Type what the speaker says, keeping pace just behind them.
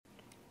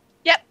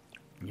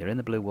You're in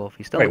the Blue Wolf.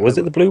 You're still Wait, the was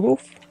Blue it the Blue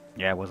Wolf?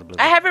 Yeah, it was the Blue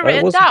I Wolf. have it Oh, it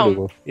written was the Blue down.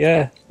 Wolf.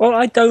 Yeah. Well,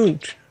 I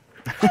don't.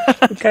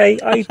 Okay,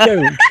 I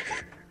don't.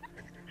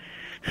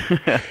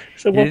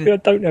 So one thing I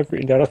don't have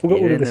written down. I forgot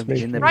You're all of in this.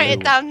 the- in the Write Blue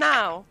it down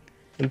now.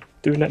 I'm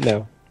doing that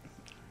now.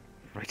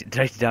 Write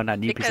it down that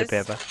new piece of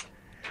paper.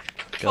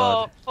 Because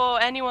God. for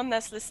anyone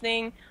that's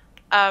listening,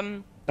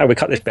 No, we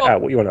cut this bit Before-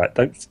 out. What you want about?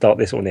 Don't start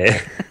this on here.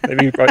 Let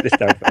me write this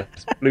down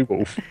first. Blue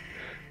Wolf.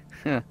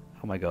 Oh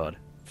my god.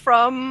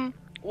 from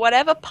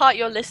whatever part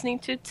you're listening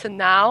to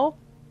now,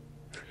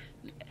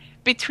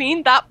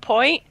 between that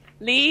point,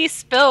 Lee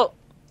spilt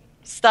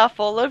stuff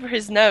all over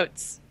his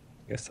notes.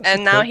 Yes, that's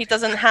And a now point. he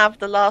doesn't have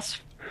the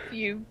last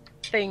few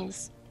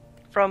things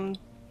from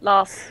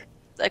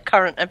the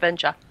current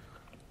adventure.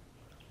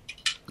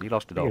 You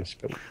lost it I all. think it's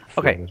spelled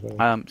Okay, wrong as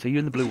well. so you're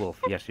in the Blue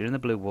Wolf. Yes, you're in the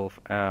Blue Wolf.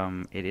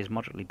 It is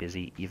moderately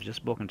busy. You've just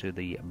spoken to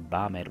the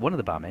barmaid, one of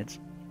the barmaids.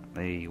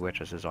 The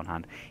waitress is on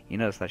hand. You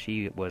notice that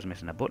she was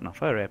missing a button off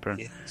her apron.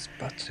 Yes,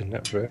 button,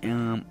 that's right.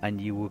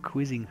 And you were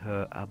quizzing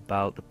her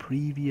about the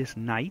previous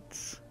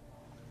night's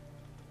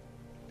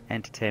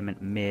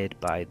entertainment made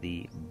by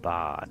the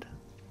bard.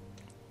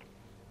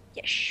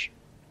 Yes.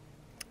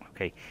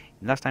 Okay.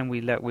 Last time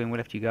when we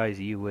left you guys,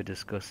 you were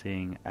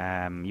discussing,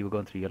 you were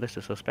going through your list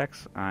of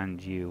suspects,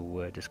 and you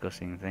were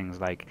discussing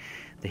things like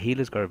the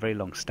healer's got a very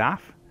long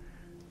staff,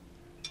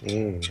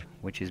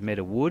 which is made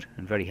of wood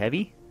and very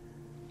heavy.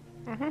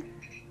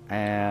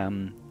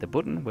 The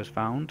button was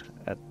found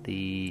at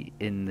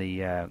in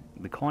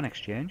the corn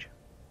exchange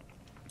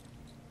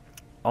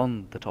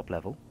on the top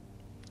level.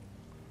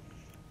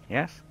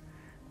 Yes.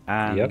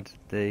 And Yep.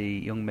 the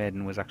young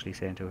maiden was actually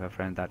saying to her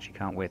friend that she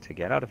can't wait to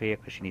get out of here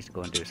because she needs to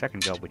go and do a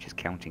second job, which is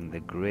counting the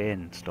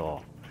grain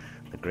store,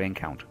 the grain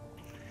count.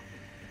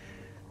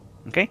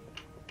 Okay.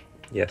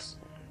 Yes.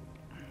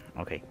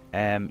 Okay.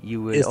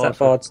 You would Is that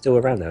also. bard still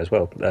around there as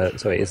well?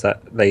 Sorry, is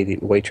that lady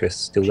waitress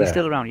still She's there?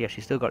 still around. Yeah,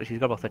 she's got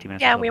about 30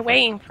 minutes. Yeah, to go we're before-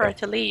 waiting for her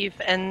to leave,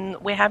 and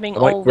we're having I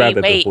might all grab we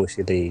her wait. before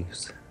she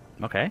leaves.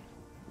 Okay.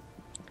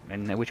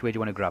 And which way do you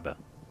want to grab her?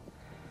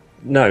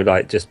 No,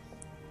 like just,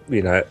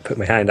 put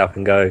my hand up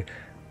and go,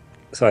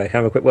 sorry,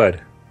 have a quick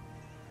word.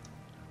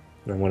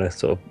 And I want to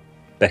sort of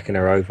beckon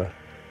her over.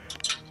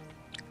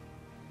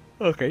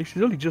 Okay,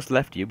 she's only just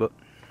left you, but.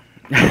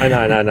 I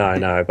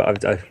know,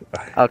 but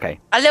Okay.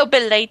 A little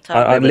bit later,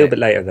 I'm a Maybe little bit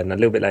later then, a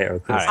little bit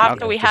later. Alright,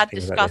 after okay. we just had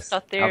things like discussed this. our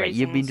theories. Okay,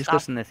 you've been and stuff.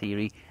 discussing the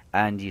theory,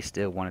 and you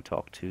still want to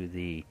talk to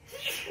the.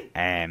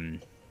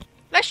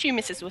 Bless you,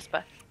 Mrs.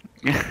 Whisper.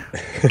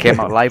 Came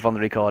out live on the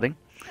recording.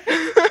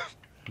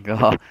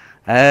 God.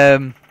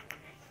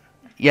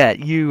 Yeah,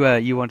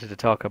 you wanted to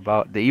talk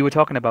about you were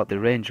talking about the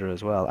ranger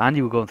as well, and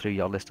you were going through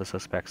your list of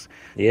suspects,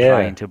 Yeah.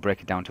 trying to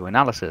break it down to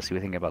analysis. You were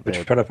thinking about We're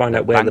the trying to find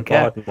out where the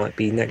banker, bard might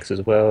be next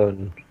as well.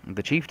 And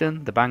the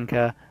chieftain, the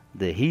banker,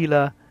 the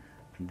healer,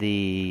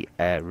 the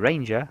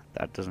ranger.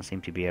 That doesn't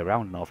seem to be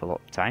around an awful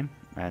lot of time,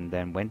 and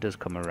then when does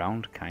come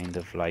around, kind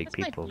of like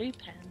That's people my blue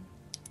pen.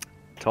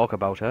 talk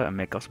about her and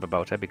make gossip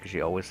about her because she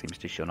always seems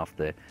to shun off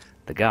the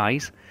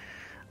guys,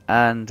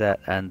 and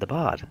the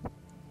bard.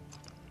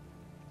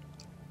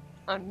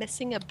 I'm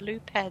missing a blue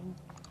pen.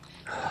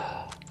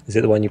 is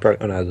it the one you broke?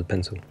 Oh no, the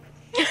pencil.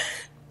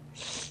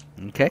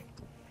 Okay.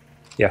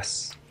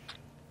 Yes.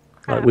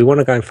 Like, we want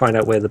to go and find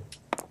out where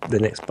the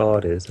next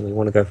bard is, and we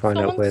want to go find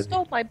out Someone where.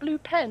 stole my blue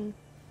pen.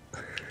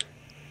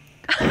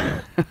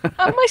 How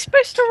am I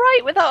supposed to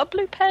write without a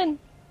blue pen?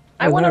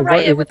 I want to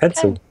write it with a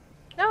pencil. a pen.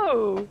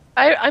 No,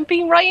 I've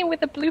been writing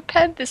with a blue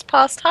pen this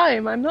past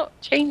time. I'm not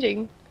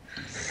changing.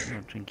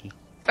 Oh, Drinky.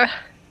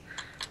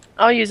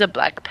 I'll use a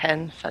black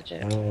pen, fudge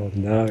it. Oh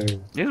no!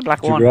 Here's a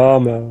black one.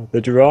 Drama,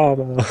 the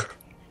drama.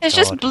 It's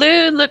God. just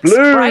blue looks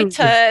Blue.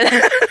 brighter.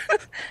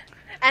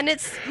 And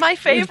it's my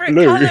favorite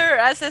blue. color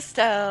as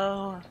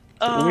Estelle.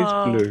 Always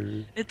Oh,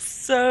 blue. it's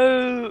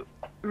so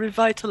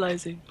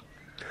revitalizing.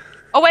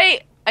 Oh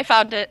wait, I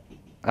found it.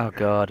 Oh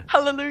God.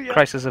 Hallelujah.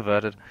 Crisis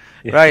averted.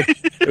 Yeah. Right.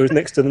 It was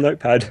next to the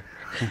notepad.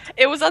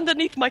 It was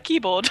underneath my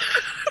keyboard.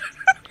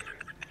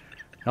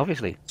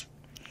 Obviously.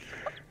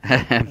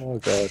 Oh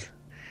god.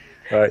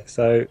 Right,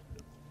 so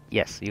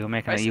Yes, you were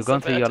making. Crisis You've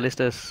gone through your averted. list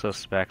of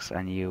suspects,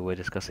 and you were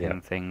discussing Yeah.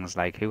 things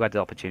like who had the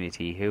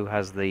opportunity, who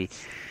has the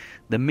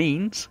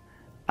means,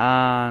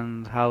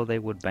 and how they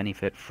would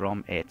benefit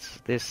from it.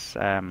 This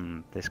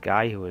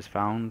guy who was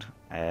found,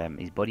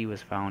 his body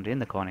was found in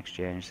the corn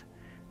exchange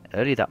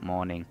early that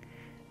morning,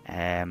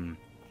 and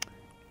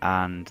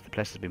the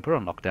place has been put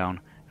on lockdown.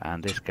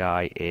 And this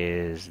guy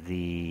is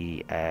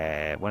the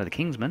one of the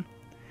Kingsmen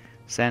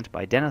sent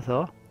by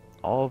Denethor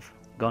of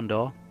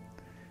Gondor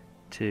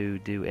to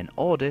do an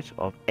audit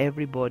of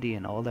everybody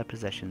and all their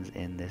possessions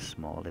in this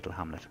small little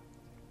hamlet.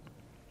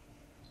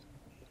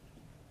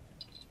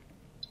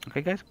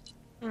 Okay, guys.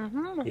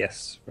 Mm-hmm.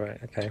 yes, right,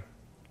 okay.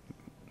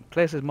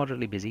 Place is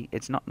moderately busy.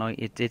 It's not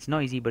it's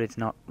noisy, but it's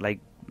not like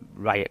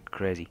riot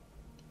crazy.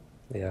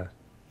 Yeah.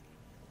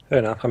 Fair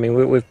enough. I mean,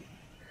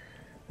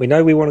 we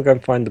know we want to go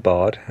and find the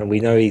bard, and we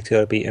know he's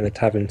going to be in a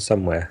tavern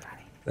somewhere.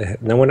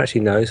 No one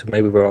actually knows, so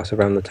maybe we'll ask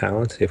around the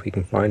town, see if we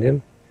can find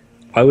him.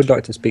 I would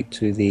like to speak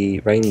to the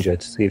ranger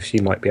to see if she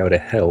might be able to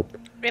help.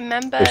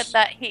 Remember Yes.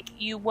 that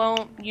you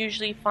won't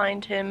usually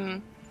find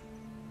him.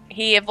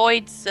 He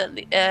avoids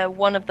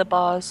one of the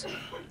bars.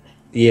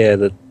 Yeah,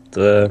 the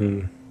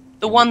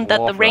The one that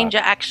the Wharf ranger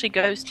actually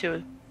goes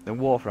to. The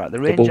wharf rat. The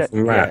The ranger. wolf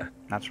and rat. Yeah,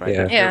 that's right.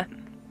 Yeah. Yeah.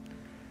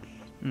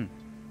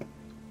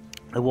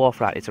 The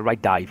wharf rat. It's a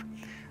right dive.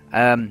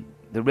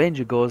 The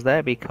ranger goes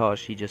there because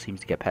she just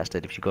seems to get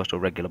pestered if she goes to a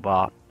regular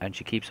bar, and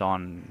she keeps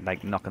on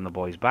like knocking the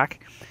boys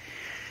back.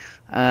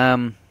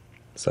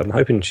 so I'm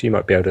hoping she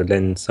might be able to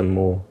lend some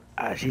more.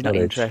 She's not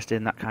knowledge. interested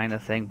in that kind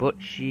of thing, but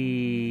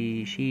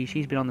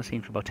she's been on the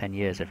scene for about 10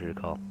 years, if you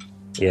recall.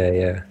 Yeah,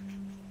 yeah.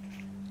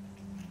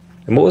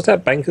 And what was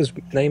that banker's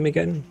name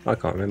again? I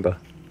can't remember.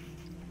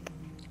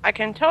 I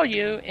can tell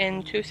you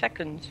in 2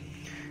 seconds.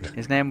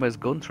 His name was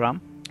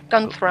Guntram.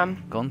 Guntram.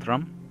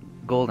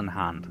 Golden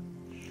Hand.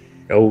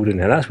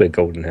 Goldenham. That's where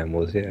Goldenham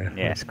was. Yeah.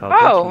 Yes, called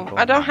Oh, Guntram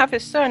I don't Golden have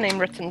his surname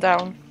written down.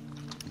 Hand.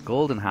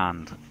 Golden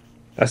Hand.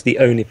 That's the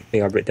only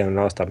thing I wrote down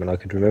last time, and I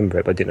could remember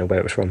it, but I didn't know where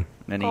it was from.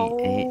 And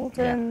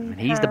Golden and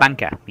he's the Hand.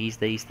 banker. He's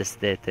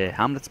the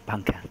Hamlet's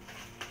banker.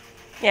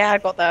 Yeah, I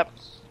got that.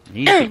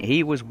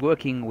 He was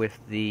working with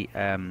the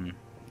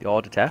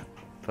auditor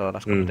for the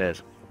last couple of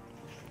days.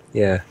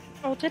 Yeah.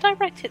 Oh, did I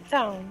write it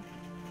down?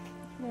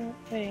 No,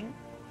 wait.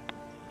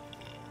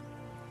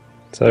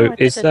 So Oh, I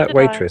is did, that did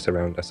waitress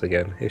around us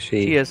again? Is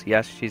she? She is,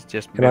 yes. She's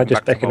just. Can I moving just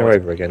back to beckon her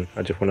forward. over again?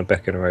 I just want to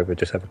beckon her over,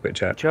 just have a quick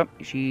chat. Sure.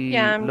 She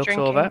Yeah, I'm looks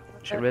drinking over. with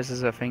She it.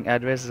 raises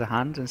her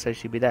hand and says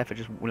she'll be there for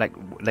just like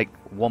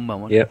 1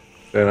 moment. Yep.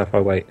 Fair enough. I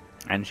wait.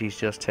 And she's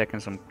just taking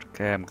some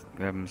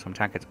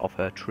tankards off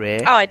her tray.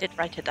 Oh, I did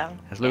write it down.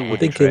 Her little Yeah.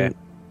 wooden tray. Thinking,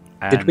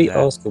 did we And,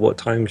 ask her what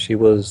time she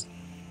was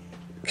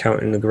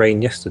counting the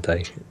grain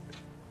yesterday?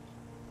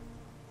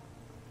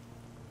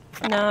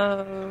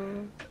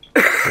 No.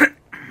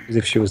 As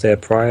if she was there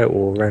prior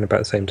or around about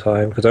the same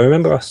time? Because I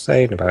remember us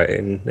saying about it,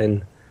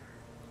 and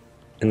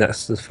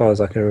that's as far as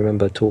I can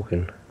remember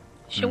talking.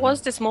 She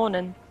was this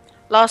morning.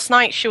 Last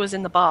night she was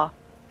in the bar.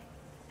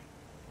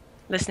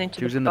 Listening to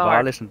She was the in the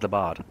bar listening to the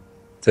bard.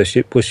 So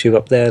was she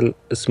up there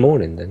this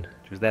morning then?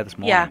 She was there this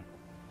morning. Yeah.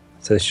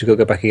 So she got to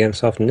go back again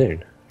this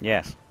afternoon?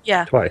 Yes.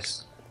 Yeah.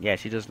 Twice? Yeah,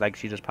 she does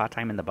part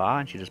time in the bar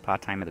and she does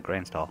part time at the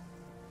grain store.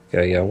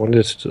 Yeah, yeah. I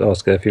wanted to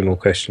ask her a few more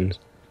questions.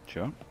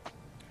 Sure.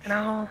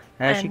 No.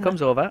 She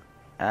comes over.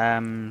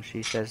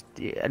 She says,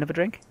 "Another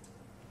drink?"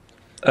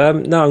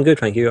 No, I'm good,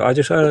 thank you. I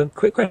just had a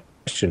quick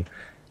question.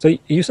 So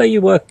you say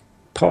you work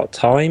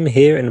part-time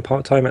here and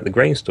part-time at the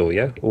grain store,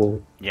 yeah?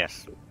 Or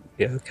Yes.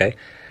 yeah, okay.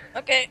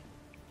 Okay.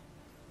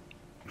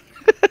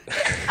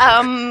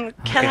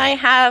 Can I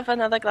have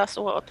another glass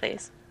of water,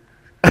 please?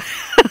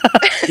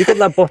 You've got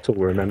that bottle,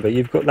 remember?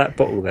 You've got that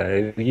bottle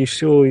there. Are you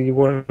sure you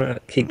want to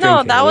keep drinking?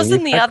 No, that I mean, was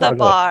in you've the had other quite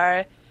a lot.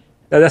 bar.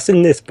 No, that's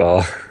in this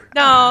bar.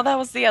 No, that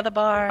was the other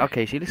bar.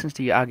 Okay, she listens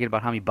to you arguing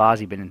about how many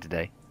bars you've been in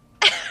today.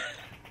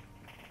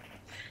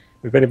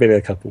 We've only been in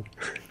a couple.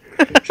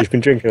 She's been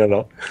drinking a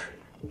lot.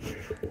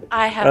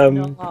 I have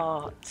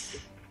not.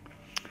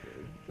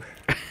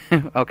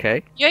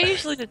 Okay. You're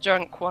usually the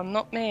drunk one,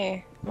 not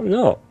me. I'm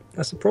not.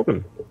 That's the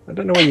problem. I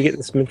don't know where you get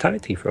this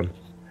mentality from.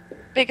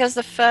 Because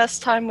the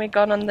first time we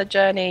gone on the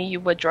journey, you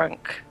were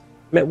drunk.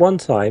 Met one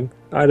time,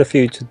 I had a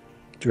few to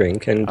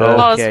drink, and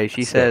Oh. Okay,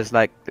 she says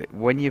like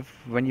when you've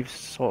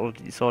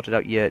sorted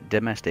out your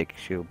domestic,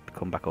 she'll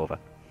come back over.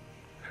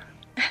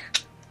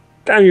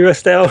 damn you,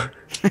 Estelle.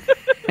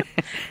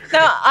 No,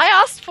 I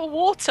asked for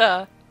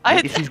water.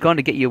 She's going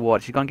to get you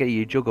water. She's going to get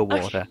you a jug of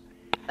water.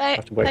 I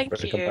have to wait for Thank her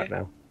to come you. back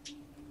now.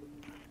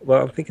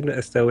 Well, I'm thinking that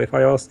Estelle, if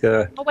I ask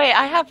her, Oh wait,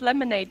 I have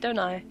lemonade, don't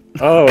I?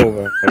 oh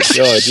my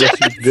god, yes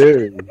you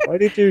do. Why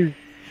did you?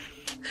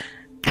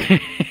 Can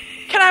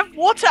I have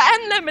water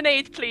and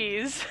lemonade,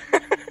 please?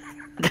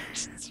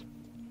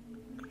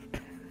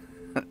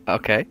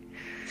 Okay.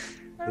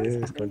 I was Yeah,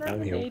 it's having gone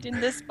downhill. lemonade in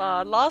this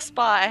bar. Last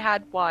bar I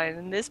had wine,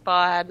 and this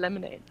bar I had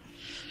lemonade.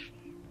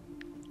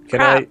 Can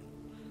Crap.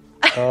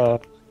 I? Oh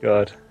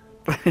god.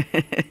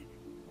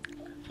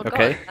 Forgot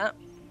Okay. that.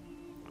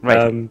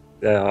 Right.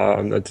 Yeah,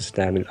 I'm just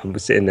standing. I'm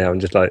sitting there. I'm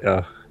just like,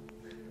 oh.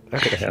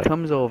 What the She hell?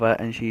 comes over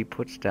and she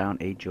puts down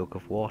a jug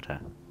of water.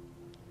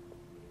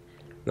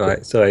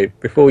 Right. So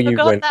before you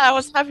Forgot went, that I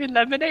was having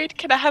lemonade.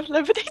 Can I have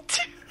lemonade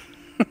too?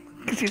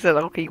 She says,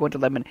 "Okay, you want a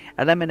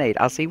lemonade?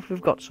 I'll see if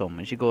we've got some."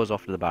 And she goes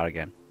off to the bar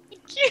again.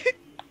 Thank you.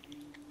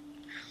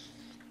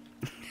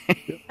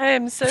 I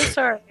am so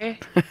sorry.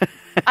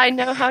 I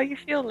know how you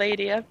feel,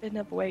 lady. I've been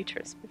a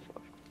waitress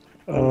before.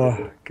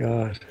 oh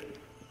god,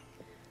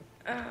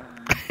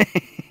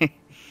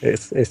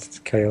 it's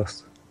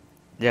chaos.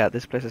 Yeah,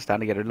 this place is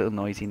starting to get a little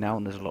noisy now,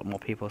 and there's a lot more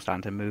people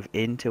starting to move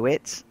into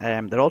it.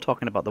 They're all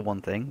talking about the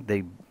one thing,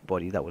 the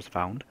body that was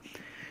found,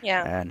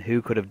 Yeah. and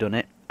who could have done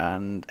it,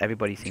 and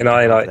everybody seems Can to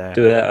I have like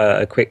do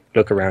a quick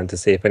look around to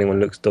see if anyone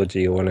looks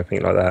dodgy or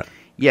anything like that?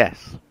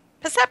 Yes.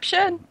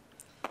 Perception.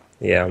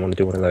 Yeah, I want to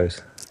do one of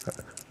those.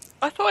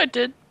 I thought I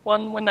did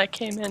one when I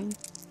came in.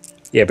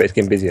 Yeah, but it's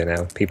getting busier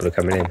now. People are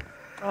coming in.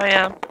 Oh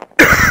yeah.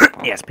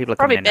 Yes, people are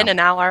Probably coming in been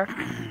now. an hour.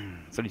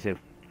 32.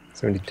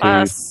 72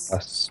 Plus-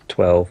 plus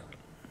 12.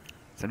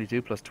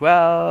 72 plus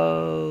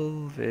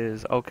 12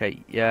 is okay.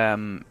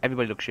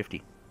 Everybody looks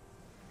shifty.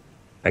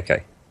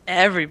 Okay,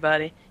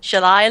 Everybody.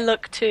 Shall I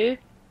look too?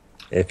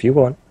 if you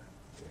want.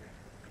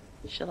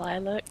 Shall I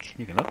look?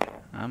 You can look.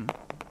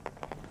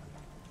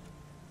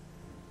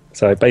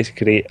 So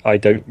basically, I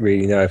don't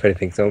really know if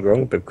anything's gone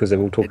wrong, but because they're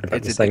all talking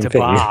about the same it's a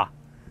thing. bar.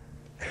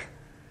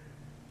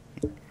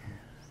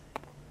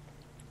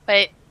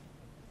 Wait.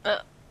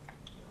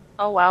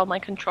 Oh wow, my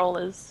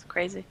controller's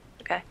crazy.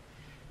 Okay.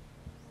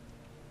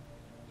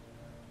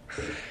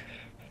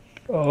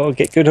 Oh,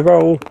 get good to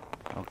roll.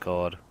 Oh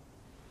god.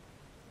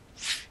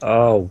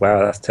 Oh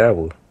wow, that's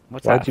terrible.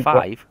 What's Why'd that? you-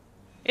 5?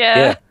 Yeah.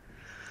 Yeah.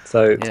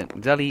 So Yeah,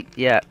 Zelly.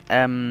 Yeah.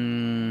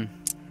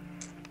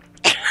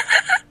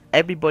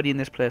 Everybody in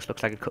this place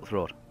looks like a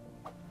cutthroat.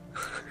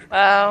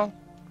 Well,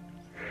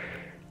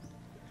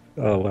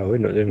 oh wow, we're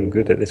not doing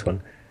good at this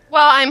one.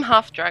 I'm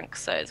half drunk,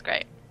 so it's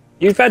great.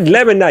 You've had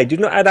lemonade. Do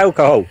not add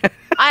alcohol.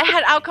 I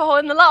had alcohol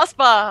in the last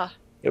bar.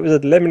 It was a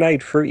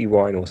lemonade fruity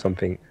wine or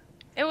something.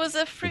 It was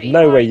a fruity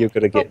No wine. way you're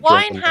gonna get But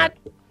wine drunk on had.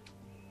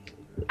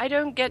 I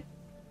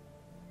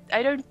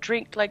don't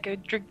drink like a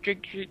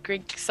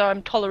drink, so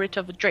I'm tolerant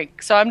of a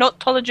drink. So I'm not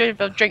tolerant of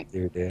a drink.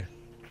 Dear, dear.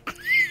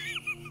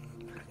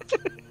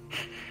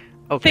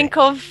 Okay.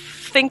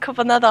 Think of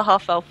another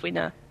half elf we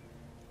know.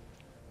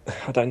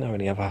 I don't know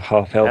any other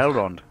half elf.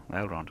 Elrond.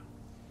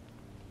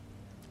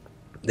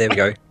 There we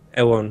go.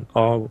 Elrond,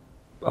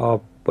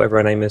 R, whatever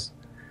her name is.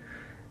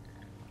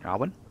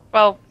 Arwen?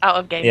 Well, out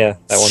of game. Yeah,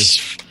 that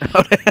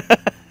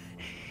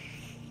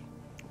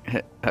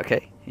one.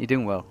 Okay, you're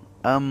doing well.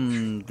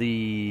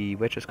 The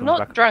waitress I'm comes not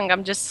back. drunk.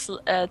 I'm just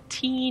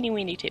teeny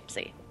weeny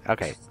tipsy.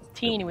 Okay.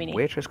 Teeny weeny.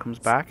 Waitress comes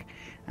back,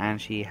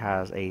 and she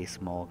has a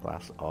small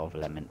glass of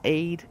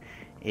lemonade.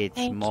 It's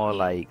Thank more you.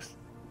 like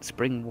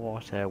spring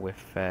water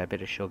with a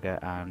bit of sugar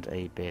and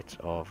a bit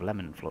of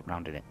lemon floating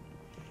around in it.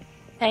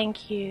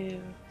 Thank you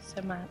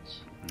so much.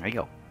 There you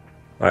go.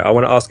 Right, I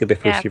want to ask her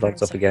before Yeah, she runs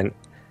very off again.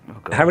 Oh,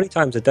 God. How many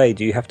times a day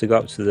do you have to go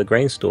up to the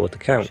grain store to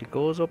count? She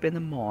goes up in the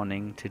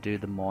morning to do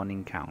the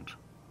morning count.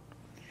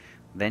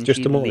 Then Just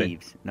she the morning?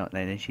 leaves. No,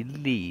 then she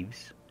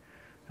leaves.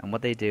 And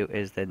what they do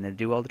is then they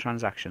do all the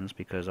transactions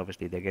because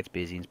obviously they get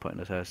busy and it's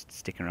pointless her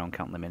sticking around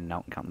counting them in and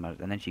out and counting them out.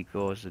 And then she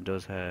goes and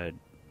does her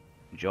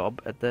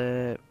job at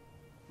the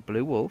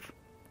Blue Wolf,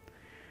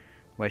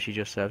 where she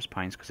just serves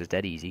pints because it's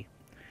dead easy.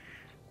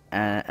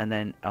 And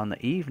then on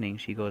the evening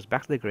she goes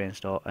back to the grain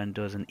store and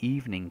does an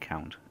evening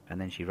count. And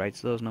then she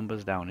writes those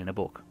numbers down in a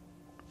book.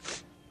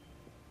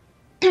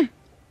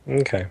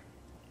 Okay.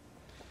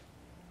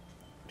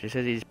 She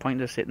says it's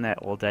pointless sitting there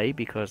all day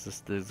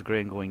because there's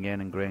grain going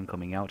in and grain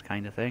coming out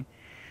kind of thing.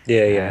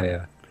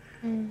 Yeah.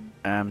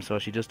 So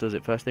she just does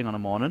it first thing on the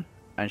morning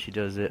and she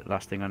does it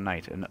last thing on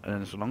night. And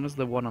as long as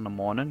the one on the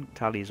morning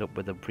tallies up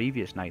with the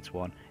previous night's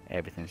one,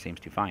 everything seems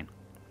to be fine.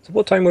 So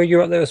what time were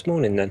you up there this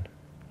morning then?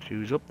 She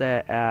was up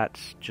there at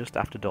just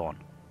after dawn.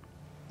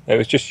 It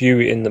was just you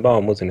in the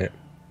barn, wasn't it?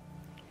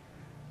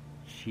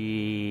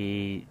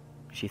 She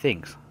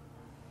thinks,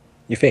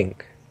 You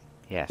think?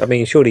 yes. I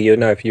mean, surely you'd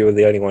know if you were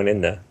the only one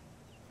in there.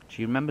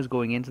 She remembers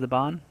going into the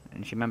barn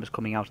and she remembers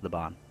coming out of the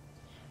barn.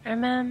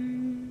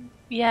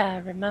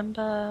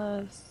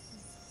 Remember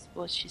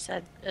what she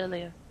said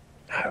earlier.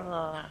 I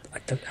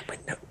don't have my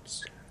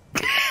notes.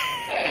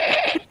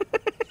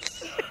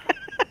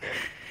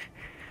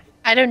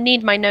 I don't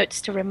need my notes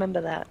to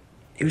remember that.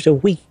 It was a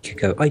week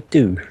ago. I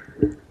do.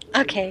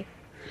 Okay.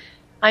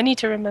 I need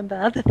to remember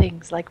other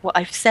things, like what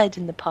I've said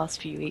in the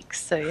past few weeks,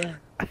 so yeah.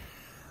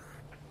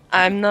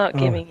 I'm not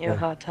giving you a yeah.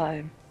 hard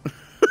time.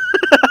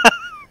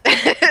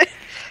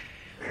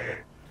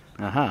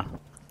 Uh-huh.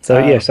 So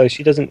yeah, so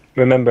she doesn't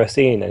remember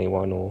seeing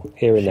anyone or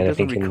hearing She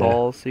anything doesn't in there.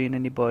 recall seeing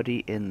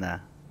anybody in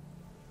there.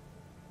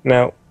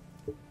 Now,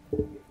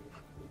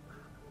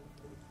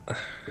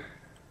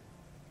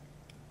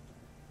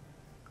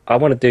 I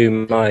want to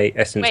do my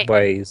Essence Wait.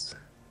 Ways.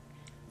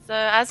 So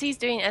as he's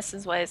doing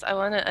Essence Ways,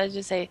 I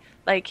just say,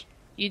 like,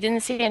 you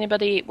didn't see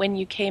anybody when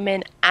you came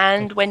in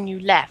and when you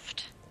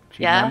left.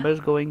 She Yeah? remembers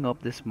going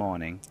up this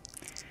morning.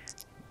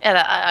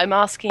 Yeah, I'm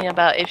asking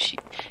about if she,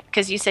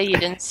 because you say you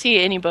didn't see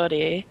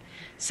anybody,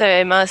 so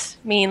it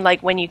must mean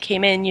like when you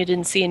came in you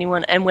didn't see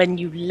anyone, and when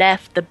you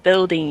left the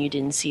building you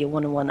didn't see a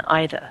one-on-one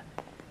either,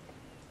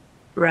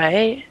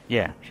 right?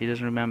 Yeah, she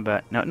doesn't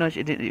remember. No,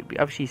 she did.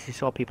 Obviously, she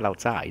saw people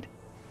outside.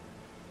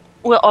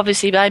 Well,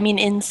 obviously, but I mean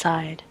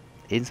inside.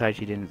 Inside,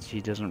 she didn't. She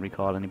doesn't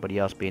recall anybody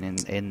else being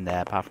in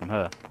there apart from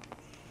her.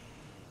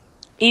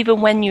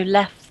 Even when you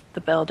left the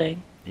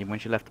building. Even when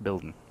she left the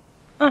building.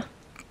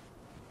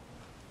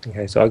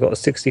 Okay, so I got a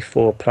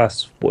 64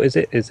 plus. What is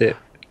it? Is it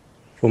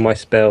for my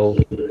spell?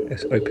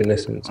 It's Open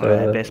Essence.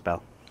 Base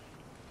spell.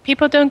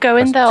 People don't go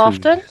in there plus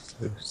two, often.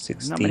 so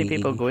 60. Not many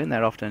people go in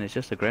there often. It's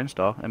just a grain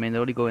store. I mean, they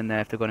only go in there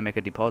if they're going to make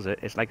a deposit.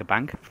 It's like a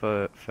bank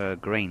for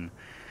grain.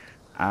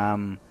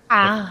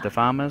 The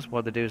farmers,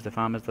 what they do is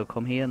they'll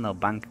come here and they'll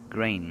bank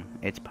grain.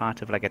 It's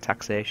part of like a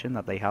taxation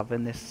that they have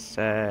in this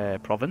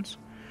province.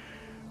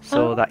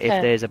 So that if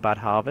okay. there's a bad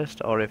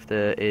harvest or if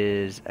there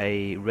is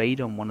a raid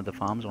on one of the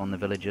farms or on the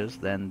villages,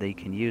 then they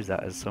can use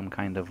that as some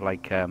kind of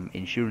like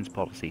insurance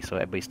policy. So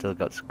everybody still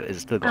got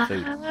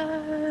food.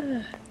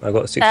 Ah, I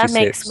got 66. that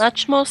makes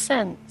much more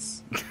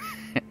sense.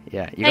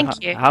 Yeah.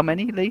 Thank you. How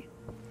many, Lee?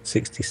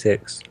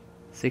 66.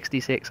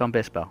 66 on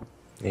Bispel.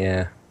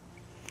 Yeah.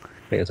 I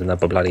think it was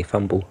another bloody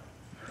fumble.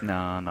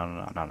 No,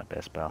 not a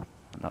Bispel.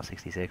 Not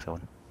 66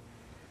 on.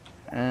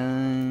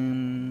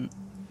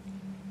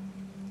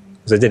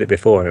 'Cause I did it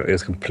before and it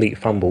was a complete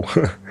fumble.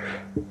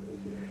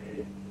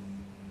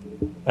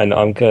 And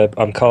I'm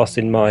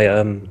casting my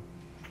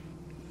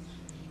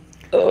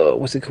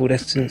what's it called?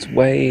 Essence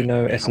Way?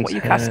 No, Essence. What are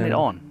you casting it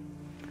on?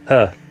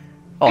 Her.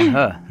 On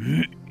her.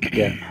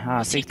 Yeah.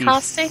 Was he 66.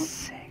 casting?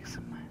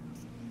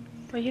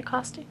 Were you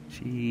casting?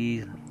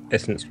 Jeez.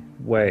 Essence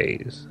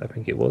Ways, I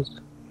think it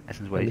was.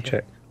 Essence Let me Ways.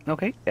 check.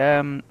 Okay.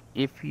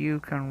 If you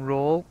can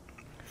roll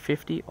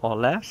 50 or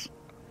less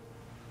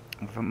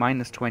with a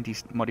minus 20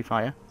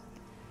 modifier.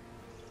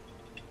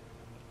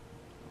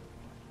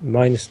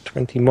 Minus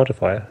 20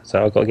 modifier,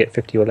 so I've got to get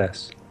 50 or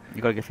less.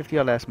 You gotta get 50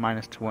 or less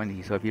minus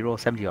 20. So if you roll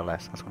 70 or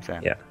less, that's what I'm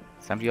saying. Yeah.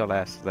 70 or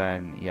less,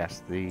 then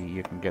yes,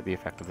 you can get the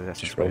effect of the Essence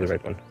Just roll the Ways.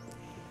 red one.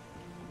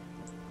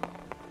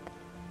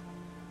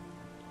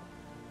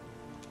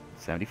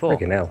 74.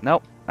 Friggin' hell.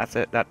 Nope, that's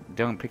it. That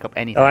don't pick up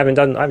anything. Oh, I haven't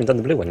done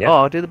the blue one yet.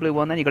 Oh, do the blue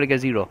one, then you gotta get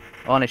 0.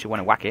 Oh, unless you want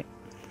to whack it.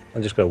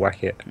 I'm just going to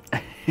whack it.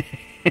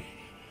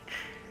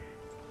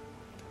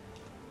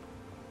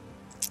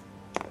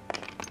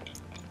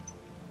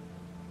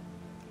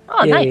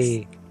 Oh, nice.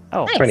 Yay.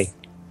 Oh, Nice. 20.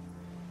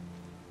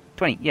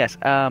 20. Yes.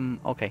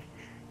 Okay.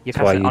 You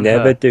That's why cast it you on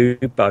never her. do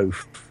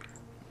both.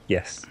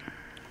 Yes.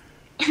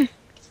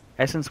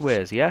 Essence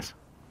Wares. Yes.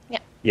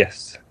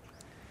 Yes.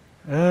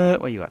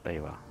 Where you at? There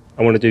you are.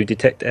 I want to do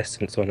detect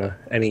essence on her.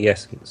 Any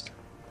essence.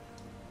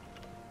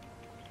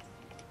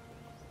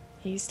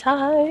 He's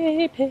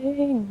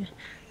typing.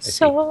 see.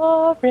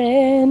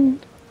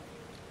 Soaring.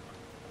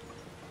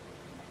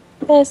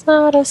 There's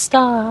not a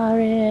star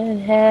in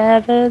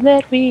heaven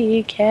that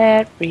we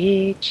can't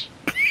reach.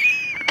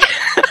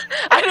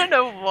 I don't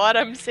know what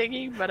I'm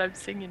singing, but I'm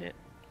singing it.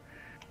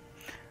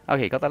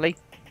 Okay, got that, Lee?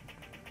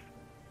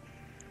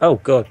 Oh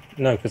god,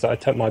 no, because I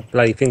took my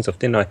bloody things off,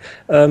 didn't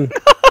I?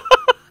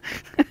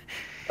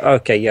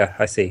 Okay, yeah,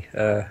 I see.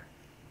 I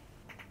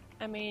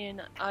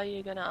mean, are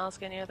you gonna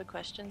ask any other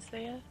questions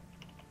there?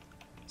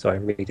 Sorry,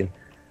 I'm reading.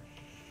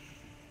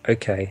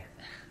 Okay.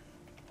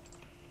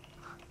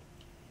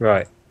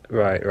 Right.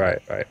 What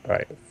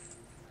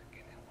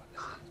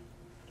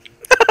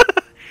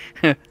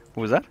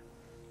was that?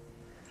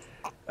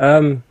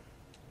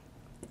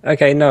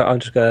 Okay, no, I'm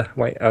just gonna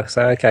wait.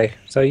 So okay,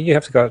 so you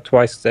have to go up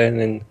twice then,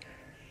 and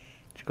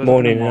She goes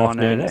Morning in the and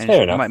afternoon, that's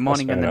fair enough, Morning that's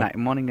and fair the enough. night.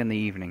 Morning and the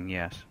evening.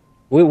 Yes.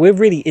 we're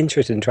really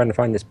interested in trying to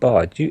find this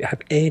bard. Do you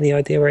have any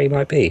idea where he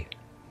might be?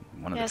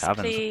 One of Yes, the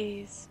taverns.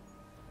 please.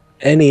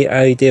 Any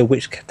idea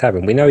which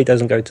tavern? We know he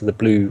doesn't go to the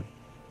blue.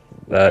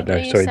 I No, know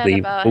you sorry, said the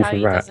about Wolf how and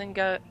he Rat. doesn't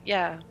go.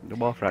 Yeah, The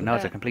Wolf Rat. No,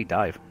 it's a Yeah. complete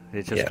dive.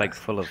 It's just Yeah. like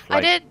full of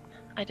like.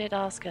 I did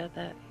ask her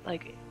that.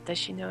 Like, does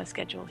she know a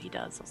schedule he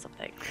does or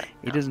something? But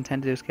He no. doesn't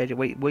tend to do a schedule.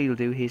 What he'll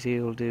do is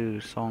he'll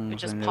do songs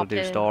just and he'll pop do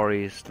in.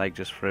 stories, like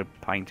just for a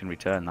pint in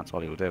return. That's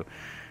all he'll do.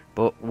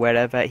 But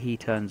wherever he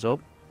turns up,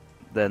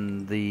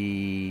 then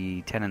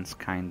the tenants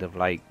kind of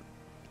like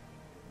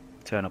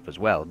turn up as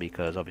well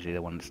because obviously they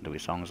want to listen to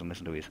his songs and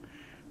listen to his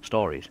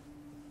stories.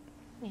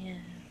 Yeah.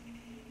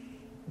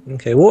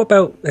 Okay, what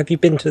about? Have you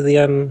been to the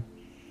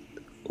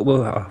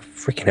Well, oh,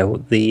 freaking hell,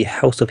 the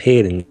House of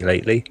Healing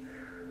lately?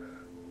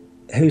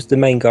 Who's the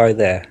main guy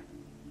there?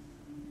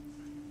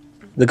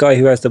 The guy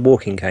who has the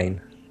walking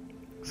cane.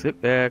 So,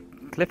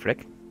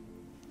 Cliffrick.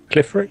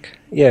 Cliffrick?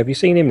 Yeah, have you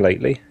seen him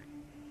lately?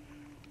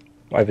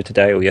 Either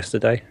today or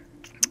yesterday.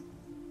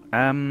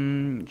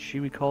 She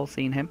recalls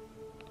seeing him.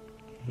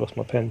 Lost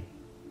my pen.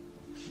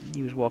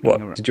 He was walking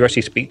What? around. Did you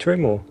actually speak to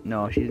him or?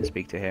 No, she didn't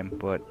speak to him,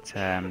 but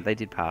they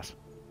did pass.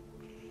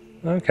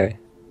 Okay.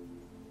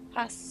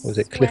 Was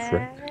it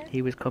Cliffrick?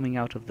 He was coming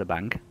out of the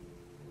bank.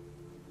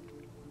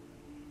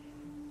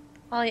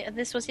 Oh yeah,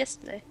 this was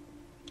yesterday.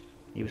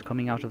 He was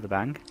coming out of the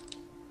bank,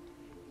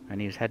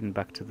 and he was heading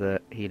back to the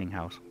healing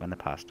house when they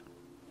passed.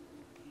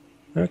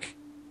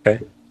 Okay.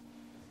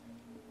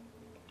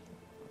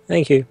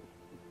 Thank you.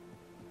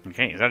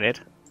 Okay, is that it?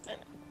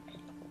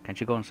 Can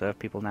you go and serve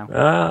people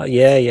now?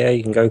 Yeah,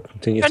 you can go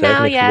continue For serving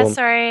now, if you yeah. want.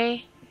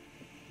 Sorry.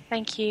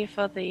 Thank you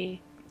for the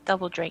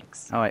double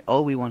drinks. Alright,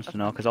 Olwe wants to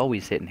know, because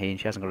Olwe's sitting here and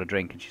she hasn't got a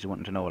drink, and she's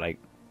wanting to know, like,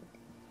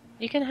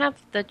 You can have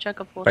the jug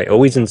of water. Wait,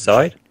 always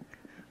inside?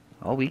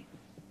 Olwe?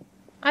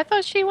 I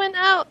thought she went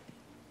out.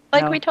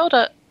 Like No. we told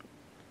her.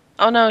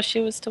 Oh no, she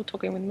was still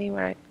talking with me,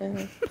 right?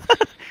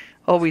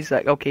 Olwe's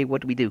like, okay,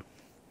 what do we do?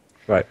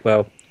 Right,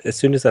 well, as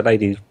soon as that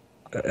lady's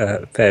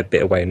a fair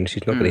bit away and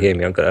she's not going to hear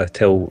me, I'm going to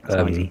tell That's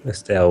noisy.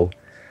 Estelle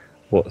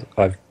what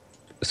I've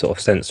sort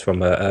of sensed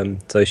from her.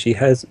 So she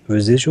has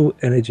residual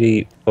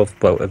energy of,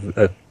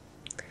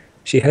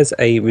 she has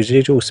a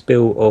residual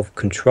spill of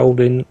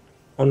controlling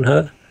on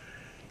her,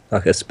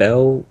 like a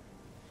spell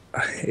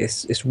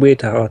it's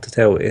weird, hard to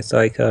tell. It's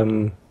like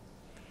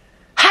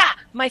Ha!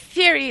 My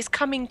theory is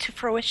coming to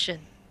fruition.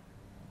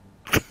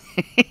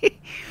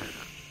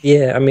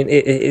 yeah. I mean,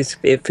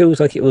 it feels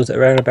like it was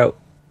around about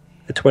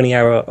a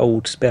 20-hour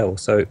old spell.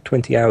 So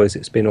 20 hours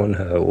it's been on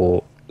her,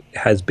 or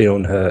has been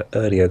on her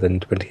earlier than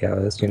 20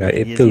 hours. You know,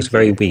 it feels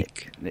very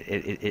weak.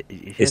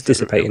 It's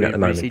dissipating at the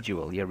moment.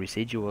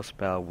 Residual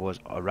spell was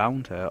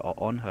around her or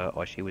on her,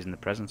 or she was in the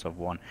presence of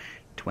one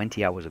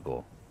 20 hours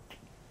ago.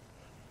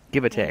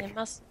 Give or take.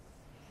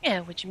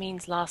 Yeah, which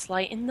means last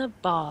night in the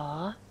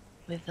bar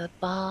with a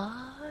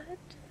bard.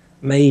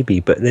 Maybe,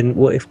 but then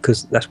what if?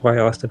 Because that's why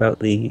I asked about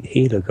the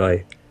healer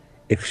guy.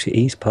 If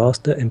he's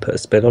passed it and put a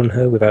spell on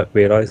her without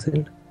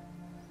realizing.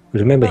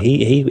 Because remember,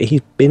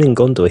 he's been in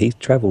Gondor. He's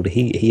travelled.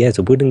 He has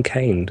a wooden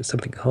cane,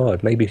 something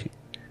hard. Maybe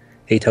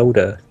he told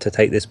her to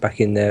take this back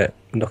in there,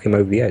 knock him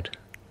over the head.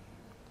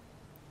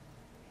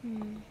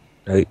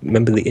 Now,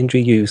 remember, the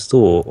injury you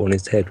saw on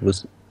his head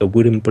was a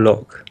wooden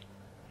block.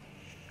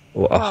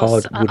 Or a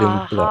hard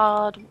wooden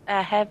block.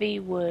 A heavy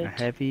wood. A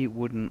heavy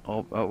wooden...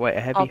 It was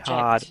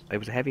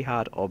a heavy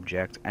hard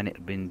object, and it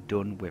had been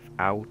done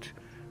without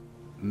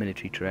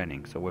military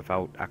training, so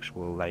without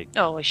actual, like...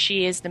 Oh,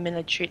 she is the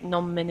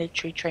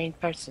non-military trained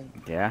person.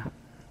 Yeah,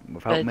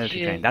 without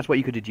military training. That's what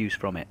you could deduce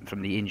from it,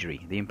 from the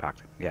injury, the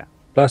impact, yeah.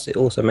 Plus, it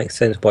also makes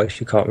sense why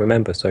she can't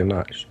remember so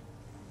much.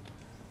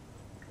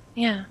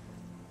 Yeah.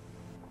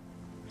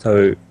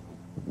 So,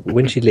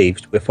 when she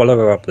leaves, we'll follow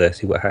her up there,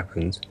 see what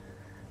happens.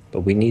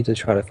 But we need to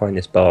try to find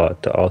this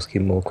bard to ask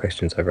him more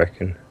questions, I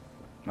reckon.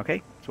 Okay,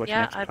 so what's your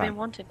Yeah, next I've plan? been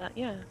wanting that,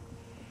 yeah.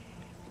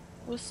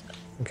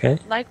 Okay.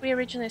 Like we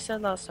originally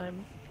said last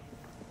time,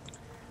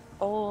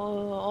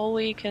 all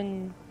we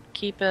can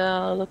keep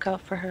a lookout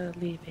for her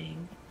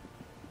leaving.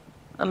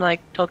 I'm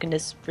like talking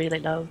this really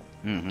low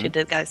to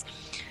the guys.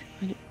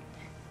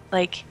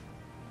 Like,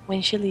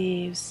 when she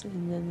leaves,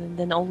 and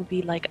then all will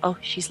be like, oh,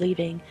 she's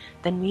leaving.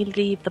 Then we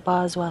leave the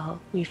bar as well.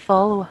 We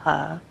follow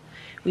her.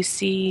 We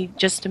see,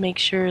 just to make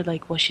sure,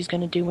 like, what she's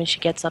going to do when she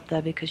gets up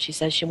there, because she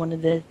says she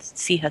wanted to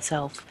see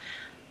herself.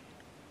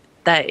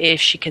 That if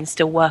she can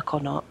still work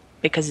or not,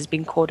 because it's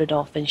been cordoned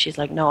off, and she's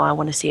like, no, I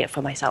want to see it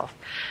for myself.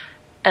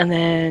 And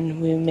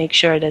then we make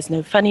sure there's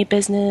no funny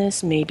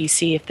business, maybe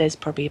see if there's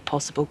probably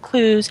possible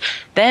clues.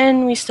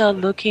 Then we start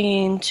looking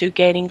into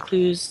getting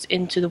clues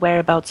into the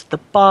whereabouts of the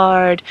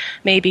bard,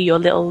 maybe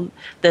the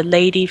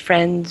lady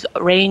friend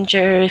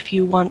ranger if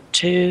you want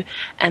to,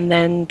 and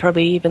then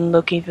probably even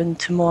look even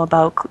to more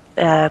about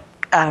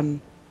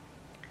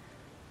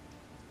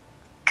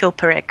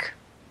Kilperic,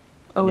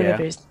 or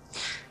whatever it is.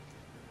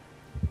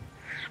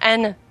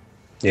 And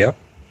Yeah.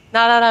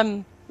 now that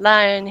I'm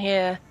lying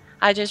here,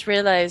 I just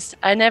realized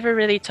I never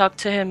really talked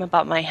to him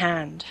about my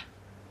hand.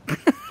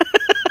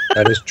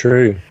 That is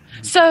true.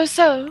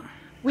 So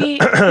we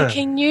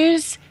can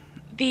use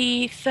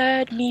the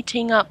third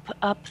meeting up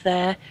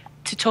there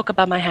to talk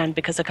about my hand,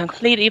 because I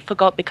completely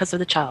forgot because of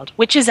the child,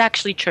 which is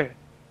actually true.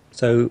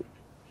 So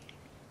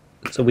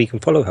we can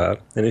follow her,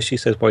 and if she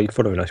says, why are you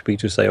following us, we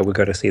just say, oh, we're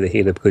going to see the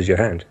healer because of your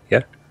hand,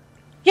 yeah?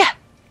 Yeah.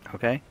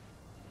 Okay.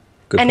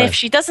 Good And plan. if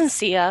she doesn't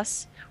see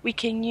us, we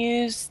can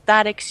use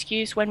that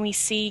excuse when we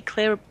see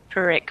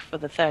Kilperic for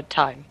the third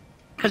time.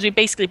 Because we've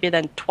basically been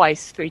there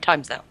twice, 3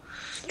 times now.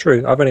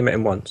 True, I've only met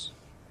him once.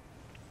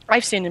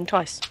 I've seen him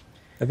twice.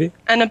 Have you?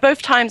 And at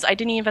both times, I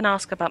didn't even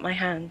ask about my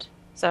hand.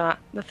 So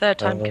the third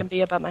time can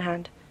be about my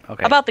hand.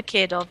 Okay. About the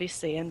kid,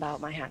 obviously, and about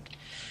my hand.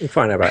 We'll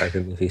find out about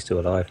him if he's still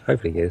alive.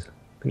 Hopefully he is.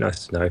 Be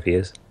nice to know if he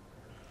is.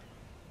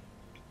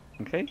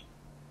 Okay.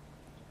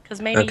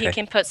 Because maybe Okay. he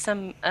can put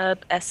some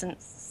herb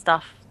essence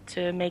stuff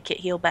to make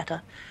it heal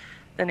better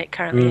than it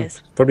currently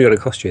is. Probably going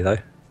to cost you, though.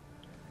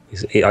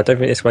 I don't think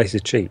this place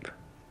is cheap.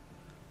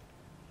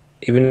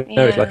 Even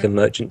though it's like Yeah. a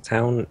merchant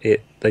town,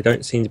 they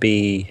don't seem to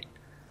be...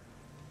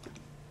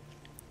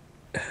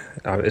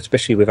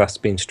 especially with us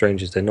being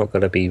strangers, they're not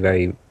going to be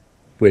very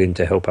willing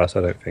to help us,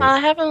 I don't think. I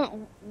haven't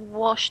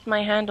washed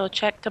my hand or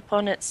checked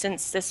upon it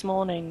since this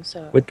morning,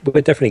 so... We'd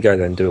definitely go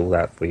there and do all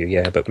that for you,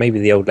 yeah. But maybe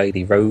the old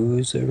lady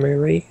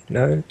Rosemary?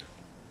 No?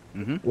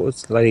 Mm-hmm. What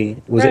was the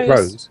lady? Was it Rose.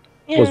 Rose?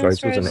 Yeah, It was it's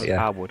Rose, wasn't Rose. it?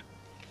 Yeah. I would.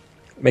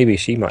 Maybe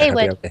she might They be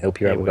would. able to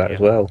help you They out with would, that as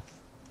yeah. well.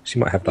 She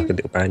might have like a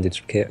little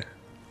bandage kit.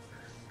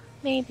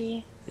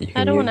 Maybe. that you I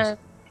can don't use. want to...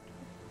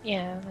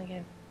 Yeah,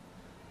 okay.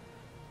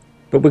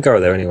 But we'll go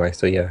there anyway,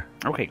 so yeah.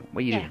 Okay,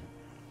 what are you Yeah.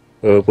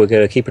 doing? We're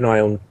going to keep an eye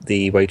on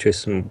the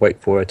waitress and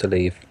wait for her to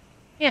leave.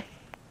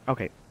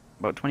 Okay,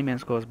 about 20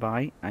 minutes goes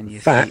by, and you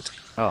Fact. see...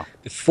 Oh,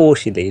 Before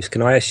she leaves,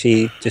 can I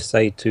actually just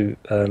say to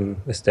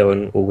Estelle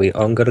and Ulrich,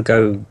 I'm going to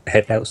go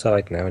head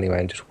outside now anyway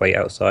and just wait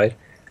outside.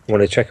 I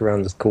want to check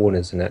around the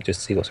corners and that,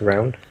 just see what's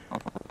around.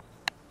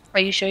 Are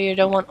you sure you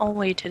don't want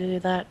Ollie to do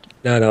that?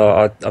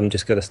 No, I'm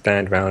just going to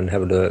stand around and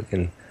have a look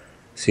and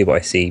see what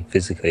I see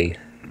physically.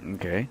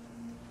 okay.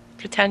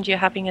 Pretend you're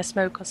having a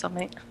smoke or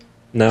something.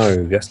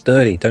 No, that's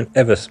dirty. Don't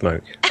ever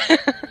smoke.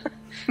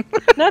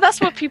 No,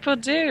 that's what people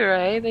do,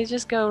 right? They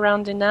just go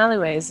around in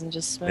alleyways and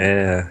just smoke.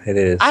 Yeah, it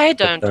is. I But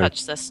don't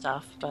touch this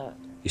stuff, but...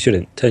 You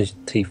shouldn't. Turns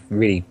your teeth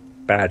really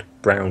bad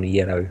brown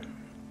yellow.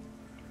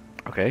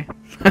 Okay.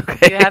 Do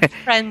Okay. you have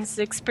friends'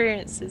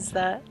 experiences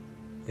that?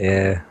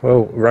 Yeah,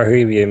 well,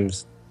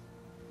 Rohirrians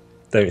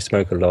don't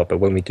smoke a lot, but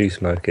when we do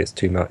smoke, it's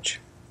too much.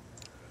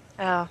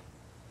 Oh.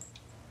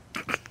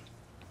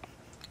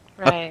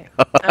 Right.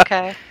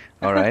 Okay.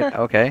 All right.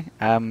 Okay.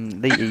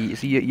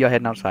 So you're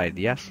heading outside,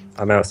 yes?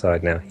 I'm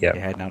outside now, You're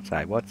yeah. heading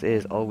outside. What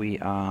is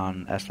Olwe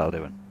and Estelle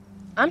doing?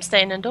 I'm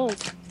staying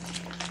indoors.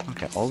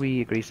 Okay.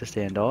 Olwe agrees to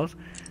stay indoors.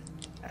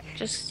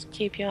 Just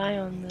keep your eye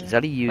on the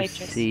Zelly, you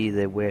waitress. see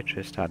the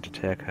waitress start to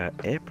take her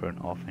apron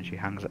off, and she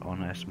hangs it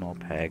on a small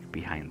peg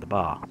behind the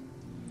bar.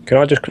 Can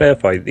I just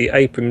clarify, the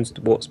apron's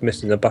what's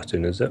missing a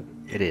button, is it?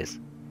 It is.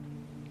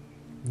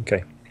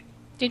 Okay.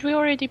 Did we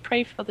already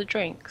pray for the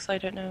drinks? I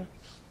don't know.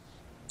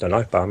 Don't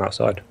know, but I'm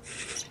outside.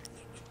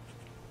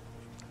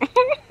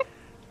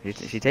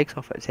 She takes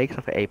off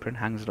her apron,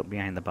 hangs it up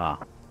behind the bar.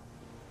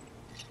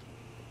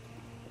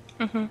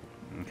 Mhm.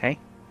 Okay.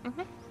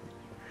 Mhm.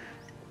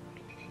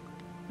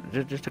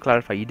 Just to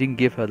clarify, you didn't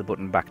give her the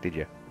button back, did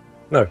you?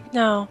 No,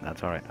 No.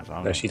 That's all right. That's all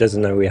no, right. she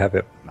doesn't know we have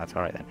it. That's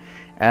all right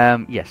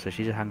then. Yes. So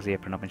she just hangs the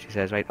apron up and she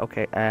says, "Right,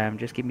 okay.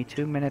 Just give me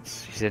 2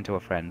 minutes." She said to her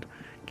friend,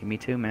 "Give me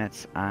 2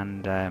 minutes,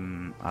 and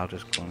I'll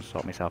just go and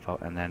sort myself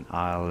out, and then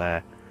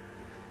I'll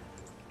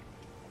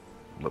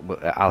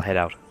head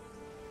out."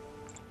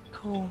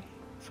 Cool.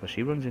 So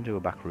she runs into a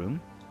back room.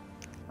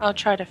 I'll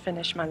try to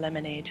finish my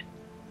lemonade.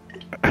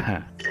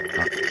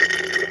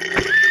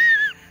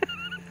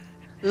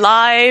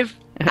 Live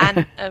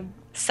and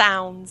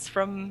sounds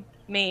from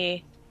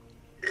me.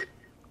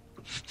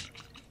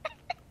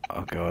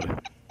 Oh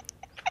god.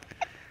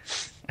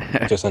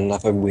 Just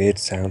another weird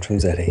sound from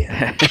Zeddy.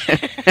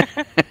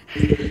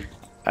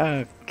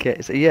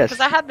 Okay. So yes. Because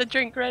I had the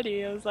drink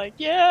ready. I was like,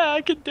 yeah,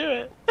 I can do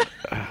it.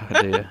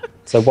 Oh, dear.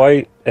 So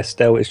while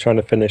Estelle is trying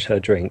to finish her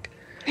drink,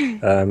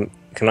 can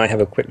I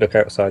have a quick look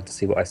outside to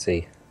see what I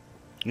see?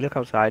 You look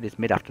outside. It's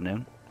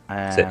mid-afternoon.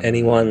 Is there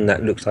anyone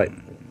that looks like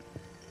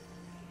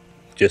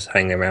just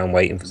hanging around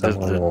waiting for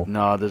someone? Or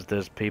No,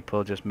 there's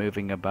people just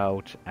moving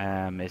about.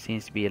 It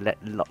seems to be a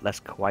lot less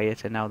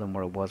quieter now than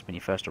what it was when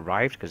you first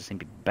arrived, because it seemed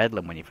to be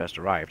bedlam when you first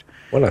arrived.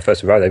 when I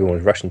first arrived, everyone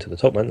was rushing to the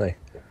top, weren't they?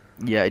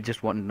 Yeah, I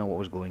just wanted to know what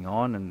was going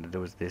on, and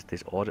there was this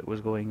audit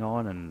was going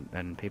on,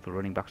 and people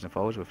running backwards and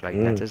forwards with like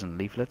letters and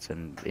leaflets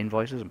and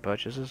invoices and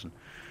purchases and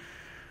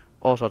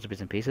all sorts of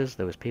bits and pieces.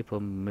 There was people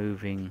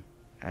moving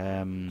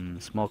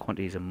small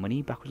quantities of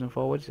money backwards and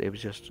forwards. It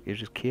was just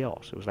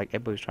chaos. It was like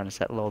everybody was trying to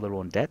settle all their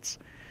own debts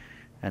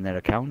and their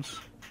accounts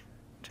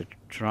to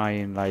try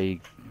and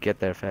like get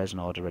their affairs in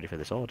order, ready for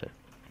this audit.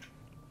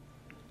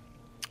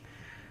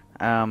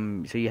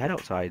 So you head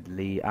outside,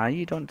 Lee.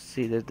 You don't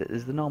see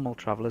there's the normal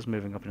travellers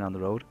moving up and down the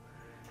road,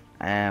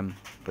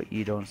 but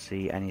you don't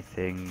see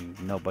anything.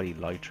 Nobody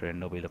loitering,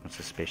 nobody looking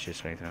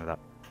suspicious or anything like that.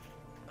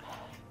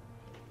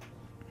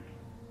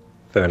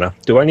 Fair enough.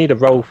 Do I need a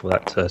roll for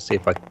that to see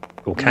if I...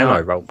 Or can No. I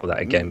roll for that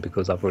again?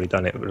 Because I've already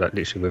done it like,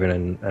 literally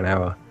within an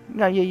hour.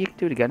 No, yeah, you can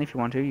do it again if you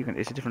want to. You can.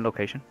 It's a different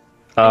location.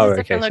 Oh, It's a okay.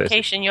 different so it's-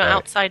 location. You're right.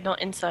 outside,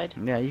 not inside.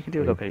 Yeah, you can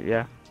do it. Okay,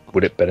 yeah.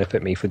 Would it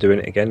benefit me for doing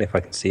it again if I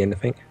can see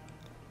anything?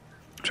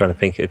 I'm trying to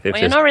think if Well, you're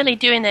there's... not really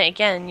doing it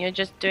again. You're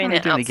just doing You're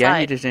it doing it outside. again.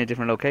 You're just in a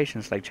different location.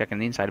 It's like checking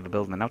the inside of a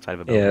building and outside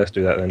of a building. Yeah, let's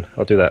do that then.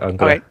 I'll do that. I'm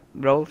gonna... Okay,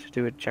 roll. Just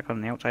do a check on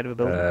the outside of a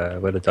building.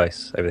 Where are the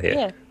dice? Over here.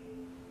 Yeah.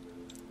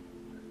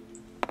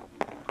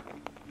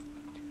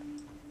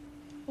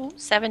 Ooh,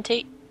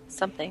 70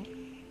 something.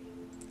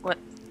 What?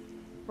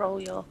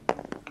 Roll your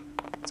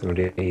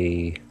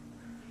Somebody...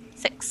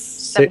 6.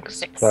 6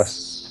 76.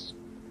 plus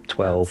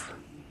 12.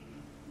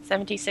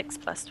 76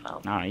 plus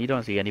 12. No, you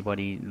don't see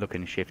anybody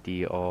looking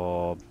shifty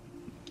or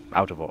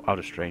out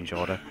of strange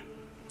order.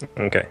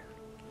 Okay.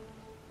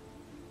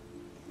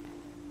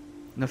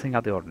 Nothing out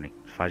of the ordinary,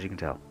 as far as you can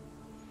tell.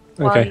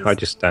 Okay, Wise. I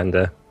just stand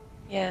there.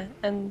 Yeah,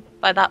 and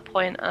by that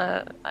point,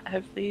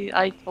 hopefully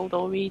I told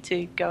Ori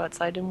to go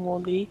outside and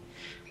warn Lee.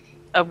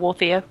 War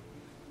Theo.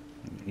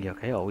 You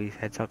okay? Always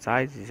heads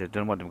outside. He said,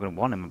 "Don't know what I'm going to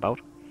warn him about."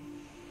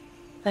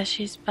 That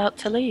she's about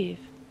to leave.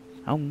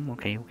 Oh,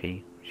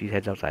 okay. She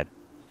heads outside.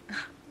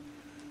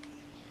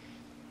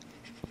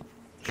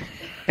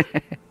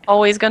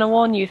 Always gonna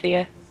warn you,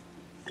 Theo.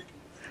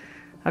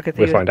 Okay,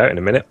 We'll Theo. find out in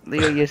a minute.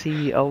 Theo, you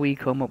see Olwe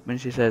come up and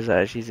she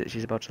says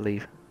she's about to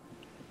leave.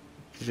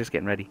 She's just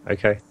getting ready.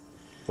 Okay.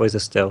 Where's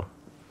Estelle?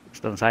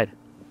 Still inside.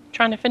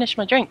 Trying to finish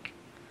my drink.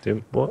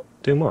 Doing what?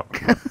 Doing what?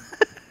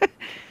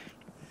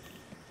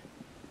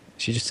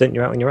 She just sent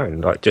you out on your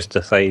own, like just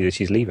to say that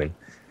she's leaving.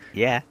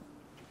 Yeah.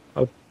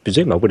 I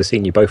presume I would have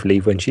seen you both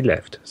leave when she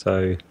left.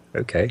 So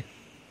okay.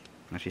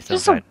 And she's still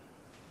Just some- inside.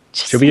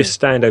 Shall we just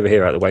stand over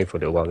here out the way for a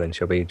little while then?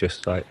 Shall we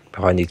just like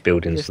behind these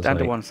buildings? Just or stand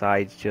to something? one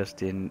side,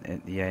 just in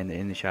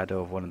the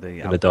shadow of one of the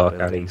the outdoor dark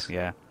buildings. alleys.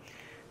 Yeah.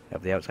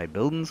 Of the outside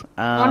buildings.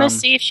 I want to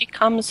see if she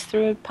comes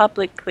through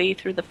publicly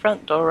through the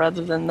front door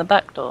rather than the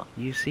back door.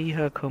 You see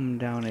her come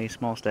down a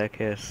small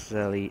staircase,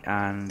 Ellie,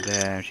 and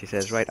she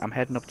says, "Right, I'm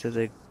heading up to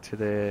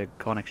the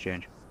corn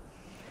exchange."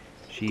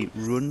 She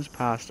runs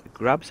past,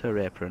 grabs her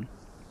apron,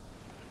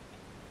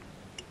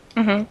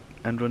 Mm-hmm.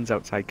 and runs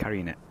outside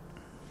carrying it.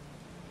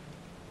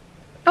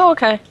 Oh,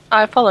 okay.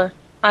 I follow.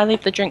 I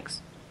leave the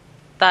drinks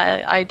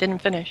that I didn't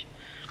finish.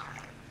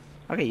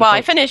 Okay. Well,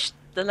 I finished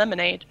the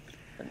lemonade.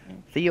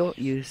 Theo,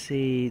 you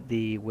see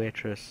the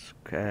waitress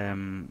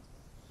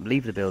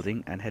leave the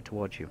building and head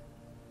towards you.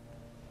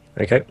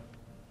 Okay.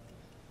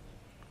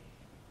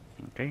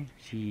 Okay.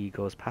 She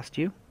goes past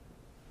you.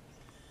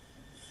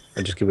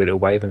 I just give it a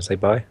wave and say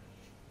bye.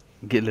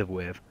 Get a little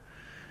wave.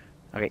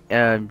 Okay.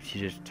 She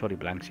just totally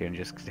blanks you and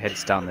just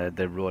heads down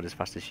the road as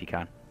fast as she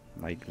can.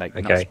 Like not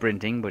Okay.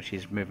 sprinting, but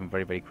she's moving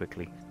very, very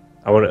quickly.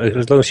 I want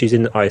as long as she's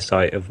in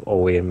eyesight of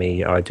Ollie and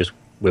me,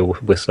 we'll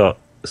start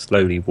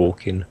slowly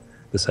walking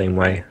the same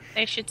way.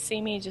 They should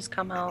see me just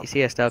come out. You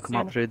see Estelle come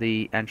soon. up through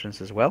the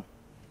entrance as well.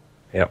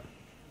 Yep.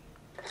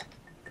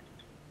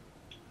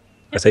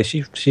 I say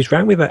she's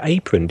round with her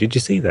apron. Did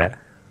you see that?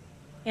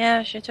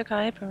 Yeah, she took her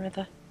apron with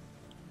her.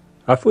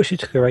 I thought she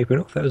took her apron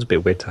off. That was a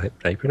bit weird to have an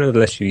apron,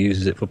 unless she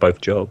uses it for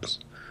both jobs.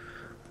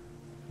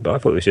 But I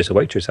thought it was just a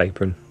waitress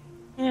apron.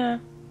 Yeah.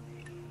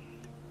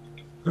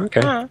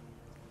 Okay. Alright,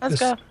 let's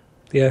go.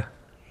 Yeah.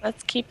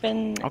 Let's keep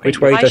in. Okay. Which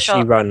way my does shot.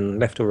 she run?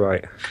 Left or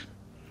right?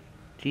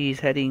 She's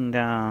heading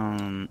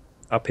down.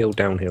 Uphill,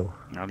 downhill.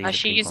 I'll leave Is it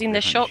she to you using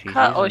the properly. She's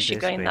shortcut or using is she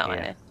this going bit that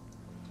here.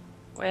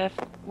 way?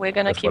 We're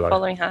gonna Let's keep follow.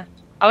 following her.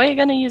 Are we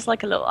gonna use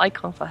like a little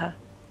icon for her?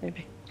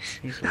 Maybe.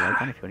 Use the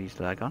icon if you want to use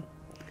the icon.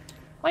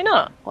 Why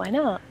not? Why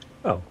not?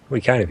 Oh, we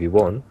can if you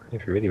want.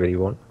 If you really, really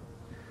want.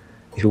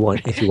 If you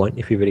want. If you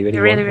really, really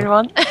You want. really, really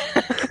want?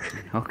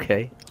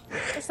 Okay.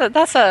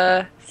 that's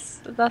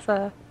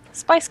a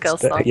Spice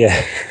Girls song.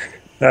 Yeah.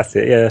 That's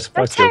it. Yeah. Don't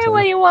Spice tell Girls me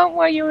what you want,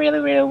 what you really,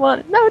 really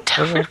want. No,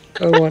 don't.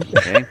 I want.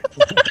 Okay.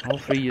 All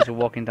three of you are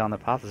walking down the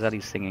path.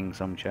 Zelly's singing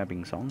some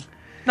chirping song.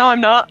 No,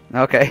 I'm not.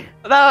 Okay.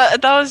 That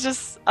was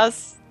just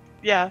us.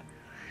 Yeah.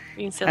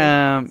 Being silly.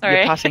 You're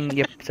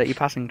Sorry. you're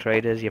passing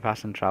traders, you're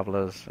passing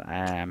travellers,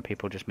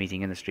 people just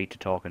meeting in the street to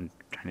talk and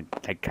trying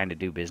to kind of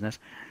do business,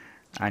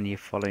 and you're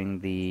following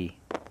the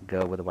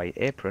girl with the white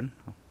apron.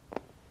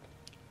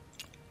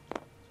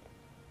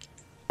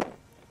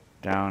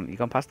 Down, you've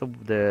gone past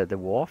the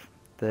wharf,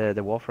 the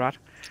wharf rat,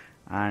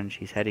 and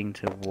she's heading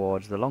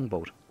towards the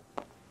longboat.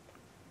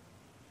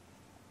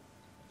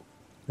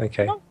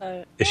 Okay.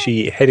 Longboat. Is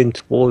she heading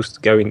towards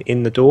going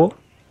in the door?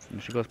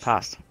 And she goes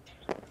past.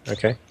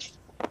 Okay.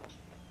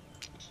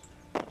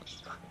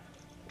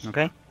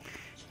 Okay,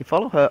 you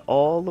follow her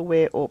all the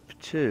way up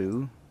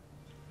to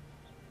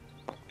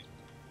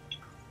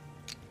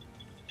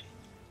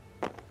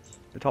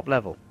the top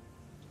level.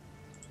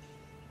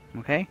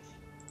 Okay,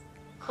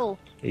 Cool.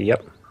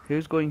 Yep.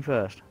 who's going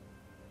first?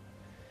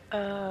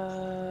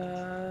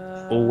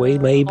 Always,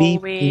 maybe.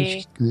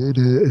 Always.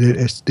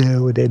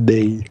 Estelle and then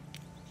me.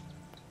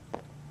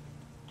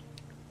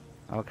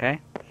 Okay,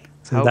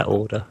 So How- that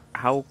order.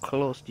 how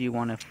close do you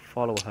want to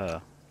follow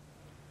her?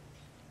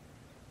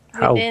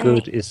 How Within-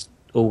 good is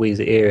always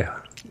ear?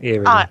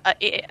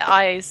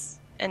 Eyes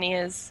and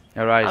ears.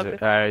 Her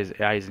eyes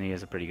and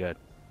ears are pretty good.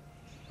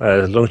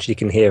 As long as you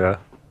can hear her.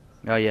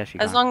 Oh yeah, she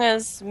As can. long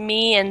as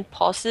me and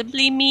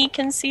possibly me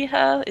can see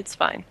her, it's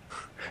fine.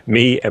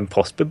 Me and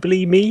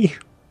possibly me.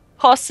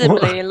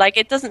 Possibly. Like,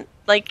 it doesn't,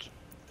 like,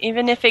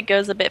 even if it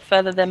goes a bit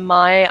further than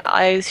my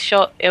eyes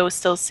shot, it will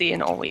still see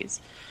in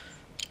always.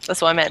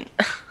 That's what I meant.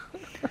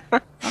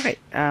 Okay,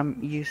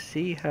 you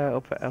see her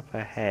up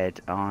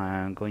ahead,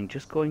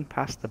 going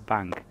past the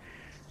bank,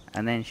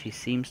 and then she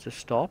seems to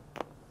stop,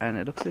 and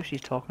it looks as if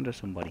she's talking to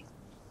somebody.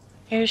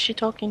 Who is she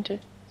talking to?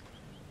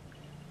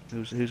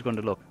 Who's going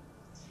to look?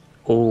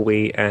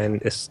 Olwe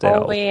and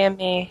Estelle. Olwe and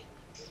me.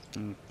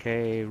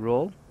 Okay,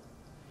 roll.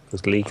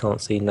 Because Lee can't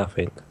see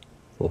nothing.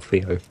 Or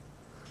Theo.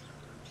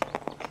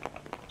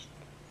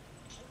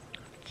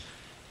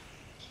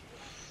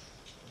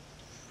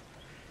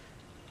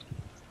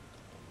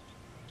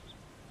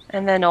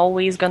 And then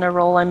always gonna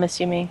roll, I'm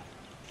assuming.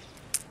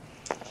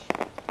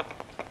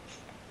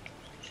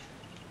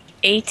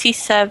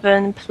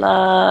 87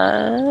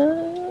 plus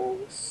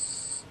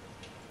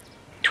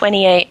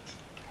 28.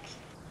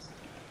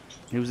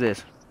 Who's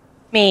this?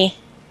 Me.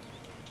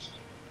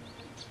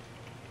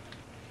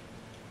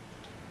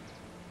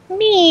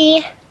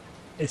 Me.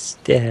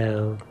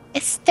 Estelle.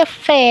 It's the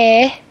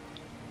fair.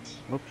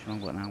 Oops, wrong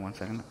button now. 1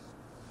 second.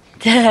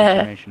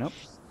 Information up.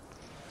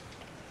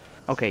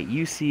 Okay,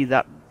 you see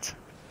that.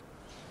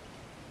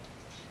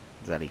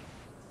 Zelly.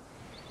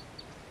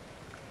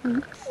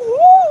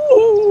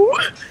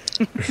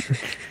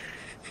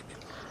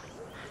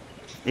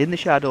 In the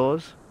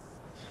shadows,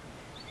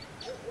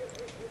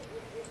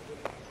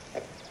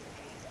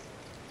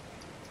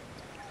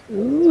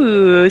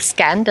 Ooh,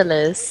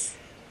 scandalous.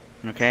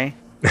 okay?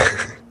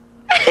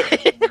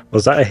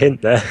 Was that a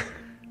hint there?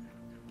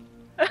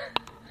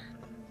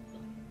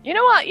 You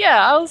know what?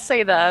 Yeah, I'll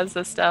say that as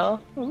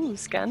Estelle. Ooh,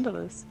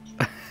 scandalous.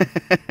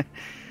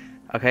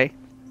 Okay,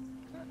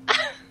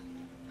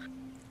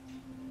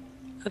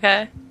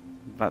 Okay.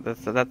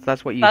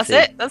 that's what you That's see.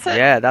 it? That's it?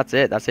 Yeah, that's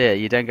it. That's it.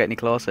 You don't get any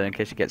closer in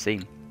case you get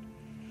seen.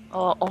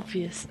 Oh,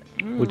 obvious.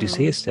 Would you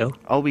see Estelle?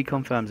 Olby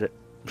confirms it.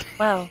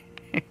 Well.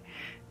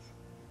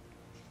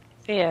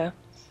 Theo.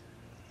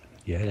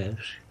 Yes.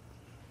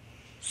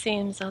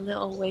 Seems our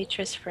little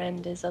waitress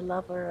friend is a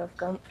lover of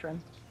Guntram.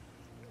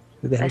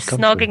 Who the They're hell's come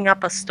snogging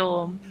up a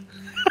storm.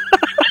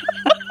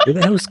 Who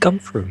the hell's come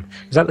from?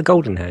 Is that the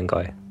Golden Hand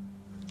guy?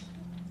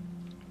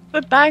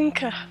 The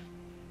banker.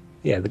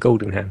 Yeah, the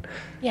Golden Hand.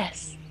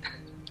 Yes.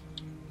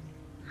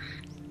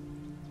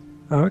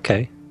 Oh,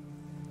 okay.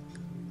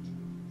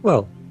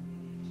 Well,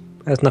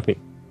 that's nothing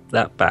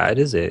that bad,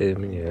 is it? I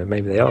mean, yeah,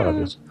 maybe they are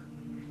others.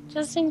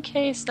 Just in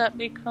case that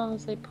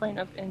becomes a point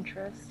of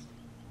interest.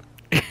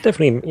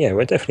 Definitely, yeah,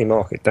 we'll definitely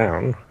mark it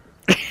down.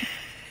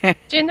 Do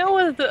you know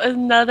what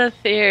another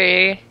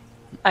theory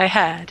I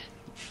had?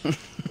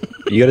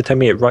 You got to tell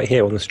me it right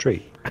here on the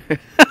street.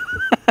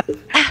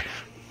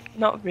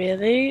 Not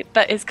really,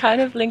 but it's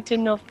kind of linked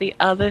in with the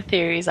other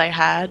theories I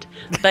had,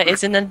 but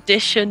it's an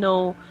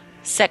additional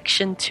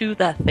section to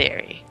that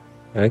theory.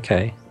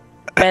 Okay.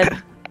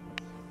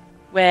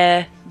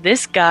 Where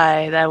this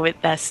guy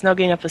that's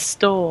snogging up a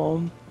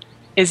storm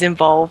is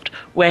involved,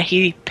 where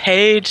he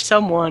paid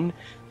someone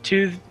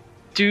to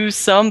do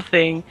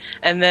something,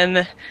 and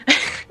then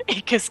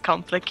it gets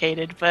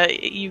complicated,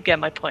 but you get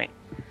my point.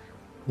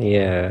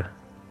 Yeah.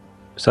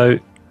 So,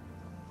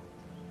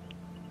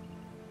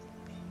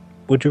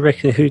 would you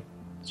reckon do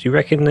you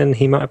reckon then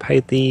he might have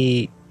paid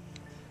the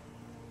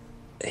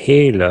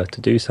healer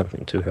to do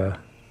something to her?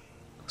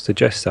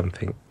 Suggest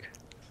something?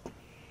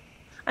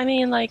 I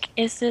mean, like,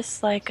 is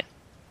this like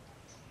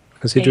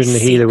Considering the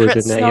healer was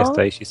secret in there snog?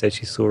 yesterday, she said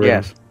she saw him.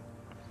 Yes.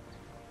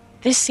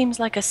 this seems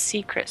like a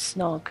secret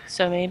snog,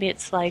 so maybe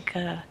it's like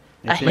a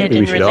It's Maybe hidden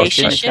we should ask It's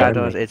in the relationship. that.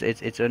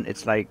 shadows.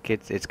 It's like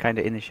it's kind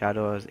of in the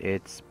shadows.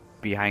 It's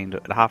behind,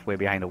 halfway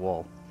behind a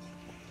wall.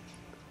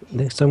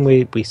 Next time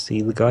we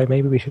see the guy,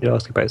 maybe we should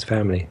ask about his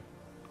family.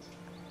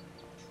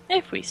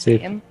 If we see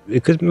him.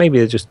 Because maybe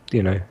they're just,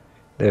 they're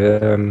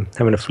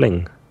having a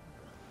fling.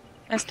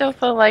 I still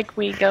feel like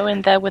we go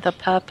in there with a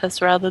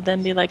purpose rather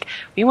than be like,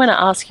 we want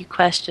to ask you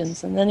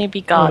questions, and then you'd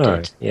be Oh, no,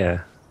 guarded.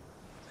 yeah.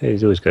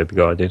 He's always going to be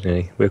guarded, isn't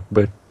he?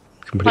 We're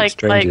complete Like-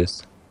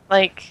 strangers.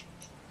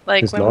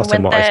 Like Since when last we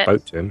time went I there.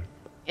 spoke to him.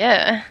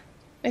 Yeah,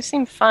 they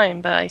seem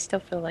fine, but I still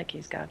feel like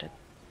he's guarded.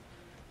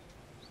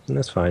 And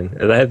that's fine.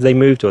 Have they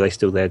moved or are they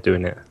still there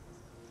doing it?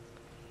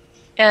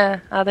 Yeah,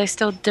 are they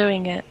still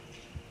doing it?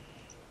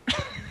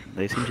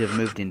 They seem to have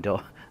moved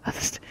indoors.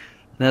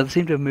 No, they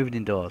seem to have moved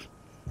indoors.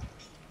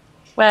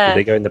 Where? Did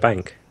they go in the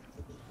bank?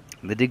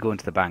 They did go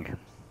into the bank.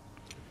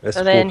 Let's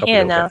So they're in walk up a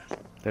here little now. bit.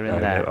 They're No, in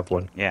no, there. up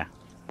one. Yeah.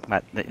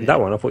 But That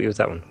one? I thought it was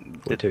that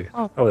one. 42.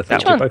 Oh, Oh, the That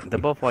Which one? one. both. They're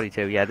both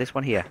 42. Yeah, this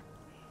one here.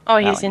 Oh,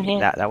 That he's one- in here.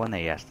 That one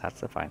there, yes. That's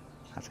the fine.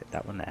 That's it.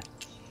 That one there.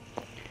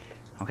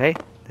 Okay.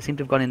 They seem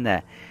to have gone in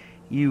there.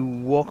 You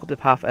walk up the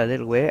path a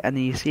little way, and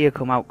then you see her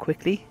come out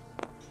quickly.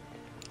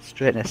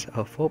 Straighten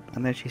herself up,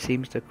 and then she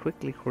seems to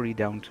quickly hurry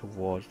down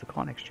towards the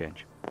corn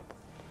exchange.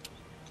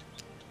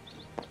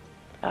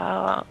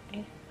 Oh,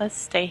 let's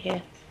stay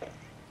here.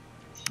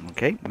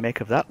 Okay.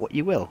 Make of that what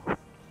you will.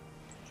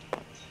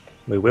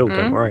 We will,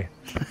 don't Hmm? worry.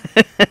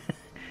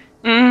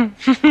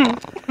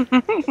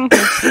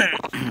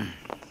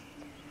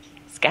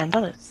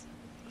 Scandalous.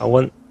 I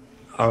want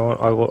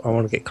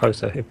to get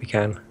closer if we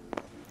can.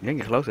 You can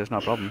get closer. It's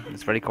not a problem.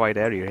 It's a very quiet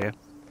area here.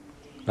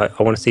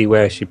 I want to see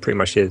where she pretty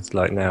much is.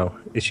 Like now,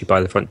 is she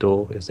by the front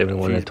door? Is there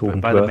anyone there She's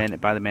talking by to the her?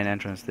 by the main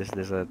entrance.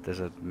 There's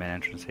a main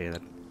entrance here.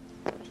 That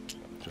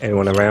just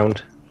Anyone goes-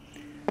 around?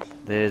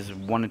 There's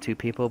one or two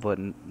people, but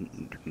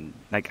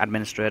like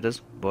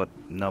administrators, but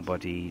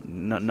nobody,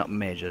 not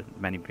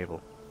many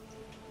people.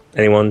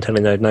 Anyone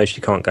telling her no,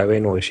 she can't go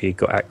in, or has she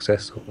got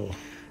access? Or...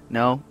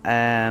 No,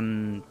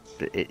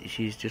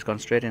 she's just gone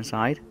straight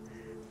inside.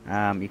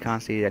 You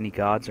can't see any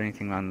guards or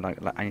anything on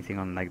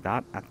like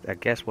that. I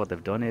guess what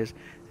they've done is,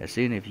 as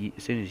soon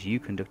as you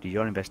conducted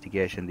your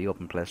investigation, they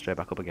open place straight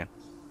back up again.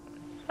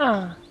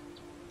 Ah,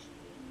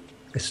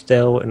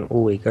 Estelle and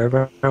Ori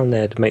go around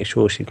there to make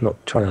sure she's not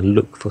trying to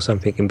look for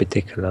something in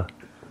particular.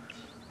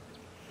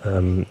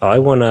 I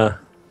want to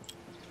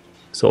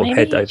sort of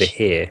Maybe head over she-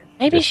 here.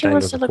 maybe just she stand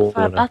wants on to the look for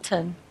a corner.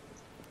 button.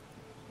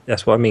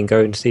 That's what I mean.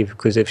 Go and see,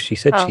 because if she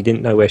said Oh. she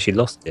didn't know where she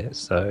lost it,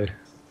 so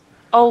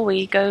Oh,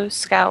 we go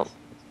scout.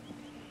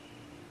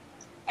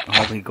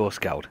 Oh, we go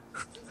scout.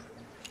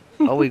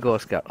 Oh, we go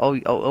scout.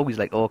 Oh, he's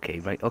like, okay,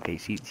 right, okay.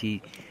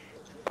 She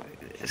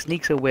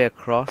sneaks her way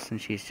across, and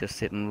she's just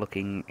sitting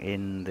looking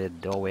in the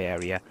doorway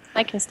area.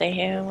 I can stay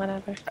here,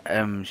 whatever.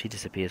 She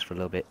disappears for a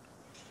little bit.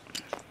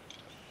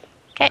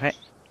 Okay.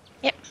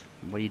 Yep.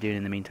 What are you doing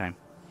in the meantime?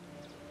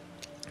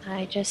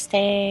 I just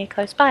stay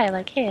close by,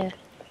 like here.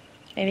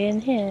 Maybe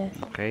in here.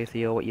 Okay,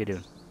 Theo, what you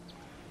doing?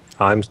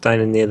 I'm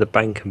standing near the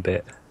bank a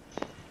bit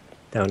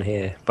down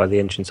here by the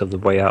entrance of the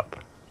way up.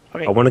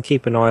 Okay. I want to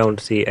keep an eye on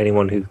to see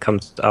anyone who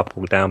comes up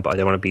or down, but I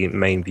don't want to be in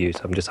main view, so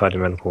I'm just hiding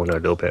around the corner a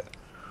little bit.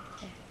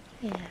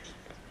 Yeah.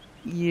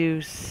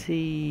 You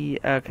see,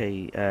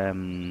 okay,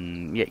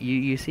 yeah,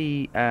 you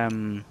see,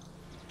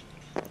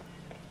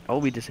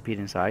 Olby disappeared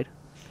inside,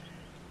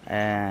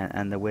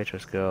 and the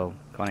waitress girl,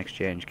 con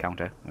exchange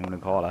counter, I'm gonna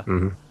call her,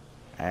 hmm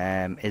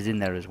is in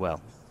there as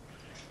well.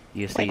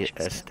 You see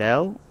Waitress.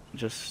 Estelle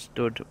just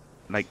stood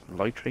like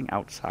loitering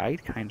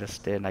outside, kind of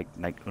staying like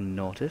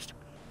unnoticed.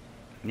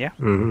 Yeah.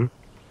 Mm-hmm.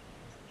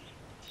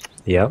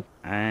 Yeah.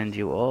 And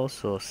you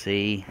also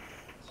see.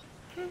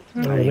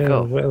 Oh There you no,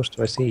 go. what else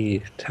do I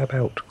see? Tab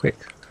out, quick.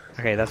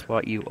 Okay, that's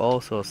what you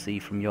also see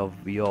from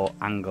your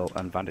angle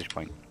and vantage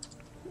point.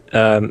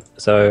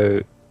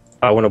 So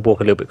I want to walk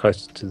a little bit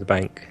closer to the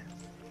bank.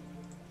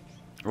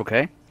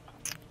 Okay.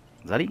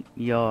 Zaddy,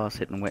 you're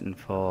sitting waiting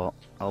for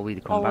Ollie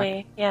to come back.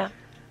 Ollie, yeah,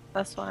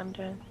 that's what I'm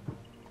doing.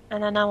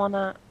 And then I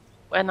wanna,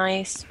 when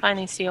I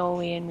finally see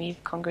Ollie and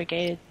we've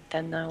congregated,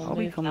 then I'll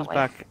Ollie move comes that way.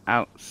 back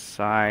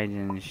outside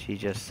and she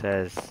just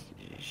says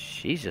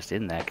she's just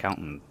in there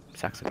counting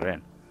sacks of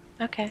grain.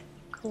 Okay,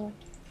 cool.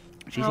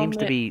 She I'll seems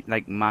to mo- be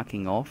like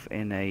marking off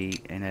in a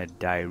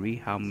diary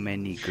how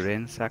many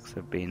grain sacks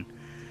have been.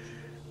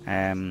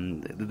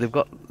 They've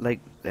got like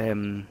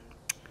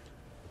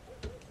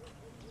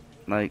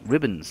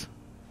ribbons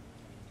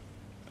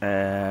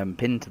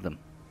pinned to them.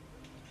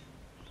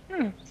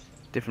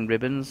 Different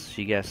ribbons.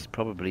 She guessed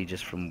probably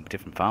just from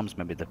different farms.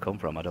 Maybe they've come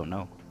from. I don't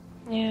know.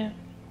 Yeah.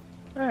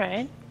 All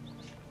right.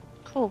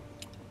 Cool.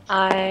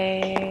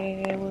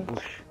 I will.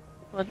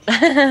 What?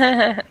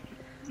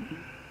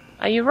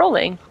 Are you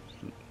rolling?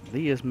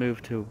 Leah's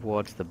moved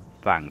towards the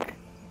bank.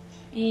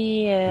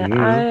 Yeah, Mm.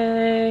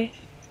 I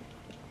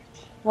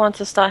want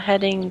to start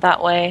heading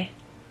that way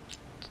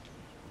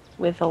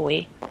with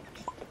Ollie.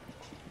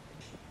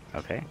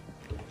 Okay.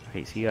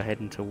 Okay, so you're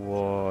heading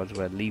towards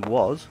where Lee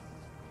was.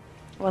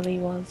 Well, he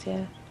was,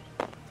 yeah.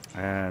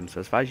 So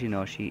as far as you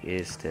know, she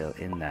is still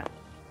in there.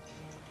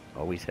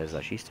 Always says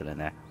that she's still in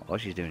there. All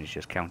she's doing is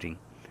just counting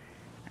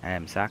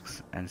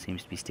sacks and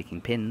seems to be sticking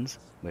pins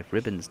with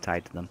ribbons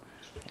tied to them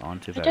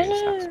onto various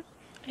sacks.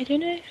 I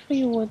don't know if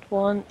we would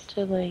want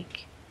to,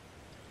 like,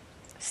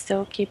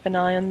 still keep an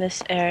eye on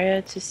this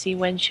area to see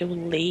when she'll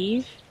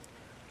leave.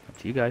 Up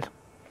to you guys.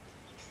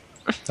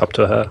 Up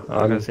to her. I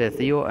was going to say,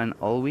 Theo and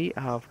Olwe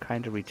have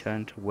kind of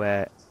returned to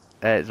where...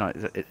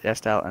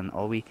 Estelle and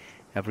Olwe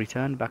have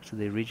returned back to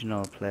the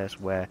original place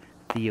where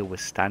Theo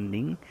was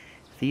standing.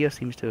 Theo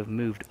seems to have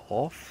moved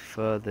off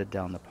further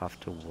down the path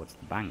towards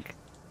the bank.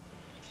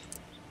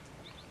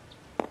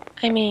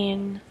 I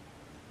mean,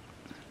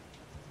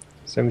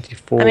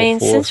 74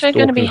 since we're stalk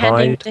going to be and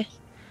heading hide. to...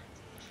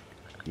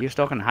 You're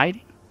stalking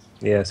hiding?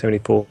 Yeah,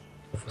 74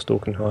 for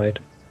stalk and hide.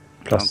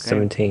 Plus Okay.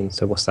 17,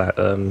 so what's that?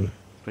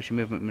 Push your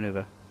movement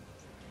maneuver.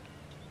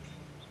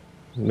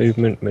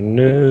 Movement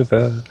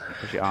maneuver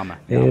Push your armor.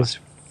 is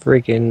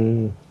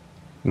friggin'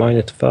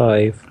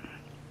 -5.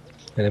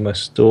 And then my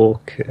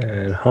stalk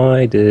and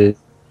hide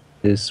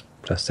is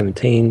plus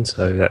 17,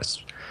 so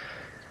that's...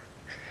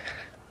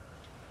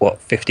 What,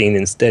 15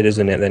 instead,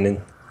 isn't it?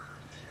 Then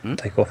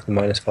take off the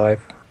 -5.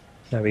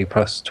 That'd be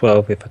plus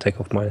 12 if I take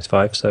off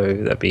 -5, so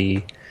that'd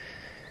be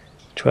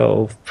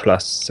 12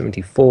 plus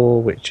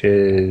 74, which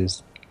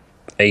is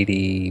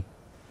 86.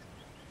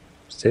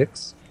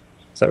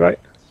 Is that right?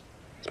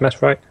 Is math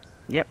right?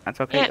 Yep,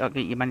 that's okay. Yeah.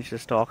 Okay, you managed to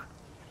stalk.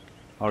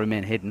 Or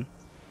remain hidden.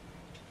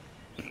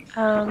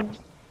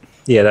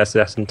 Yeah, that's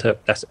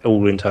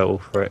all in total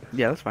for it.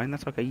 Yeah, that's fine.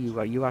 That's okay.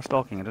 You are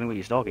stalking. I don't know what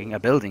you're stalking. A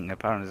building,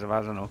 apparently, as far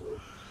as I know.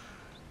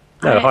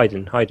 No, Right.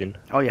 hiding.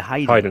 Oh, you're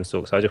hiding. Hide and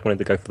stalk, so I just wanted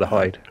to go for the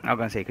hide. I was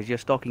going to say, because you're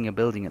stalking a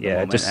building at the Yeah,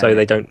 moment. just so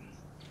they don't...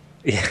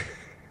 Yeah,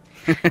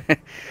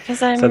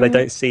 Because I'm... so they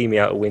don't see me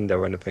out a window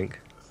or anything.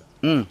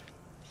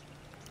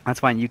 That's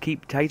fine. You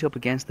keep tight up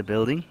against the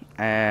building,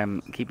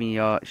 keeping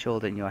your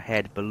shoulder and your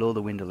head below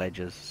the window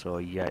ledges, so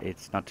yeah,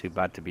 it's not too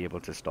bad to be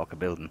able to stalk a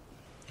building.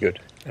 Good.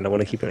 And I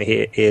want to keep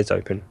my ears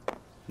open.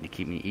 You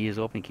keep your ears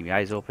open, you keep your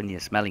eyes open, you're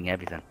smelling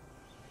everything.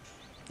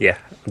 Yeah,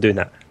 I'm doing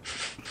that.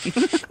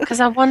 Because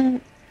I'm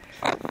wondering,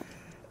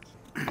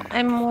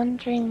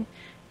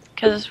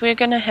 because we're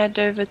gonna head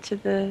over to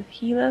the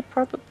healer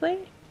probably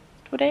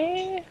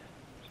today.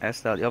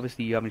 Estelle,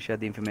 obviously you haven't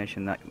shared the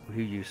information that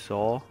who you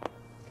saw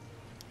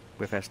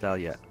with Estelle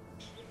yet.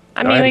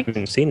 I I mean,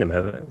 haven't seen them,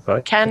 have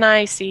I? can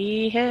I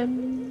see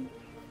him?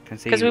 Can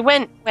see Because we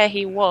went where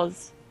he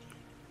was.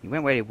 You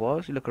went where he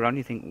was, you look around,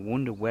 you think,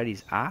 wonder where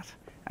he's at,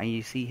 and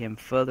you see him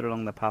further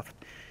along the path,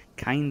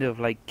 kind of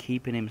like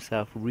keeping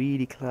himself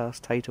really close,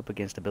 tight up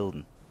against a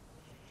building.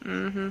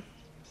 Because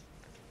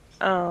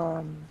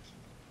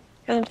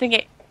I'm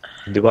thinking,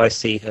 Do I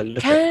see her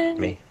look at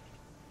me?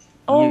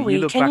 You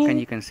look back and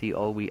you can see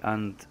Olwe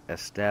and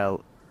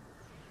Estelle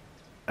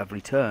have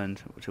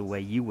returned to where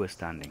you were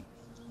standing.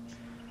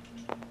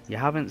 You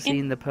haven't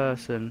seen the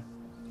person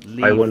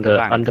leave I the wonder,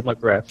 bank. under my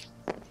breath...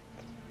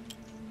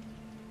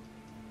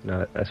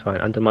 No, that's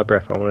fine. Under my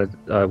breath, I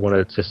want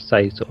to just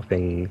say sort of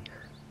thing,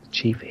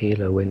 Chief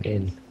Healer went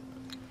in.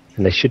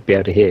 And they should be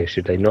able to hear,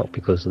 should they not?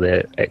 Because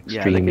they're Yeah,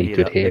 extremely they can hear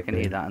good that. They hearing. can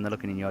hear that, and they're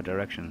looking in your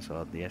direction.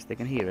 So yes, they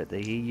can hear it.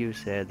 They hear you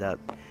say that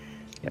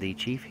the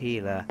chief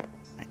healer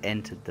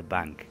entered the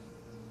bank.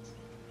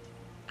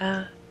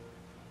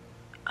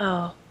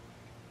 oh.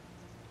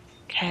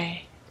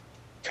 Okay.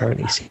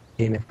 Currently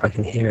seeing if I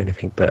can hear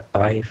anything, but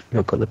I've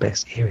not got the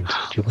best hearing. Do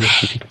you want to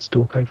see if you can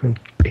stalk over and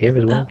hear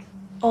as well?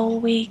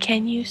 Olwe,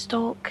 can you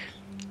stalk?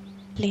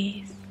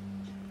 Please.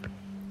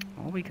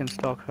 Or we can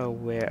stalk her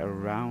way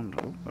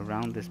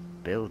around this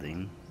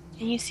building.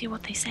 Can you see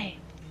what they say?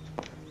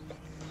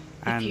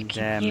 And if you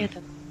can hear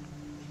them.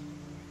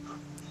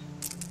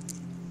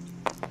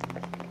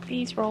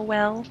 Please roll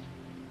well.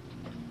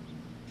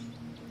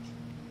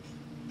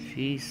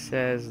 She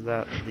says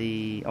that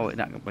the... Oh,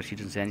 no, well, she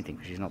doesn't say anything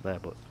because she's not there,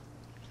 but...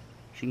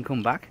 She can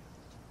come back.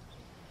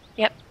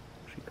 Yep.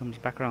 She comes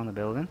back around the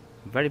building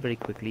very, very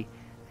quickly.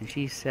 And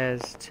she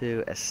says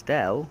to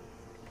Estelle...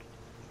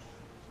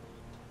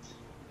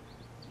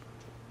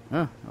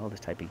 Oh, all this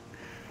typing.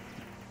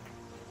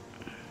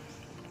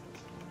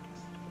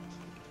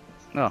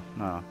 Oh,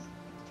 no.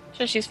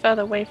 So she's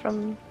further away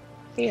from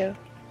Theo.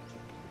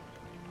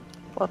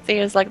 Well,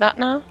 Theo's like that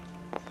now?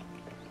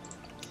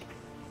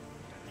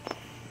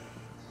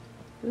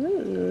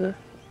 Ooh.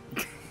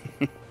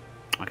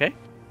 Okay.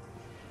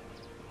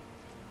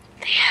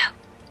 Theo.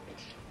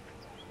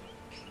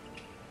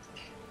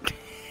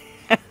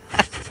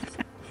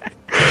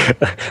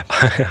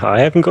 I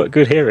haven't got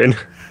good hearing.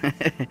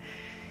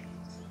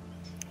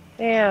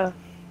 Theo.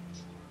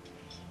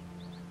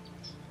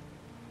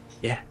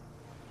 Yeah.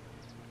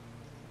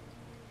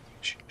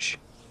 Shh, shh.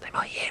 They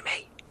might hear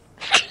me.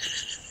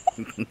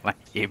 Might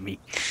hear me.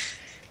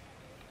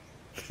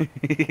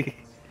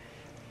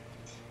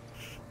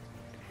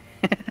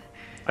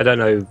 I don't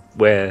know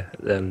where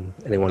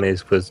anyone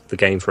is because the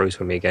game froze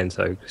for me again,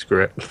 so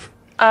screw it.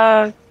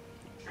 Can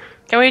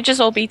we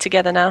just all be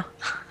together now?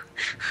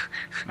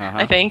 Uh-huh.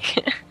 I think.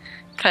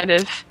 Kind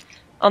of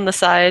on the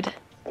side.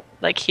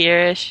 Like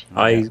here-ish.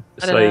 I don't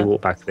slowly know.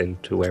 walk back then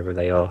to wherever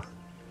they are.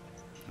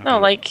 No,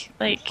 like...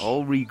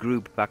 All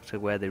regroup back to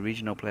where the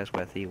original place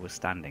where Thea was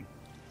standing.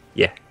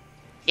 Yeah.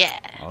 Yeah.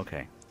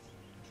 Okay.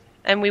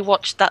 And we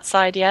watched that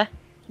side, yeah?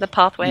 The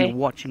pathway. You're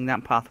watching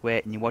that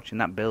pathway and you're watching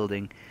that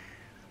building.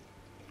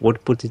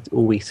 What did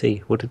all we see?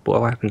 What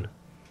happened?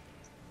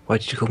 Why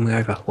did you call me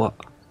over? What?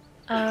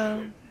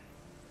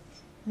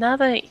 Now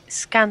that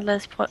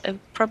Scandalous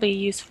probably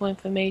useful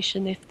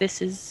information if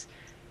this is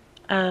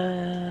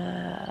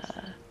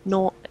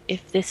not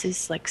if this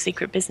is like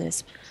secret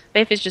business.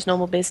 But if it's just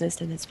normal business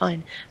then it's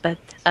fine. But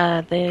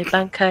the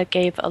banker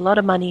gave a lot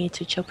of money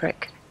to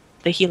Chilprick,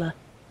 the healer.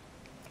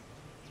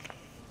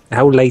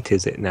 How late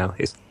is it now?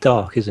 It's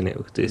dark, isn't it?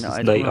 It's No,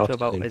 it's late coming up to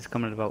afternoon. it's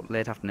coming about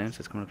late afternoon, so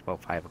it's coming up to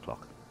about 5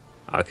 o'clock.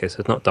 Okay, so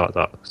it's not dark,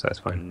 so that's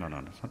fine. No,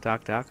 it's not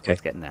dark, but Okay.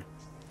 it's getting there.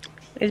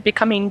 It's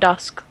becoming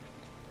dusk.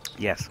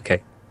 Yes.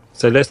 Okay,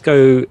 so let's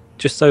go,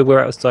 just so we're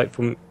out of sight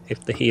from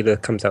if the healer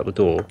comes out the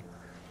door,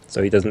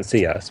 so he doesn't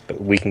see us, but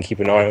we can keep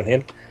an eye on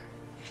him.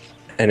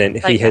 And then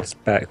if he Like that. heads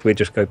back, we'll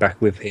just go back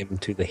with him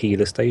to the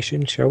healer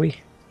station, shall we?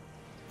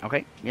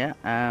 Okay, yeah.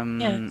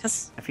 Yeah,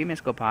 because A few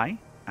minutes go by,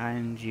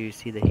 and you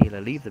see the healer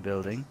leave the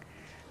building,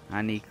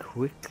 and he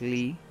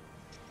quickly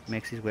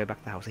makes his way back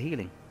to the House of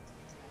Healing.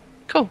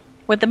 cool.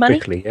 With the money?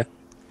 Quickly,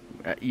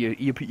 yeah?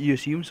 You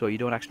assume so, you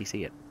don't actually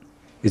see it.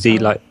 Is he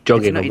like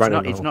jogging it's or not,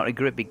 running? it's or- not a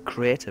great big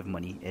crate of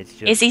money. It's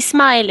just Is he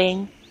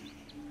smiling?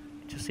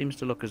 it just seems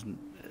to look as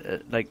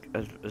like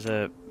as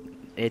a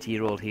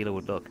 80-year-old healer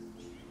would look.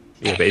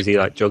 Yeah, but is he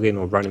like jogging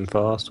or running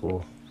fast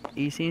or?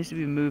 He seems to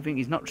be moving.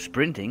 He's not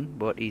sprinting,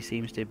 but he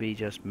seems to be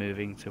just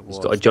moving towards.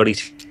 He's got a jolly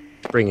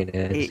spring in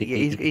there.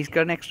 He's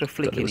got an extra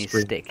flick got a in little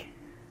his spring. stick.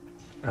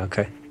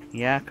 Okay.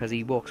 Yeah, because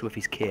he walks with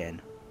his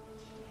cane.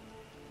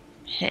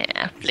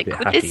 Yeah, flick bit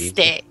with happy, his isn't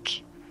he?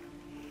 stick.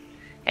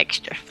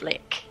 Extra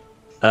flick.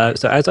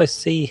 So as I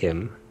see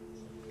him,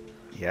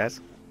 Yes.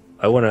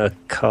 I want to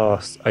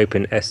cast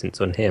Open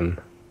Essence on him.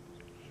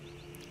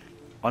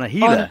 On a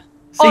healer.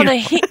 On a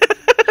he-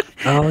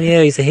 Oh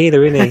yeah, he's a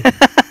healer, isn't he?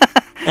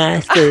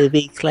 That's gonna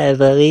be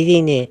clever,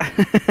 isn't it?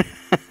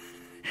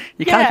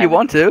 You can if you Yeah.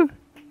 want to.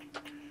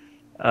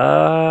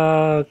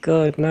 Oh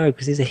god, no,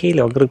 because he's a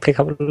healer. I'm gonna pick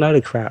up a load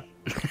of crap.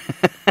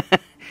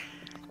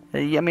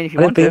 Yeah, I mean, if you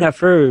I didn't want think to. that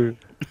through.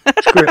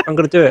 Screw it, I'm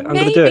gonna do it. I'm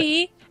gonna do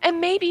it.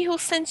 maybe he'll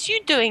sense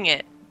you doing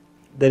it.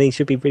 Then he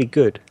should be really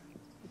good.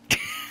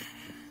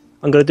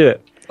 I'm gonna do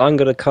it. I'm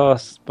gonna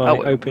cast my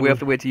Oh, open. we have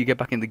to wait till you get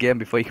back in the game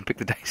before you can pick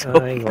the dice Oh,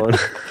 up. hang on.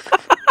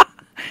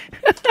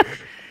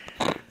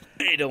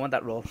 You don't want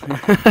that roll.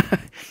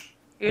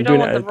 You I'm don't doing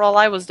want it the roll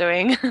I was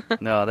doing.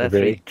 No, they're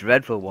Really? 3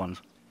 dreadful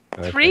ones.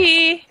 Okay.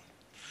 3,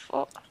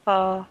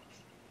 4.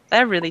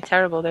 They're really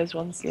terrible, those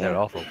ones. They're Yeah.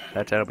 awful.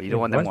 They're terrible. You don't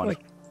want Why them is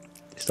ones.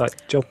 It's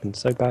like jumping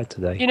so bad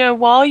today. You know,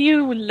 while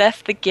you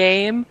left the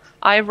game,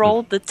 I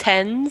rolled the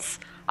 10s.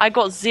 I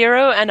got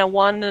 0 and a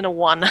 1 and a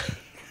 1.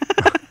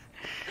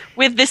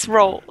 With this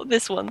roll,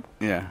 this one.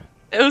 Yeah.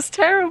 It was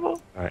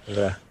terrible. Right,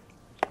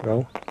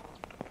 roll.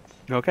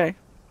 Okay.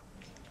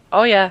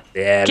 Oh yeah.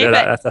 Yeah, Keep no,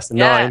 it. that's a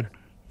Yeah. 9.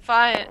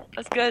 Fine.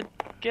 That's good.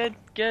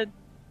 Good.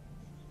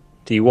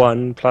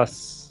 D1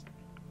 plus.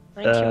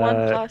 91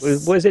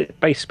 plus. What is it?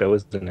 Base spell,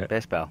 isn't it?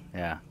 Base spell.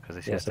 Yeah. Because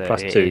it's Yeah, just so a,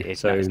 plus it- 2,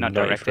 It's, so not, it's not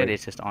directed. 93.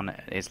 It's just on.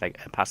 It's like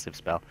a passive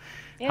spell.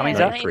 Yeah, How many is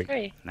that?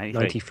 93.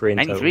 93 in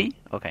total. 93?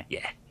 Okay.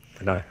 Yeah.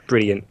 I know.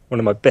 Brilliant. One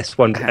of my best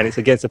ones, and it's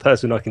against a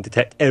person I can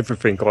detect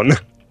everything on.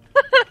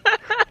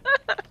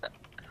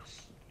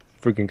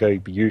 Freaking go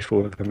be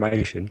useful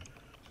information.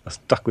 I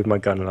stuck with my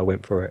gun and I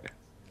went for it.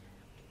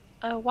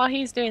 While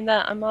he's doing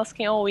that, I'm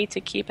asking Ollie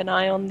to keep an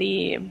eye on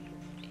the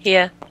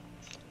here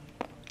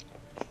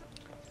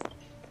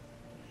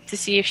to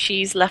see if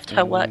she's left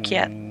her work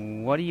yet.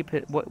 What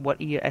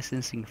are you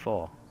essencing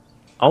for?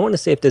 I want to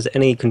see if there's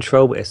any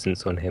control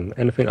essence on him.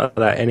 Anything like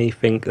that.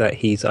 Anything that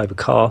he's either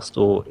cast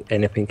or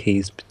anything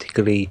he's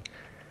particularly...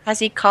 Has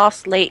he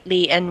cast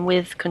lately and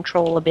with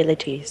control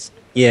abilities?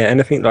 Yeah,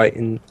 anything like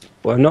in...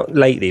 Well, not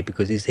lately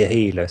because he's a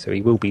healer, so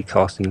he will be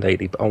casting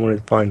lately, but I want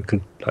to find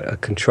like a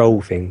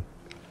control thing.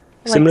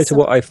 Like Similar to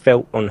what I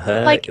felt on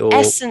her. Like or...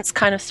 essence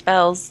kind of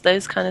spells,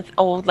 those kind of...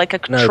 Or like a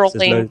No,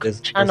 controlling there's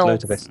channel.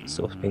 loads of essence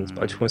sort of things,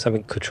 but I just want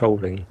something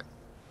controlling.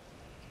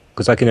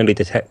 Because I can only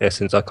detect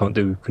essence, I can't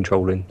do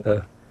controlling,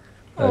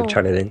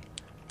 channeling.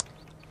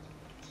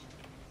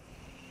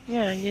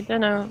 Yeah, you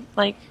don't know,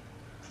 like...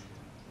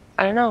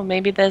 I don't know,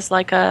 maybe there's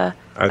like a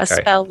Okay.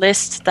 spell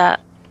list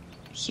that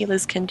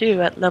healers can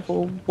do at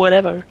level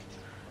whatever.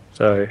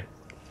 So,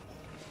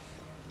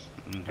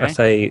 Okay. I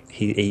say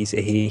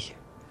he.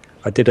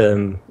 I did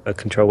a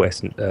control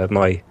essence,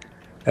 my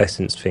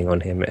essence thing on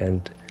him,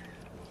 and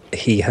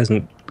he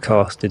hasn't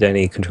casted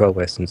any control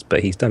essence,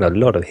 but he's done a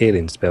lot of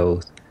healing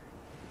spells.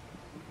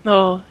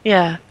 Oh,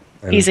 yeah.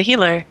 And He's a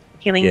healer,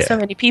 healing yeah. so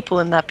many people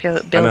in that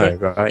building, I know,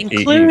 right?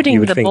 including You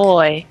would the think-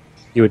 boy.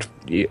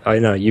 I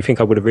know. You think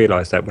I would have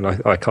realised that when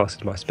I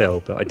casted my spell,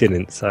 but I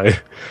didn't. So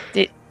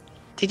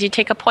Did you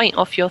take a point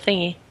off your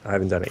thingy? I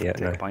haven't done it yet.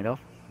 Take No, a point off.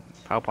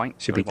 PowerPoint.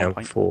 should be Only one down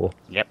point. 4.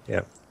 Yep.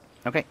 Yeah.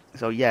 Okay,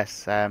 so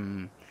yes,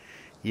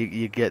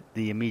 you get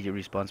the immediate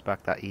response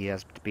back that he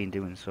has been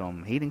doing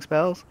some healing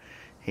spells.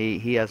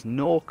 He has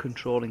no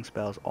controlling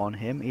spells on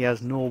him. He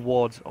has no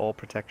wards or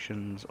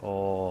protections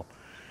or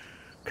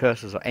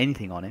curses or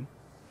anything on him.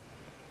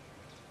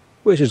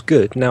 Which is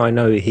good. Now I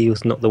know he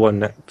was not the one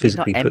that He's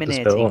not physically put the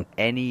spell emanating on.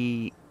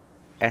 any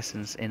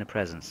essence in a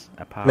presence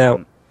apart Now-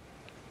 from,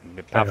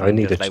 I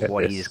need just to like check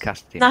what this. he is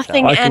casting.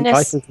 Nothing himself. and- I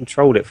Ennis- can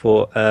control it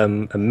for a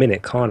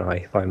minute, can't I?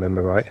 If I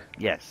remember right.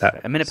 Yes,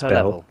 that a minute per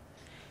spell. level.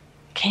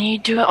 Can you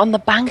do it on the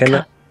banker?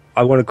 Can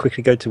I want to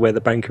quickly go to where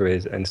the banker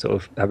is and sort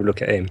of have a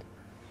look at him.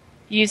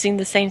 Using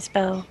the same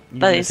spell. Using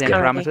But the it's same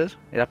currently... parameters.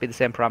 It'd be the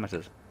same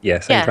parameters. Yeah,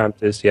 same Yeah.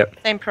 parameters. Yep.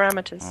 Same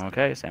parameters.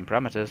 Okay, same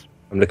parameters.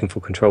 I'm looking for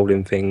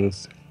controlling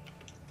things.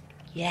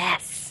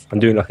 Yes. I'm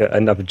doing like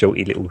another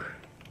jolty little.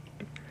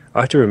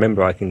 I have to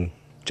remember I can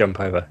jump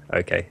over.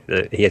 Okay,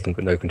 he hasn't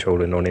got no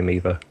controlling on him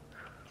either.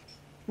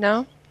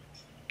 No?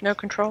 No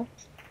control?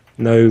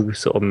 No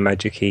sort of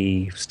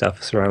magic-y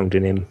stuff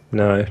surrounding him.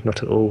 No,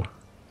 not at all.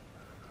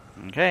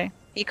 Okay.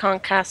 He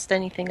can't cast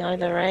anything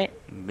either, right?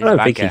 I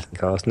don't think he can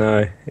cast.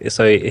 No.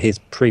 So his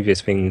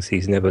previous things,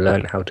 he's never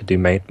learned how to do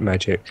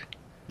magic.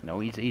 No,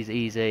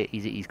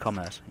 he's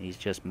commerce. He's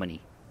just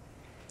money.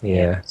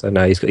 Yeah. So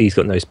no, he's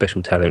got no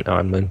special talent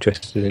I'm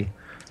interested in.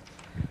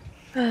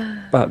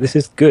 But this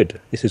is good.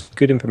 This is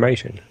good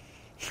information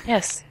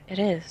Yes, it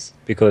is.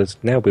 because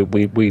now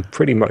we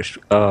pretty much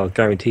are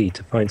guaranteed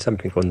to find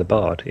something on the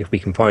bard if we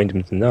can find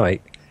him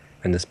tonight,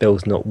 and the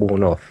spell's not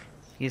worn off.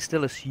 He's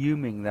still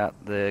assuming that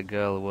the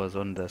girl was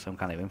under some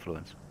kind of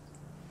influence.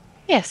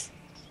 Yes.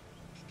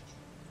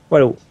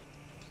 Well,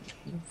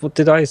 what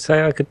did I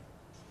say? I could.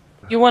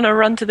 You want to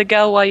run to the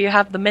girl while you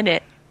have the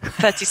minute?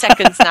 30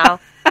 seconds now.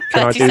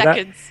 Can I 30 do that?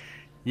 seconds.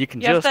 You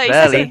can You have just 30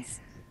 barely, seconds.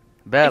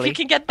 If barely. you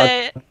can get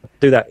there...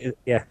 Do that.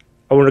 Yeah.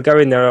 I want to go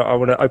in there. I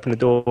want to open the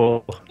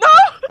door. No!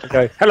 And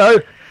go. Hello.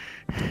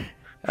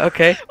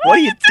 Okay, what are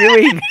you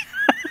doing?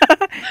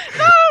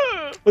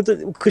 No!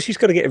 Because she's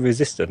got to get a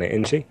resist on it,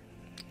 isn't she?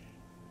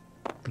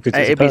 Because it's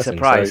a It'd be a person,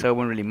 surprise, so it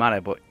wouldn't really matter.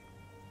 But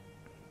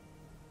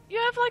You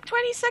have like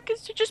 20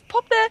 seconds to just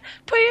pop there,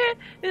 put it,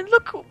 and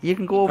look, you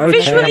can go over Okay.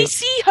 visually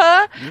see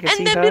her, You can and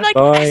see then her. be like,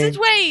 Fine. Essence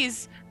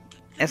Ways!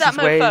 Essence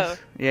that ways. mofo.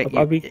 Yeah,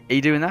 I'll be- are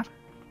you doing that?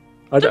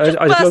 as Just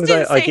long as burst in,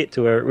 I say- get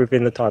to her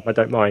within the time, I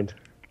don't mind.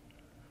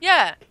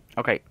 Yeah,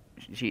 Okay.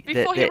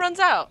 before he runs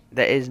out.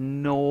 There is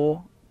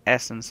no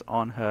essence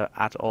on her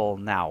at all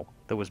now.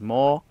 There was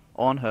more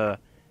on her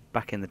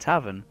back in the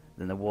tavern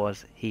than there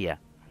was here.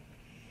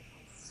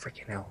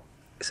 Freaking hell!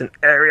 It's an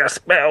area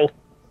spell.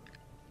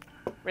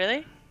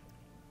 Really?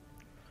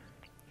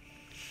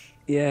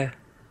 Yeah.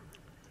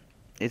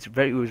 It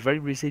was very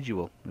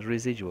residual. It was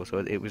residual, so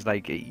it was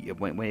like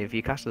when if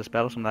you cast a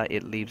spell or something like that,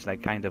 it leaves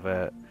like kind of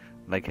a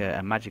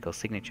magical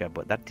signature,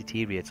 but that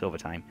deteriorates over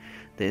time.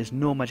 There is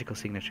no magical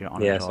signature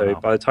on her Yeah. at all So now.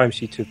 by the time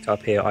she took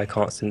up here, I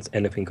can't sense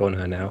anything on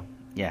her now.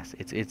 Yes,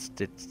 it's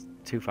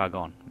too far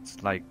gone.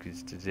 It's like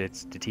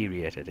it's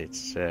deteriorated.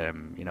 It's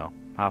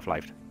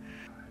half-lifed.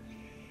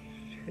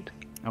 Shit.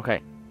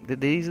 Okay,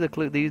 these are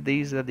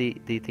these are the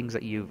things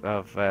that you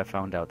have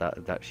found out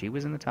that she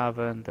was in the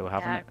tavern. They were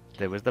having Yeah.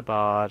 there was the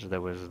bard.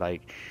 There was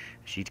like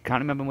she can't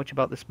remember much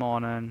about this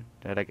morning.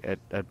 Her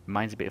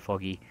mind's a bit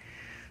foggy.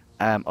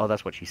 Oh,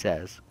 that's what she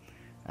says.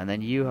 And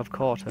then you have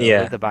caught her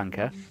Yeah. with the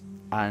banker,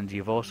 and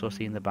you've also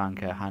seen the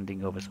banker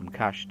handing over some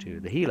cash to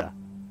the healer.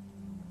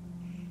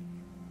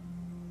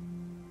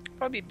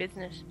 Probably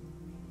business.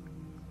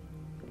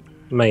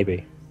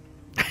 Maybe.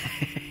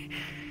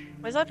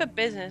 Was that a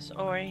business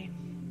or?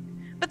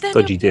 But then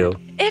Dodgy deal.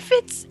 if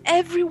it's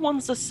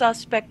everyone's a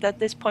suspect at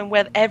this point,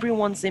 where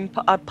everyone's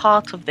a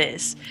part of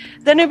this,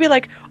 then it'd be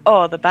like,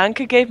 oh, the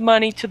banker gave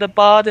money to the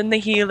bard and the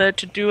healer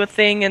to do a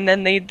thing, and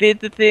then they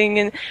did the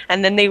thing,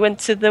 and then they went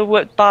to the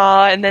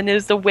bar, and then there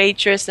was the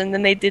waitress, and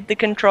then they did the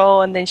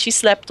control, and then she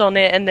slept on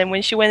it, and then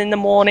when she went in the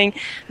morning,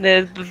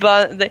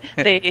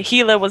 the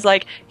healer was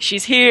like,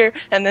 she's here,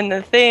 and then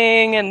the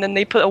thing, and then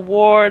they put a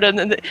ward,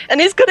 and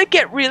it's gonna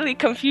get really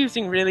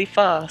confusing really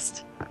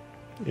fast.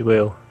 It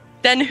will.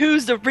 Then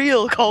who's the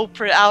real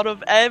culprit out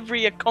of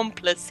every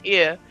accomplice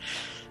here?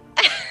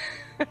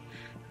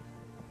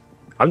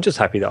 I'm just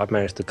happy that I've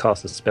managed to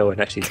cast a spell and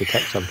actually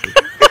detect something.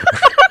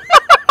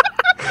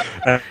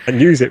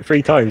 And use it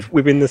 3 times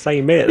within the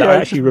same minute. Yeah, I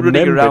actually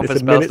remember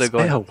it's a minute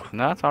spell.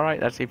 No, that's all right.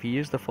 That's if you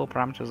use the full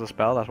parameters of the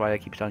spell. That's why I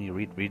keep telling you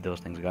read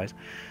those things, guys.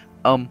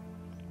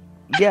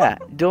 Yeah,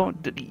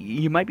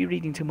 you might be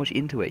reading too much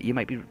into it. You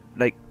might be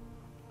like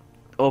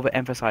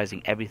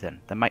overemphasizing everything.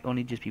 There might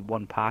only just be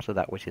one part of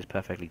that which is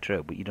perfectly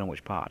true, but you don't know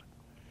which part.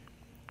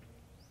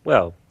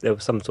 Well, there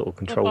was some sort of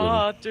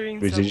controlling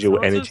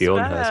residual energy on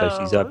her, so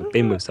she's either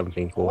been with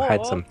something or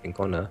had something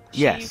on her.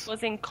 Yes. She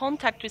was in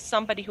contact with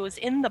somebody who was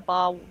in the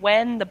bar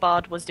when the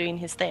bard was doing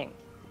his thing.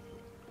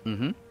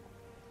 Mm-hmm.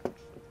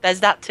 There's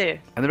that too.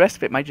 And the rest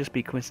of it might just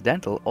be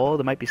coincidental, or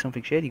there might be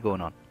something shady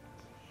going on.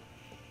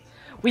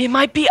 We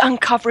might be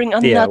uncovering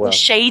another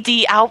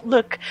shady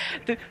outlook.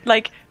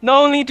 Like,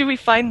 not only do we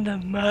find the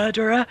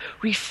murderer,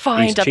 we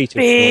find a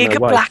big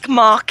black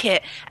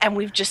market, and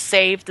we've just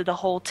saved the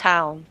whole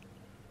town.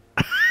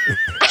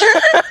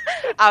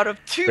 Out of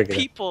 2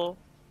 people.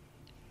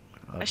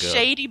 A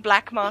shady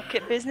black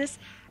market business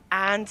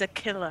and a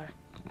killer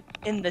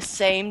in the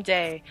same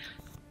day.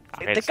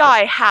 The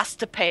guy has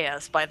to pay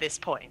us by this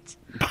point.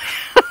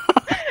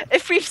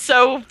 If we've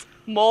solved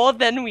more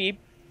than we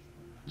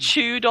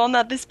chewed on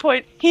at this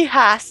point, he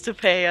has to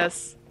pay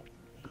us.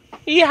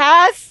 He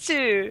has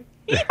to.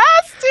 He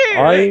has to.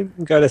 I'm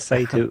going to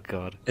say to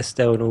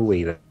Estelle and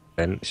Ulrich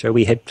then, shall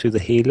we head to the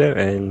healer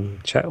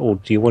and chat, or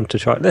do you want to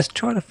try? Let's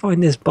try to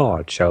find this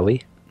bard, shall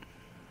we?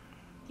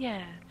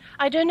 Yeah.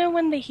 I don't know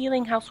when the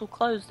healing house will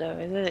close, though.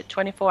 Is it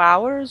 24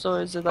 hours,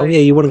 or is it like... Oh, yeah,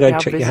 you want to go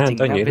and check your hand,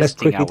 don't you? Let's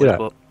quickly do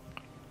that.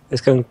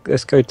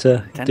 Let's go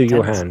to do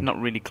your hand. Not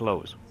really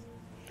close.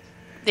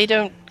 They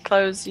don't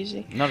close,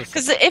 usually.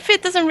 Because if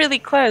it doesn't really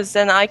close,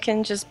 then I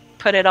can just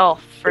put it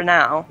off for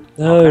now.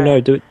 No,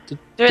 do it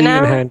now?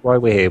 your hand while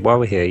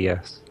we're here,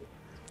 yes.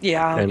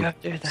 Yeah, I'll go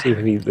do that. See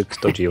if he looks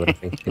dodgy or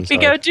anything inside.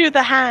 We go do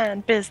the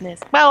hand business.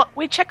 Well,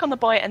 we check on the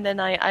boy, and then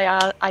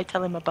I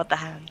tell him about the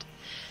hand.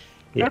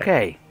 Yeah.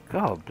 Okay.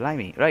 God,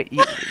 blimey. Right,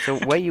 so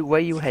where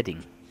you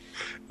heading?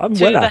 I'm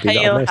well happy that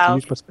I managed to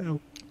use my spell.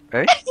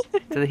 Right?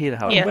 To the healing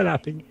house? I'm well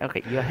happy.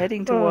 Okay, you're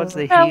heading towards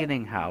the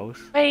healing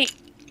house. Wait,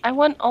 I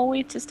want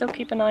Ollie to still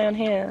keep an eye on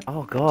here.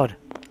 Oh, God.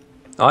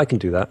 I can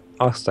do that.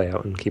 I'll stay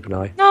out and keep an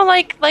eye. No,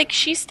 like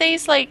she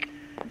stays, like,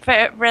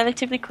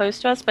 relatively close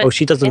to us, but... Oh,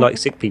 she doesn't like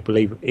sick people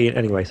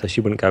anyway, so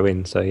she wouldn't go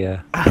in, so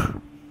yeah.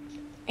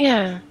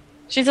 Yeah.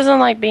 She doesn't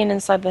like being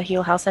inside the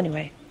heal house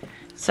anyway.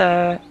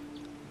 So,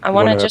 I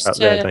want to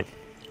just...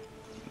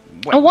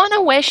 I want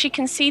to where she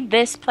can see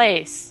this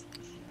place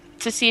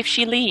to see if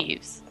she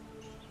leaves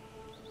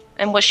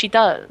and what she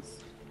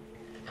does.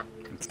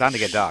 It's starting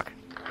to get dark.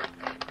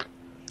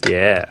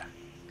 Yeah.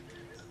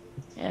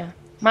 Yeah.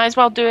 Might as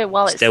well do it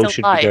while it's still light.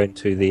 Should be going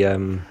to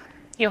the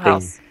heal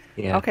house.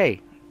 Yeah. Okay.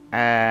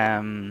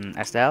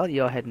 Estelle,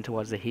 you're heading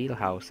towards the heal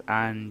house,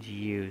 and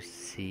you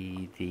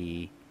see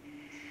the...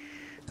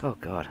 Oh,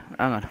 God.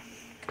 Hang on.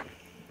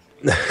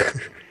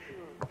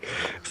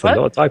 It's a lot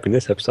of typing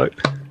this episode.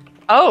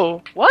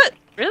 Oh, what?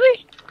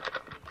 Really?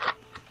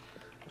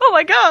 Oh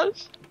my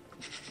gosh!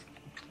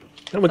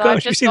 Oh my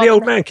gosh, you see the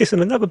old man kissing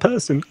another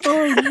person.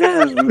 Oh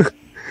no!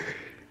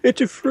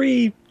 It's a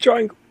free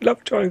triangle,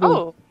 love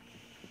triangle.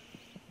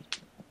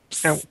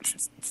 Oh. Ow.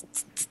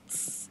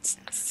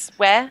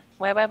 Where?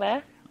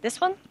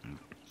 This one?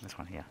 This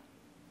one here.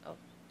 Oh,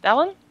 that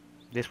one?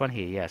 This one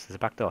here, yes. There's a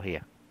back door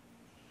here.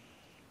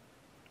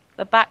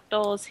 The back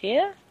door's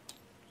here?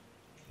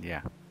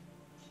 Yeah.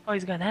 Oh,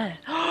 he's going there.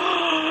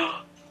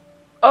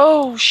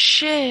 Oh,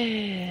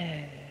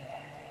 shit.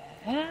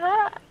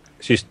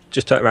 She's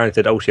just turned around and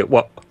said, oh shit,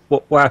 what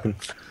happened?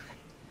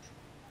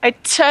 I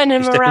turn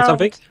him around.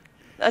 Something?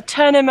 I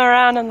turn him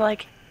around and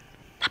like,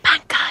 the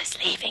banker is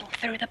leaving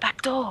through the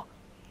back door.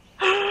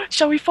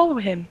 Shall we follow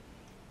him?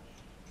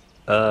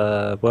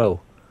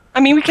 Well.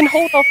 I mean, we can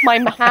hold off my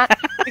hand.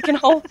 we can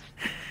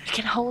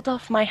hold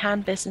off my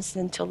hand business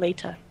until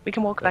later. We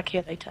can walk back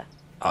here later.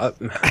 I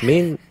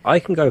mean, I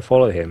can go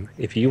follow him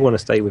if you want to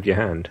stay with your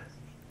hand.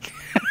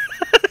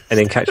 And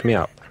then catch me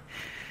up.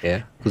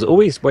 Yeah? Because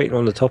always waiting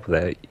on the top of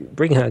there.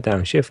 Bring her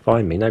down. She'll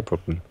find me, no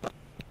problem.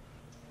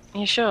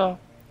 You sure?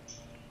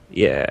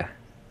 Yeah.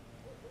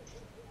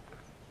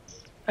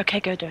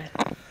 Okay, go do it.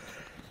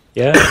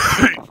 Yeah?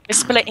 We're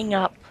splitting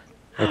up.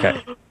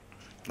 Okay.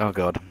 Oh,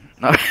 God.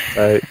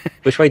 So,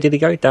 which way did he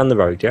go? Down the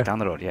road, yeah? Down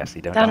the road, yes.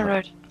 Down the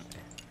road.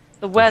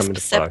 The worst coming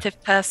to follow.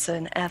 perceptive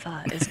person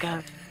ever is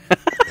going.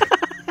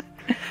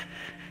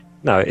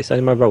 No, it's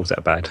only my rolls that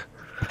are bad.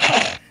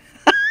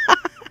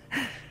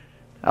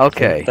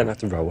 Okay. Don't have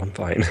to roll, I'm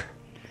fine.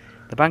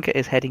 The banker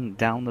is heading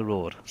down the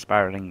road,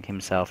 spiraling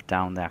himself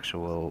down the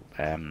actual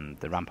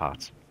the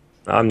ramparts.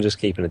 I'm just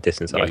keeping a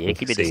distance. Yeah, I you can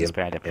keep your see distance him.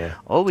 behind him. Yeah.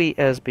 Olwe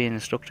has been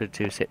instructed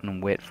to sit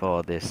and wait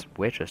for this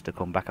waitress to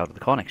come back out of the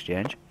corn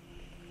exchange.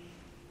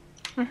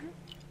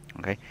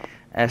 Okay.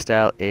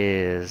 Estelle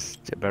is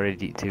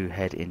ready to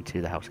head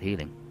into the House of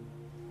Healing.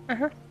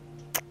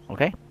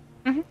 Okay?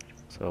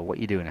 So what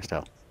are you doing,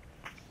 Estelle?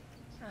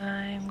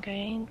 I'm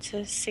going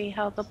to see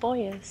how the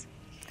boy is.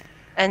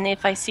 And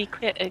if I see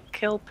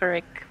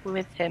Kilperic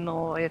with him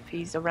or if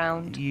he's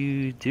around.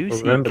 You do Well,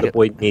 see... remember, the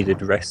boy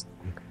needed rest.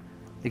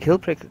 The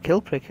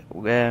Kilprick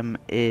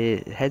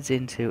heads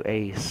into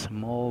a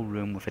small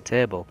room with a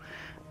table,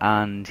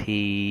 and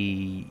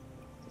he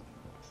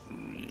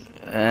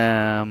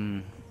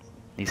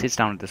sits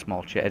down at the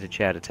small chair at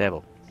a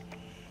table.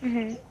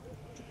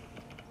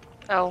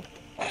 Oh.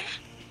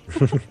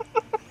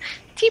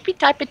 Teepy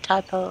typey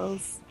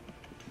typos.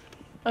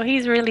 Oh,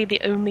 he's really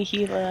the only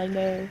healer I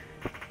know.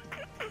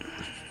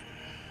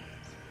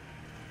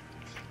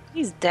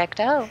 He's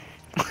decked out.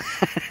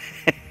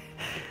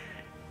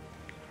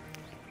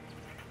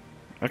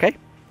 Okay.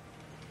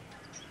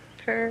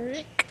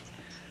 Peric.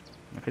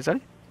 Okay,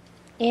 sorry.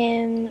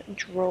 In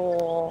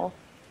draw.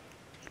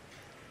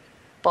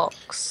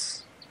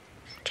 Box.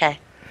 Okay.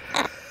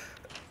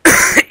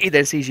 He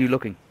then sees you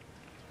looking.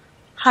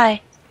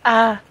 Hi.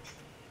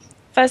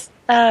 First,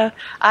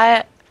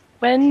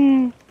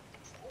 when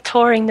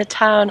touring the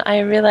town, I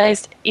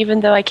realized even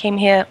though I came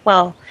here,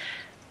 well,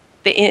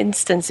 the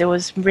instance, it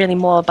was really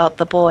more about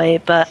the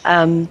boy, but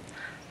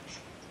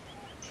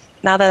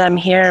now that I'm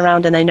here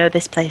around and I know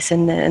this place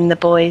and the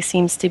boy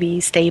seems to be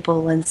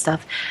stable and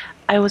stuff,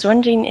 I was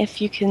wondering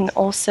if you can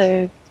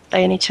also,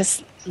 by any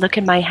chance, look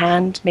at my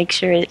hand, make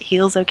sure it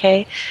heals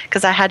okay,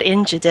 because I had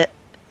injured it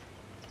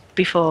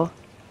before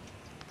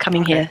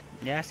coming here.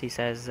 Yes, he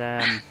says,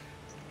 Ah!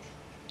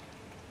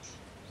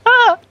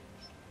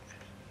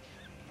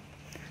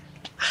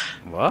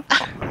 what?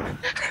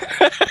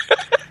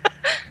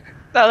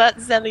 No,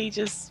 that's Zelly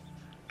just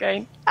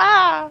going,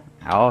 ah!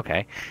 Oh,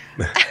 okay.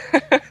 Pull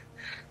the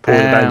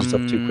bandages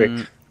off too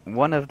quick.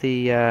 One of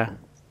the,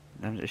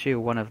 I'm sure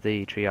one of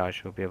the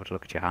triage will be able to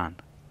look at your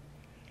hand.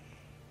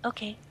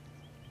 Okay.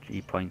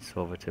 He points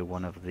over to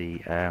one of the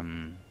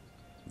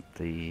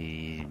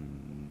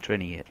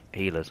Trini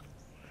healers.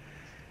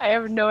 I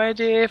have no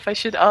idea if I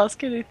should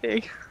ask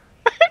anything.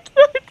 I have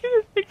no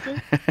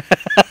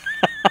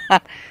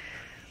idea.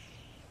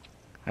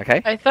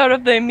 Okay. I thought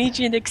of the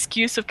immediate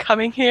excuse of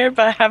coming here,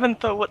 but I haven't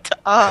thought what to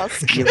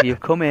ask. You've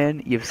come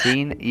in. You've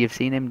seen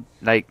him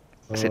like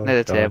sitting at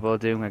a God. table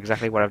doing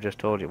exactly what I've just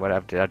told you. What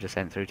I've just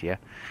sent through to you.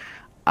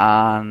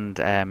 And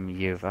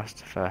you've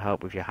asked for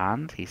help with your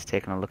hand. He's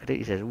taken a look at it.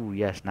 He says, "Ooh,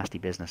 yes, nasty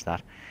business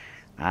that."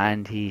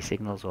 And he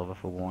signals over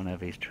for one of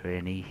his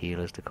trainee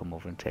healers to come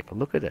over and take a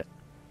look at it.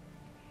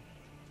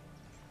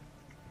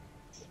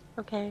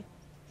 Okay.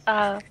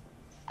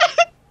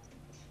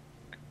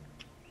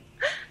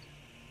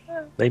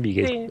 Maybe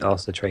you could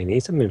ask the trainee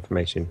some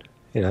information.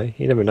 You know,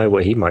 you never know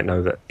what he might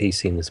know that he's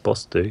seen this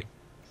boss do.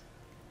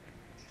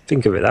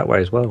 Think of it that way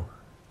as well.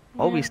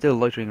 Or we still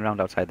loitering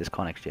around outside this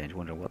con exchange,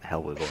 wondering what the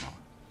hell we're going on.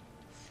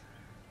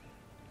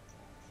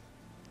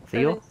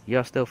 Theo,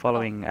 you're still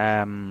following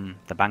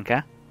the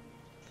banker,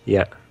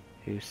 Yeah.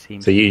 who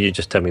seems. So you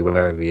just tell me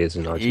wherever he is,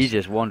 and I He's just...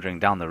 just wandering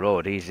down the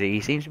road. He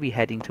seems to be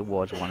heading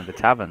towards one of the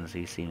taverns.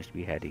 He's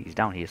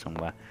down here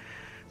somewhere.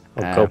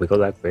 Oh God, we got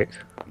that quick.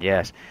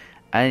 Yes,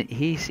 and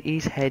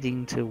he's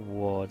heading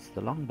towards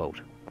the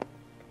longboat.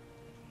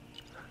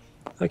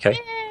 Okay.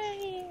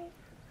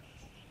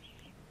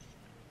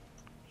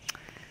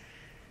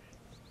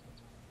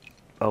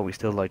 Oh, we're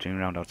still loitering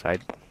around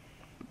outside.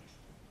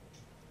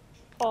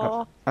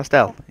 Oh.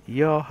 Estelle,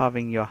 you're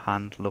having your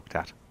hand looked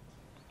at.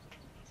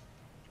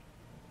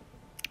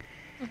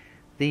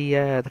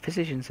 The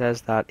physician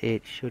says that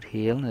it should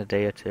heal in a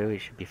day or two. It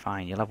should be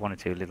fine. You'll have one or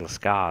two little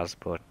scars,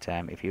 but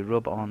if you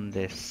rub on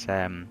this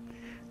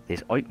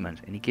this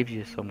ointment, and he gives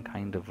you some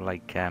kind of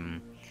like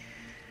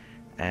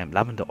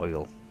lavender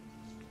oil.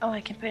 Oh,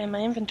 I can put it in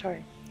my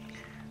inventory.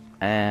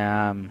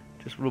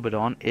 Just rub it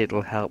on.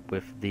 It'll help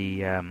with the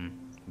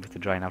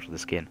drying out of the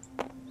skin.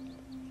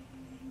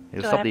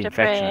 It'll Do I stop have the to put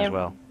infection it as in-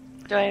 well.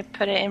 Do I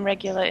put it in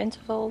regular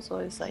intervals,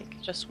 or is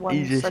like just once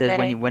He just a says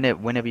day?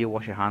 whenever you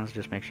wash your hands,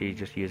 just make sure you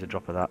just use a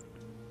drop of that.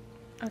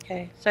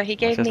 Okay, so he It's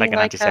gave just me like an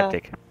like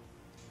antiseptic.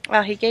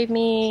 Well, he gave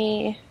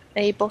me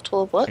a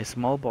bottle of what? A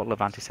small bottle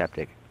of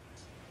antiseptic.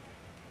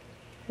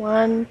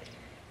 One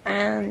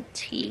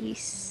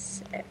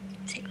antiseptic.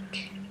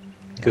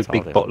 Good That's all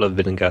big it is. bottle of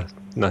vinegar.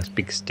 Nice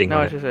big sting No,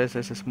 on it's it. just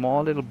it's a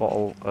small little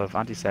bottle of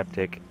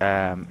antiseptic.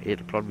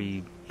 It'll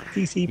probably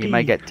TCP. you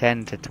might get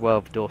 10 to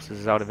 12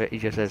 doses out of it. He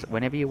just says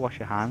whenever you wash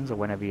your hands or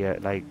whenever you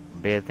like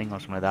bathing or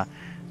something like that,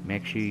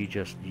 make sure you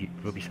just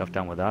rub yourself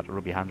down with that,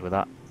 rub your hands with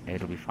that.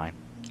 It'll be fine.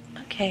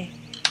 Okay,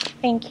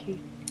 thank you.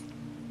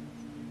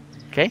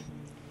 Okay.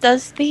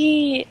 Does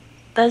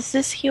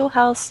this Heal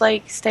House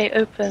like stay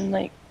open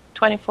like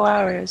 24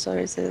 hours, or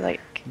is it like?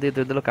 They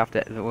look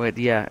after.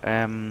 Yeah.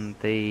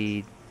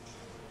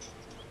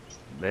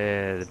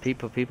 The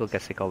people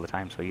get sick all the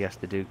time, so yes,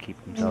 they do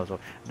keep themselves up.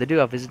 They do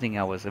have visiting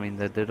hours. I mean,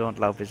 they don't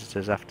allow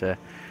visitors after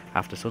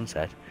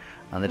sunset,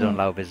 and they don't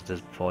allow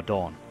visitors before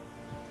dawn.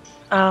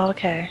 Oh,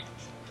 okay.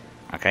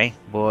 Okay,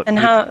 but And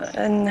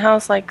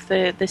how's like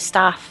the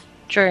staff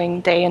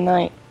during day and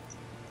night?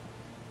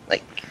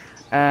 Like,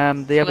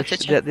 they have What's the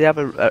shift? they have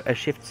a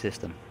shift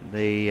system.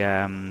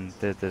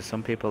 There's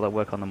some people that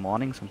work on the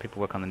morning, some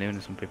people work on the noon,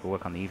 and some people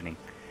work on the evening,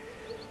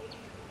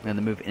 and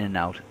they move in and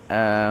out.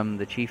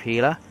 The chief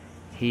healer,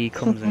 he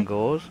comes and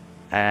goes,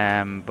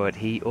 but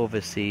he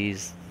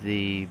oversees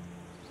the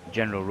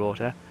general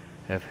rota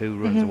of who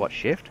runs what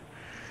shift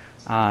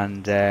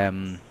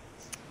and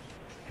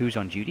who's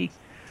on duty.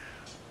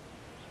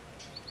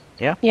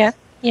 Yeah.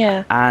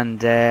 yeah.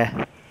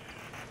 And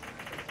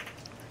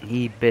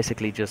he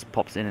basically just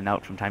pops in and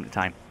out from time to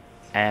time.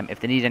 If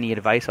they need any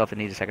advice, or if they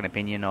need a second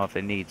opinion, or if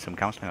they need some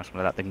counselling or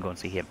something like that, they can go and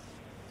see him.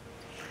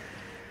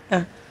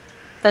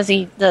 There's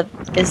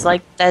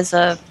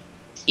a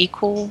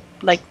equal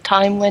like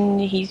time when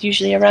he's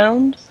usually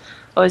around,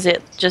 or is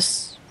it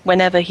just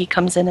whenever he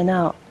comes in and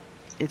out?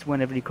 It's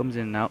whenever he comes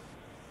in and out.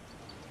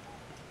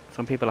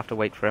 Some people have to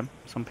wait for him.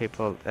 Some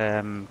people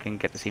can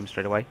get to see him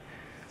straight away.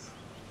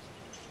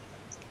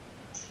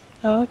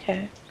 Oh,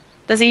 okay.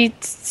 Does he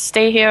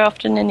stay here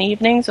often in the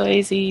evenings, or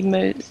is he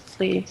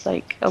mostly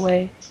like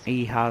away?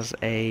 He has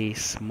a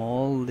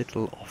small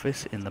little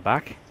office in the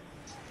back,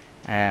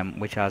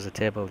 which has a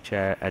table,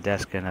 chair, a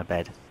desk, and a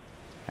bed.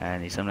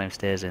 And he sometimes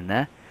stays in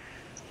there.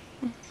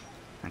 And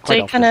So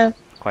he kind of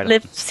quite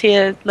lives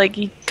here, like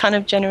he kind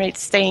of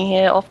generates staying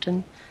here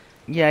often.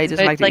 Yeah, he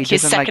doesn't like to, like he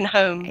his doesn't second like,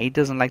 home. He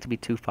doesn't like to be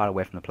too far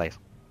away from the place.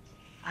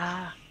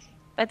 Ah,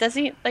 but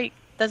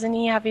doesn't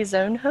he have his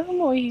own home,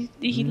 or he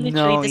literally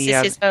No, this he is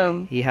has- his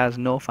home? He has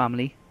no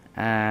family,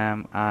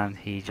 and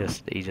he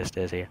just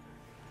stays here.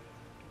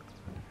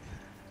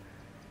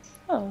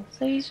 Oh,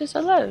 so he's just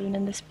alone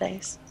in this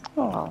place.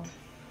 Oh,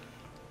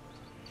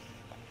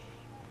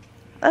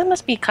 that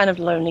must be kind of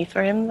lonely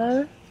for him,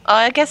 though. Oh,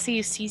 I guess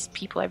he sees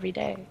people every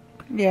day.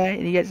 Yeah,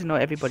 he gets to know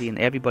everybody, and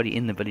everybody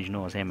in the village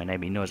knows him,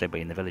 and he knows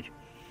everybody in the village.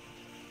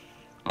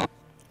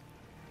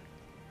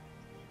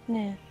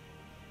 Yeah.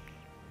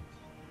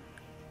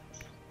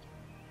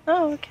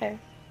 Oh, okay.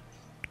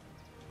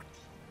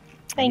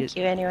 Thank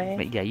you, anyway.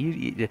 But yeah,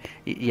 he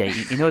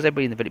knows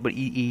everybody in the village, but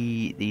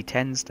he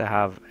tends to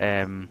have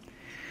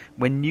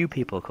when new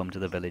people come to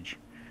the village,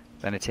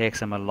 then it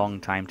takes him a long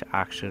time to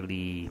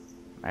actually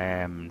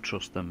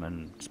trust them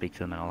and speak to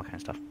them and all that kind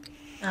of stuff.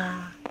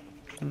 Ah,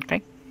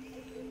 Okay.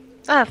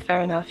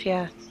 fair enough.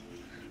 Yeah.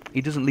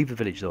 He doesn't leave the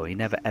village though. He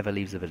never ever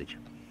leaves the village.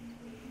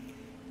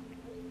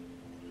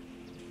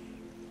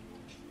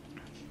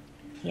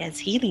 He has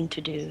healing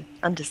to do.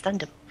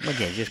 Understandable. Well,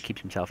 yeah, he just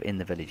keeps himself in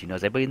the village. He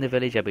knows everybody in the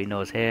village. Everybody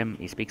knows him.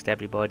 He speaks to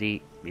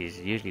everybody. He's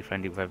usually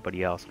friendly with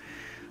everybody else.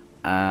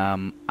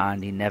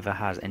 And he never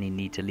has any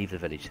need to leave the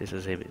village. This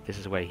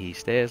is where he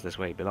stays. This is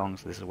where he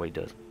belongs. This is what he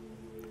does.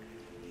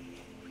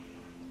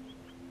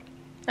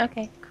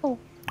 Okay, cool.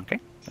 Okay,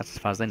 that's as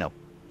far as they know.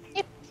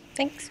 Yep.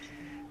 Thanks.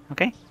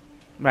 Okay,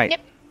 right.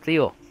 Yep.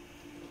 Theo,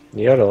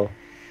 YOLO.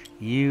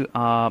 you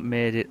are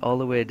made it all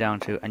the way down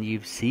to, and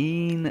you've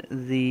seen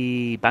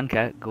the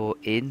banker go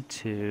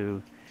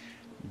into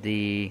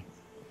the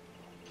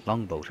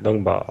longboat.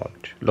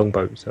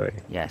 Longboat, sorry.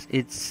 Yes,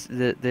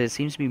 there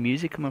seems to be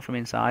music coming from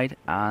inside,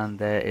 and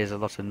there is a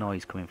lot of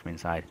noise coming from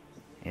inside.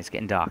 It's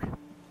getting dark.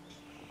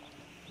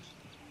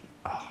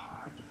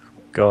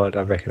 God,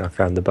 I reckon I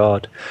found the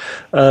bard.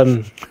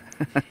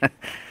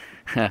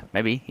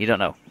 Maybe, you don't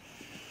know.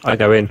 I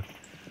go in.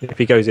 If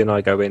he goes in,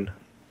 I go in.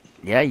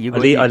 Yeah, you I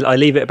go. I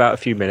leave it about a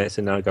few minutes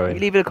and then I go You in.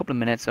 leave it a couple of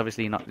minutes.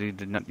 Obviously, not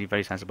be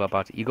very sensible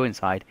about it. You go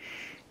inside.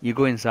 You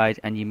go inside,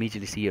 and you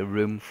immediately see a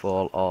room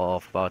full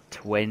of about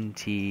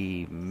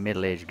 20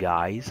 middle-aged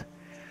guys,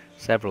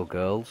 several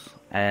girls,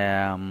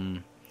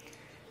 and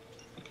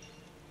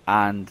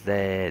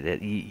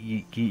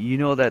you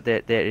know that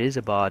there is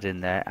a bard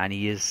in there, and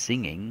he is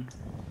singing.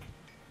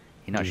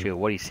 You're not sure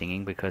what he's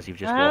singing because you've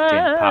just walked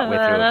in partway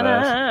through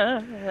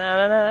a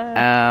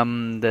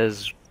verse.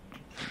 There's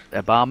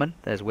a barman.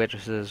 There's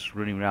waitresses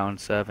running around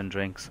serving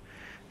drinks.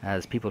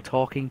 There's people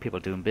talking, people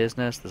doing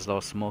business. There's a lot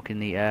of smoke in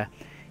the air.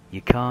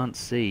 You can't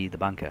see the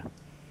banker.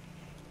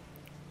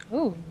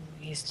 Ooh,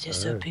 he's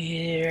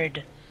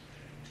disappeared.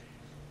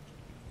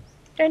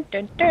 Dun,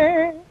 dun,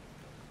 dun.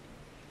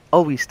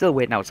 Oh, he's still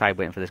waiting outside,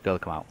 waiting for this girl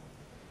to come out.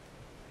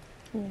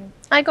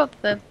 I got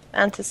the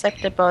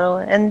antiseptic bottle,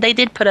 and they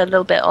did put a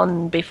little bit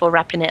on before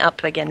wrapping it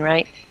up again,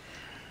 right?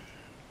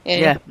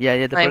 Yeah.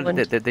 I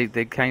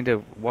They kind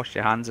of wash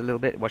your hands a little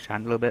bit. Wash your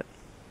hand a little bit.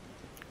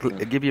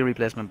 Give you a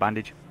replacement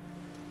bandage.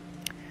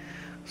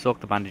 Soak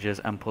the bandages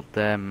and put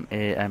them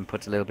and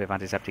put a little bit of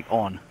antiseptic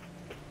on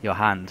your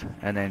hand,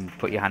 and then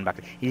put your hand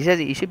back. He says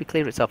it should be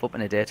clear itself up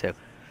in a day or two.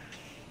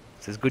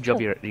 Says good job.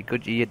 Cool. You're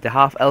good. The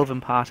half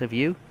elven part of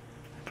you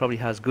probably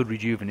has good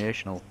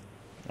rejuvenational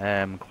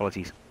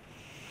qualities.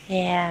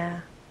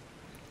 Yeah.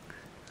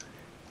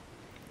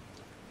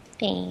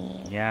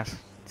 Dang. Yes,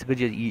 it's good.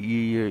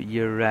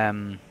 You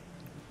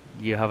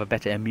have a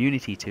better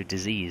immunity to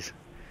disease,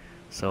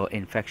 so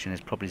infection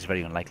is probably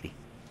very unlikely.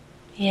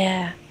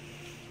 Yeah.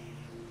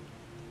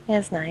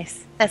 That's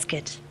nice. That's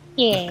good.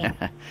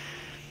 Yeah.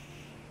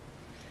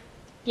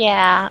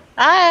 Yeah.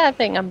 I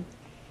think I'm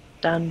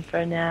done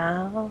for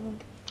now.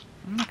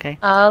 Okay.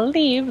 I'll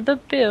leave the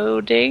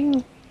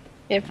building.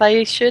 If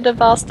I should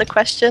have asked the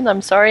question,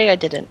 I'm sorry I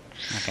didn't.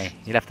 Okay.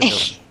 You left the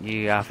building.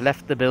 You have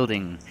left the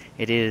building.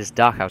 It is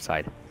dark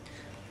outside.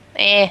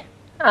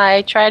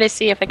 I try to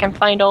see if I can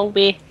find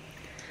Olby.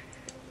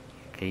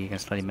 Okay, you can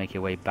slowly make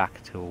your way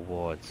back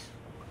towards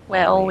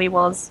Where Olby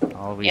was.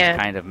 Always Yeah.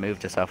 kind of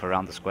moved herself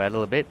around the square a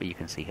little bit, but you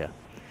can see her.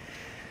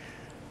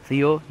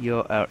 Theo,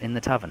 you're in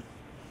the tavern.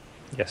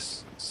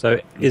 Yes. So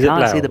You is it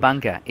can't loud? see the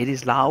banker. It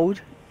is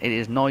loud. It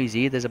is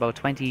noisy. There's about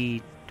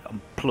 20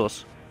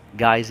 plus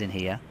guys in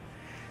here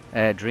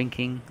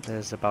drinking.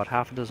 There's about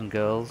half a dozen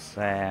girls,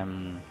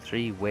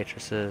 3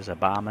 waitresses, a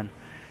barman,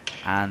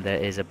 and there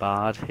is a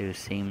bard who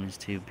seems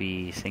to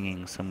be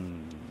singing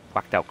some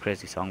whacked out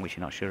crazy song which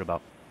you're not sure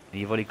about.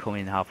 You've only come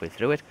in halfway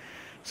through it,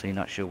 so you're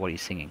not sure what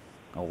he's singing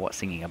or what's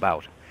singing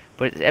about.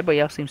 But everybody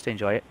else seems to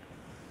enjoy it.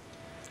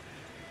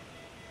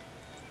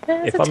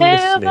 There's If a I'm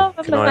tale listening, of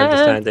a can I man.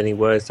 understand any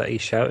words that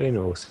he's shouting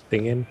or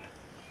singing?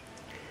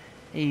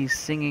 He's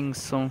singing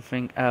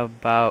something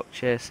about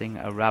chasing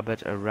a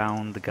rabbit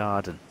around the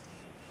garden.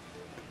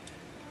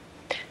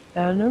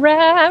 And a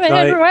rabbit, So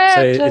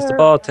is the raptor.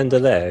 bartender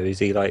there? Is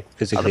he like Oh,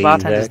 physically the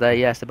bartender's there? there.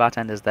 Yes, the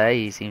bartender's there.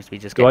 He seems to be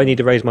just. Do I need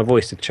to raise my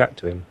voice to chat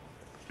to him?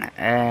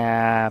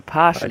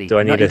 Partially. Do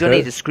I need you to don't need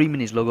hurt? to scream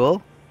in his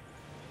logo,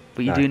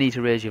 but you No. do need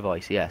to raise your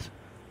voice. Yes.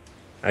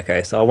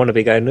 Okay, so I want to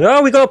be going,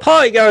 oh, we got a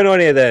party going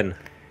on here then.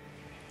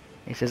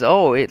 He says,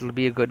 "Oh, it'll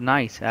be a good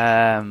night."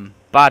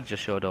 Bard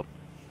just showed up.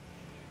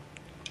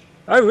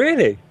 Oh,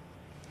 really?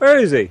 Where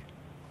is he?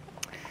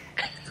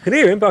 I can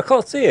hear him, but I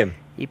can't see him.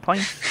 He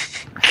points.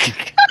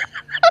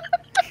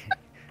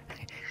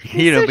 You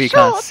hear him, so but you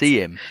can't short.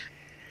 see him.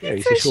 Yeah,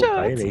 he's so a short guy,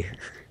 short. isn't he?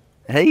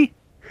 Hey.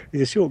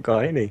 He's a short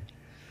guy, isn't he?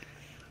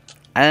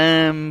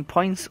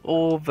 Points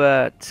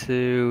over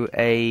to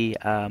a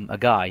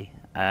guy,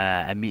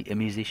 a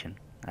musician.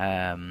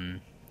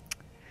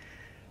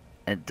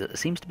 It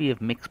seems to be of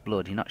mixed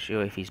blood. You're not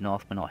sure if he's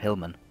Northman or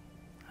Hillman.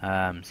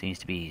 Seems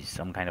to be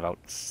some kind of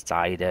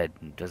outsider.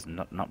 Does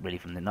not really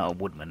from not a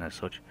woodman as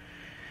such.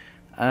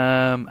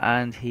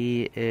 And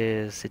he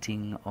is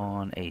sitting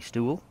on a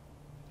stool,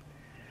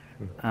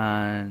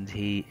 and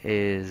he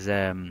is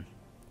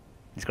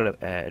he's got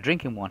a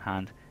drink in one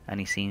hand, and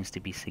he seems to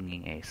be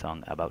singing a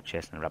song about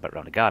chasing a rabbit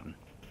around a garden.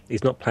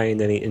 He's not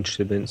playing any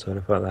instruments or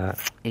anything like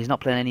that. He's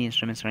not playing any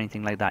instruments or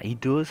anything like that. He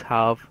does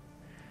have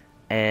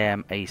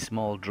a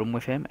small drum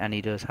with him, and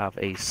he does have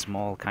a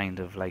small kind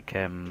of like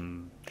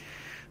an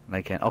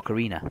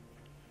ocarina.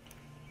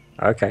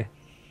 Okay.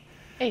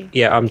 Hey.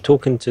 Yeah, I'm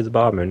talking to the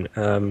barman.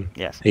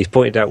 Yes. He's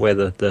pointed out where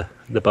the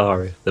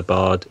bard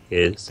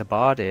is. The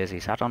bard is. He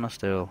sat on a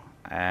stool.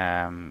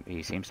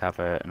 He seems to have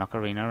an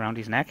ocarina around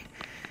his neck,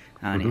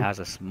 and he has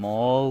a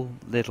small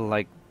little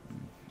like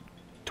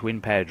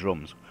twin pair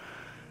drums.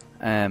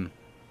 Very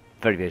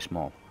very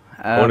small.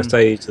 I want to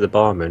say to the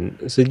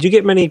barman, so did you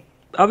get many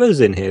others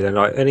in here then?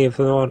 Like any of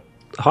the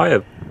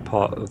higher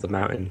part of the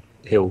mountain,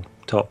 hill,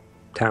 top,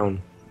 town,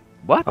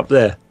 What? up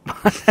there?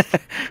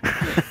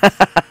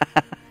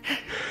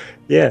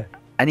 Yeah.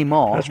 Any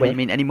more? That's What do you right.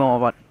 mean? Any more?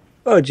 What?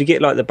 Oh, did you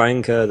get like the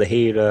banker, the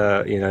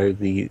healer,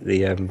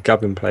 the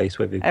gubbin place,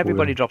 whatever you call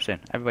Everybody them? drops in.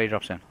 Everybody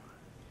drops in.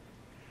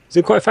 Is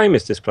it quite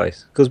famous, this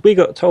place? Because we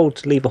got told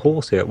to leave a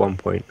horse here at one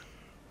point.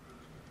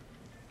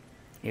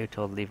 You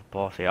told leave a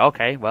boss here.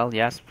 Okay, well,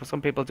 yes. For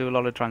some people, do a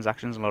lot of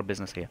transactions, a lot of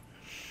business here.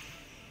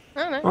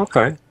 I don't know.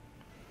 Okay.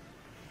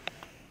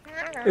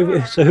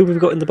 So who have we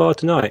got in the bar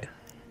tonight?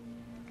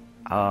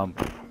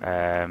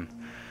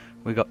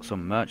 We got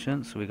some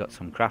merchants. We got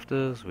some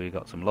crafters. We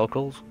got some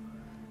locals.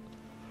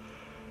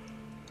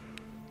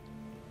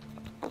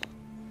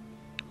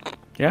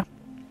 Yeah.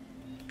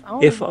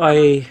 Oh, If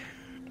I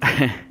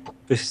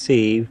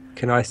receive,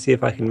 can I see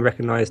if I can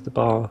recognise the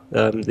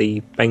the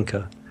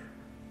banker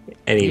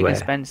anywhere? You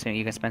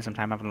can spend some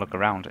time having a look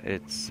around.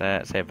 It's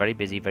say very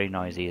busy, very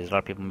noisy. There's a lot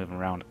of people moving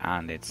around,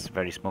 and it's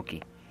very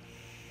smoky.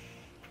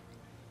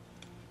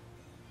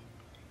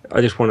 I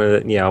just want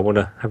to, I want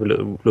to have a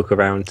little look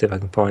around, see if I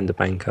can find the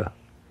banker.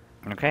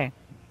 Okay.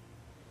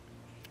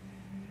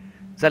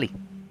 Zelly.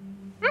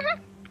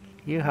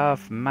 You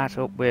have met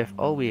up with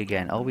Olwe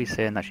again. Olwe's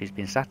saying that she's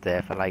been sat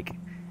there for like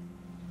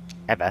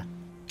ever,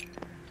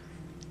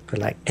 For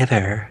like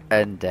ever.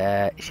 and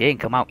she ain't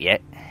come out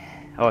yet.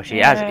 Oh, she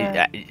has.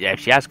 Yeah. If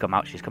she has come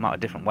out, she's come out a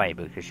different way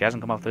because she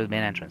hasn't come out through the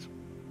main entrance.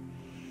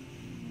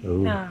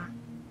 Ooh. Ah.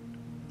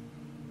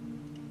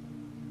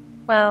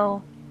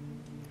 Well,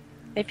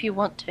 if you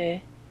want to,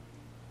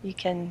 you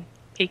can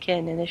peek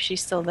in, and if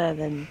she's still there,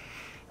 then.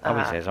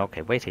 Olwe says,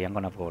 "Okay, wait here. I'm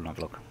gonna have a go and have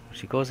a look."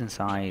 She goes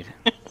inside.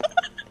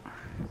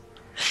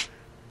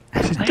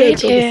 She's Wait dead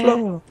on the here.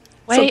 floor.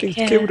 Wait Something's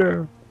here. killed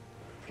her.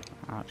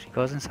 She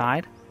goes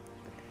inside,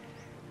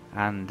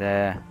 and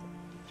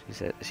she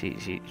said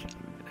she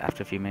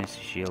after a few minutes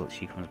she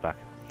comes back.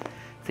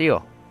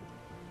 Theo.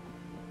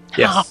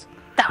 Yes.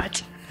 Damn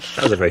it.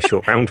 That was a very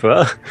short round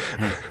for her.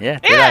 Yeah.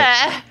 Delight.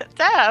 Yeah,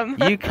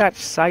 damn. You catch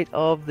sight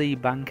of the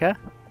banker,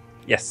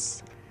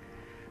 Yes.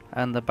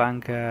 and the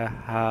banker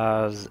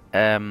has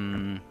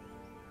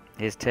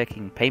is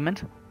taking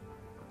payment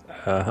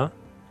Uh-huh.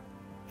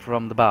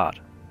 from the bard.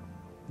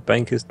 The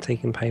banker's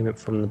taking payment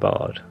from the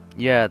bard.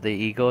 Yeah,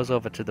 he goes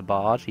over to the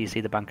bard. You see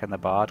the banker and the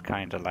bard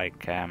kind of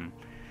like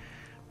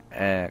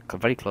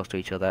very close to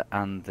each other,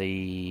 and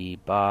the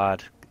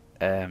bard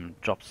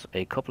drops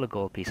a couple of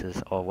gold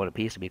pieces, or what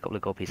appears to be a couple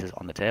of gold pieces,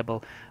 on the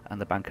table,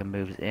 and the banker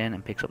moves in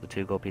and picks up the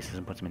 2 gold pieces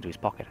and puts them into his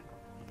pocket.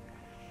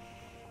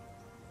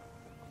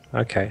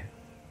 Okay.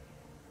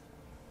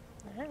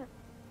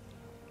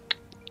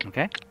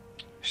 Okay?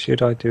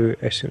 Should I do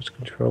essence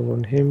control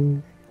on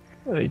him?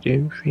 I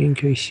don't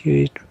think I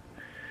should.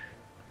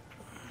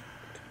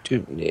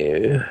 Don't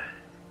know.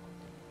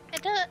 I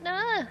don't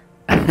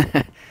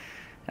know.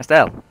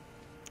 Estelle,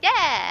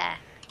 Yeah.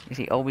 you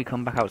see Olby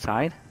come back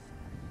outside?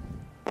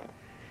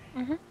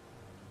 Mhm.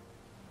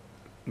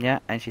 Yeah,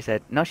 and she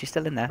said, no, she's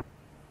still in there.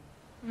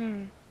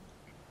 Hmm.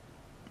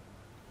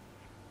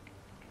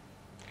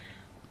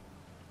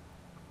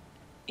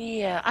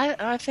 Yeah,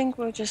 I think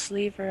we'll just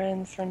leave her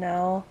in for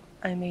now.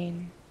 I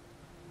mean,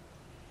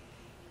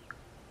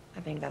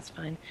 I think that's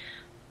fine.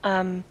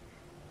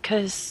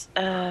 'Cause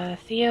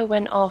Theo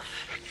went off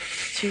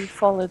to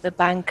follow the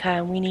banker,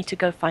 and we need to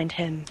go find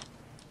him.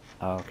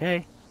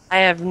 Okay. I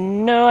have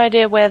no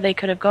idea where they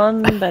could have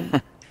gone,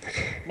 but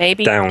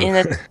maybe Down. in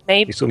a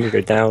maybe You saw me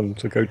go down,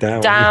 so go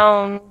down.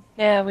 down.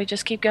 Yeah, we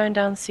just keep going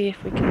down, see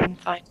if we can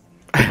find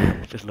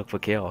him. Just look for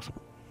chaos.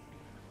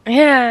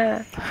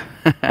 Yeah,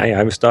 Hey, I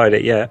haven't started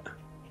it yet.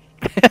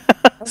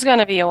 it's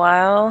gonna be a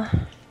while.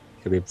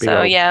 Could be a big So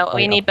old yeah, we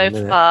fight need up in a both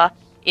minute. our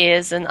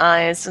ears and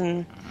eyes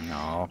and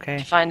Okay.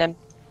 to find him.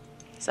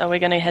 So we're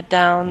gonna head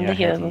down You're the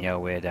hill. heading your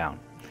way down.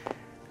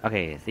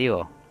 Okay,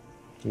 Theo.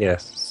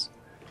 Yes.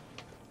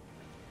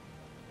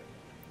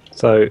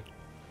 So,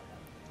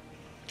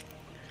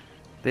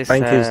 This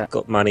banker's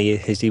got money.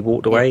 Has he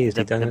walked away? Has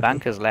he done the anything?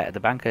 banker's the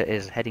banker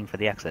is heading for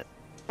the exit.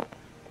 I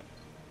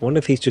wonder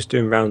if he's just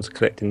doing rounds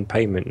collecting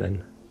payment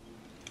then.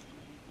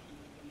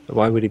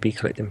 Why would he be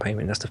collecting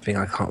payment? That's the thing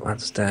I can't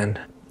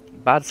understand.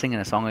 Bad's singing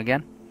a song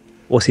again.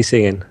 What's he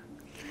singing?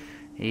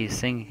 He's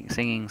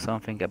singing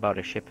something about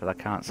a ship that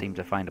can't seem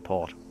to find a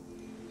port.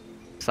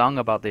 Song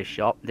about this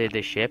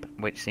ship,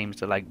 which seems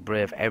to like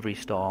brave every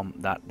storm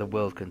that the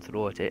world can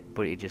throw at it,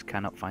 but it just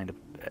cannot find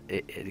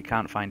it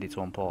can't find its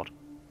own port.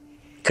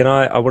 Can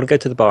I want to go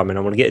to the barman. I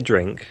want to get a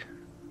drink.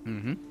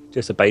 Mhm.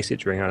 Just a basic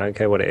drink. I don't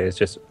care what it is.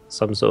 Just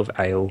some sort of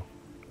ale.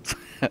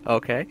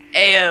 Okay.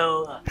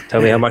 Ew.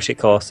 Tell me how much it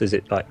costs. Is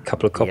it like a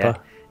couple of copper? Yeah.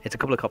 It's a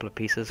couple of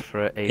pieces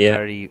for a Yeah.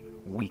 very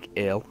weak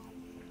ale.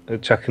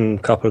 Chucking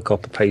a couple of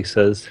copper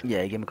pieces.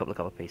 Yeah, you give him a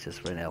couple of pieces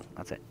for an ale.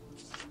 That's it.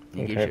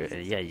 He Okay. gives you,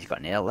 yeah, he's got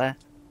an ale there.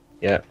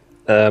 Yeah.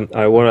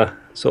 I want to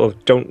sort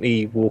of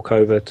gently walk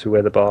over to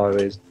where the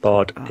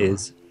bard Oh.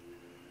 is.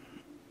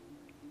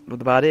 What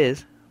the bard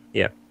is?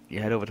 Yeah. You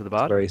head over to the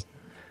bard. Where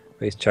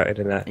he's chatting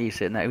and that. He's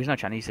sitting there. He's not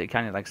chatting. He's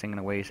kind of like singing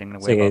away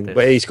about Singing. this.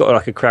 But he's got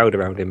like a crowd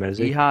around him, has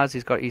he?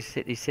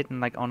 He's sitting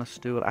like on a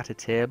stool at a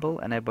table,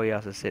 and everybody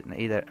else is sitting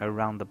either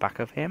around the back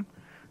of him,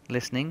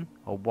 listening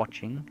or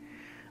watching,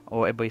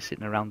 or everybody's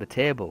sitting around the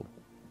table.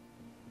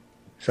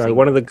 So Sing.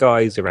 one of the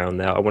guys around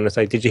there, I want to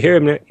say, did you hear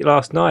him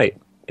last night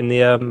in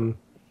the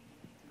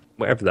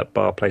whatever that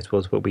bar place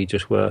was where we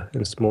just were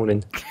this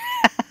morning?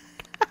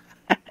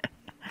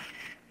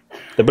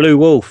 The Blue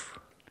Wolf.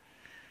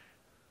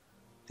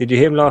 Did you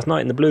hear him last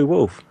night in the Blue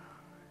Wolf?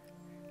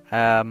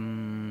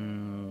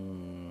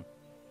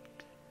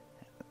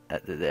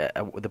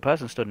 The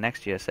person stood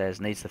next to you says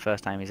it's the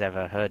first time he's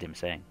ever heard him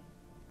sing.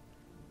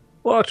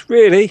 What,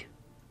 really?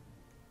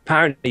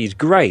 Apparently he's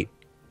great.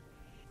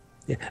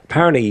 Yeah,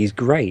 apparently he's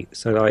great.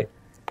 So, like,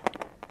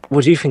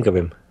 what do you think of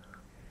him?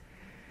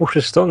 What's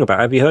the song about?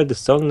 Have you heard the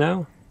song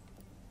now?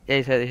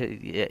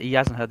 Yeah, he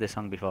hasn't heard this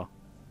song before.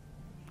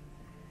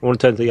 I want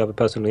to turn to the other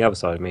person on the other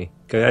side of me.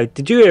 Go, hey,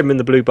 did you hear him in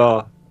the Blue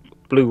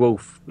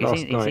Wolf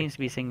last He night? seems to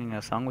be singing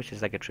a song which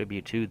is like a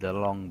tribute to the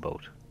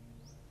longboat.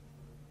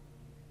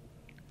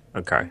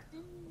 Okay.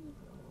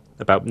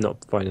 About not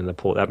finding the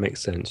port, that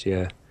makes sense,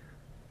 yeah.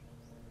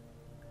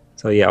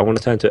 So, yeah, I want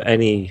to turn to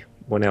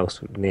anyone else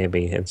near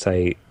me and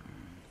say,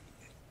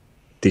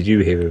 did you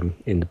hear him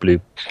in the Blue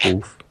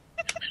Wolf?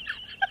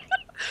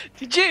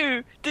 Did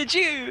you?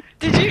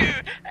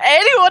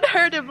 Anyone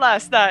heard him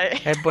last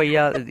night? Everybody,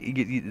 yeah,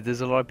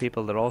 there's a lot of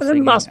people. They're all There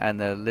singing must- and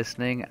they're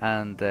listening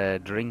and they're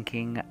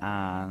drinking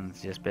and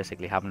just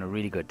basically having a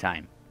really good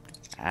time.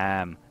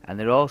 And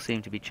they all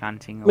seem to be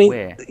chanting I mean,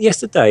 away.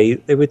 yesterday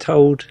we were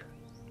told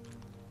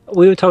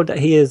that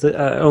he is an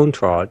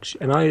entourage,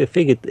 and I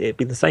figured it'd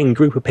be the same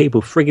group of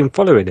people frigging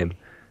following him.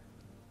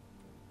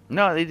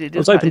 No, it I was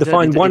doesn't hoping to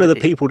find one of the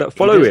people that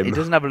follow him. It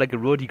doesn't have like a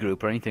roadie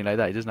group or anything like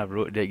that. It doesn't have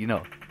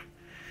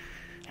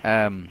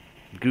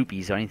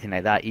groupies or anything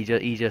like that.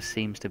 He just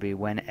seems to be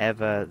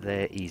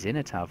whenever he's in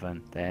a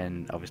tavern,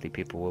 then obviously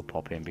people will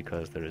pop in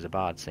because there is a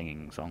bard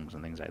singing songs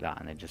and things like that,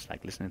 and they're just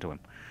like listening to him.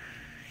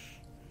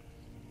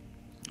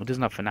 It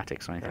doesn't have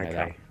fanatics or anything like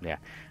that. Yeah,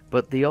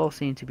 but they all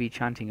seem to be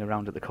chanting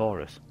around at the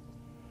chorus.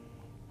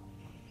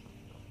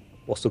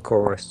 What's the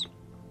chorus?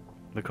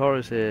 The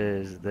chorus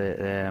is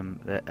a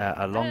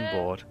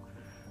longboard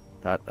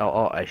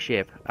or a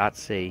ship at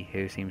sea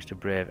who seems to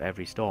brave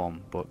every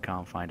storm but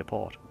can't find a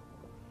port.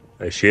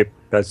 A ship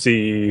at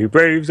sea who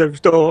braves every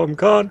storm,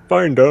 can't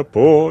find a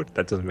port.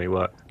 That doesn't really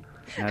work.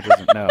 No, it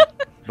doesn't. No,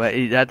 but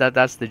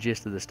that's the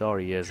gist of the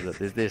story. Is that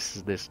there's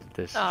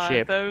this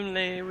ship, If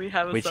only we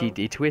have a which song.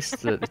 he twists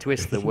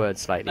the word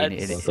slightly, and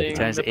Let's it sing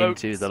turns the it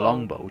into boat the song.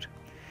 longboat,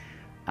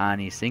 and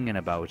he's singing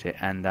about it,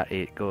 and that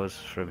it goes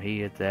from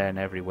here, there, and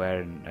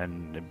everywhere,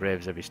 and it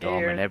braves every storm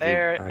Here, and every.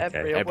 there,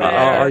 Okay. everywhere.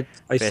 I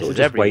faces sort of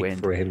just every wait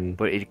wind, for him.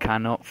 But it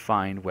cannot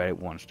find where it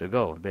wants to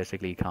go.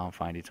 Basically, it can't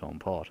find its own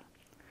port.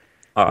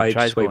 I It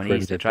tries just wait going for him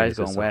east, to it tries finish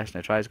the going song. west,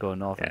 and it tries going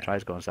north, and it Yeah.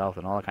 tries going south,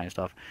 and all that kind of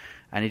stuff.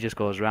 And it just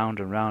goes round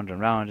and round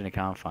and round, and it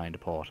can't find a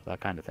port, that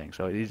kind of thing.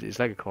 So it's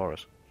like a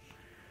chorus.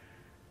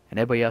 And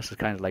everybody else is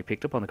kind of like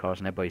picked up on the chorus,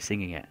 and everybody's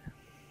singing it.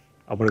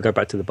 I want to go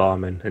back to the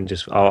barman and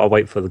just. I'll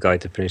wait for the guy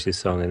to finish his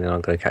song and then I'll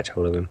go catch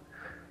hold of him.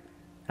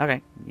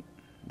 Okay.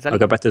 Is that I'll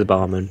go back to the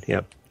barman.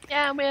 Yep.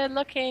 Yeah, we're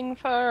looking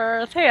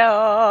for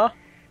Theo.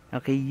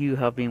 Okay, you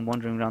have been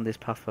wandering around this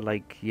path for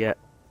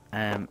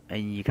and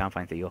you can't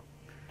find Theo.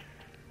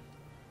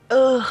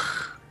 Ugh.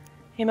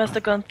 He must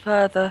have gone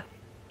further.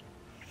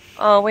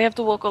 Oh, we have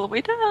to walk all the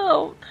way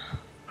down.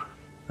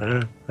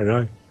 I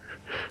know.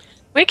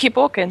 We keep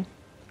walking.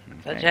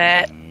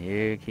 Legit.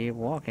 You keep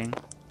walking.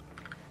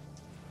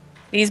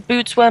 These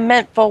boots were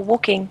meant for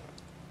walking.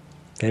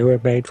 They were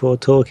made for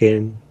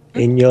talking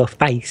in your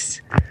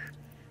face.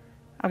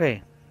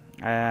 Okay.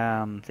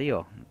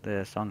 Theo,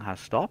 the song has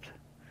stopped.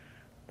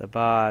 The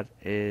bard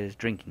is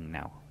drinking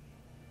now.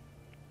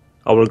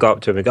 I will go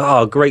up to him and go,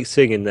 "Oh, great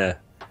singing there.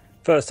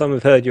 First time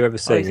I've heard you ever He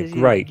sing. says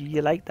Great."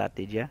 You liked that,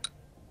 did you?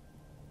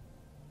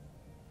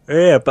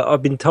 Yeah, but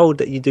I've been told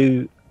that you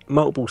do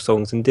multiple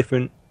songs in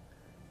different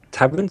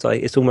taverns.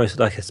 Like it's almost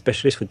like a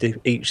specialist for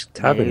each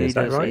tavern. Yeah, Is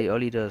that right? He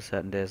only does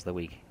certain days of the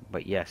week.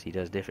 But yes, he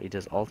does different. He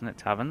does alternate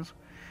taverns,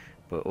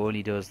 but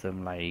only does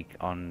them like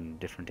on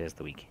different days of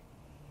the week.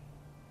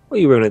 Well,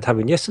 you were in a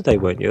tavern yesterday,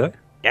 weren't you? Though?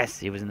 Yes,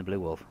 he was in the Blue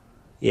Wolf.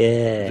 Yeah.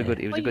 It was a good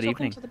Why are you evening.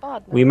 talking to the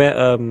bard now? We met.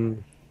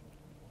 I'm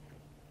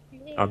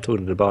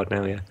talking to the bard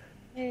now. Yeah.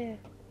 Yeah.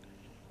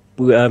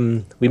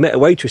 We met a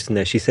waitress in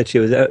there. She said she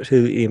was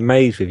absolutely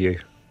amazed with you.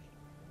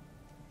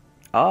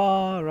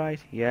 Oh right,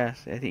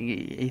 yes. I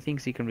think he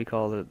thinks he can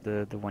recall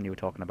the one you were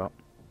talking about.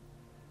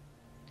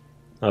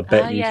 I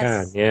bet you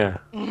yes. can.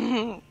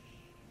 Yeah.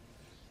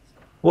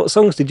 What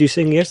songs did you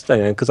sing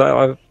yesterday? Because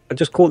I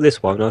just caught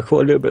this one. I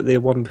caught a little bit of the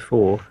one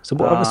before. So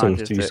what other songs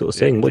Just did you a- sort of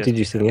sing? What just did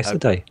you sing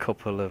yesterday? A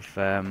couple of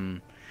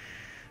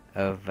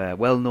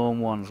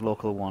well-known ones,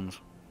 local ones.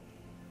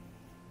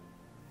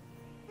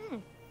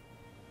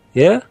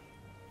 Yeah.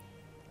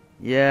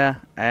 Yeah.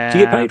 Do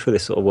you get paid for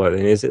this sort of work?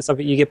 Then is it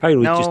something you get paid, or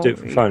you just do it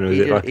for No, fun, or is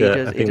he it does- like he a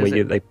does- he thing does where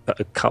it- they put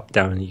a cup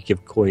down and you give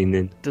a coin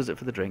in? Does it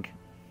for the drink.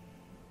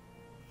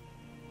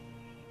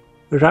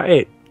 Was that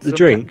it? The Someti-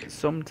 drink?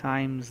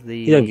 Sometimes the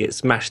You don't get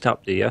smashed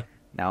up, do you?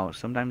 Now,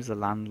 sometimes the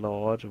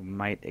landlord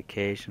might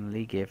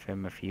occasionally give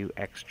him a few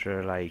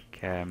extra,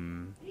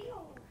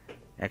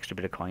 extra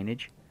bit of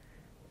coinage,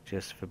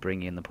 just for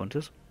bringing in the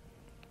punters.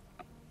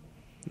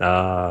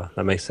 Ah,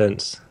 that makes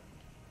sense.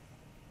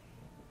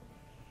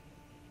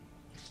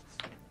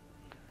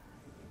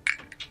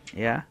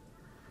 Yeah.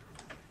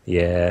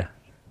 Yeah.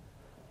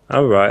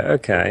 All right.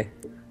 Okay.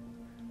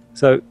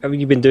 So, have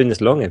you been doing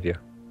this long? Have you?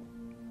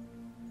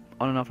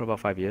 On and off for about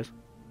 5 years.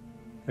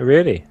 Oh,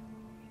 really?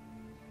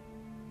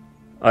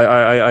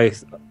 I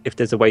if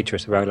there's a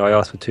waitress around, I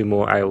ask for 2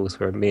 more ales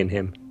for me and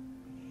him.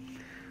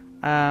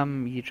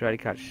 You try to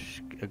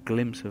catch a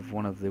glimpse of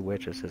one of the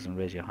waitresses and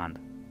raise your hand.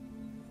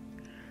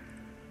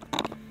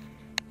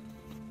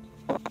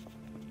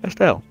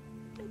 Estelle.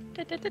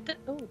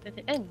 Oh, did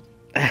it end?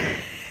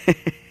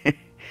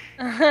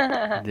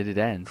 Did it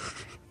end?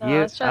 No,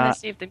 I was trying to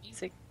see if the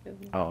music.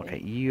 Oh, okay.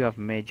 You have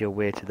made your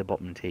way to the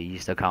bottom tier. You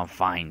still can't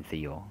find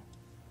Theo.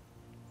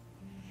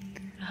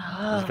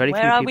 Oh, very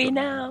where few are we people-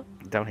 now?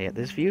 Down here,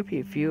 there's fewer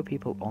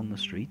people on the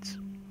streets.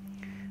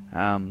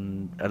 A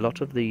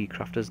lot of the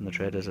crafters and the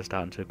traders are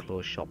starting to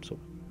close shops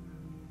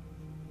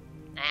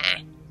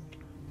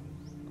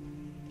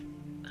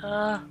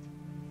up.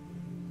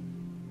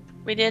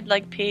 We did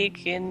like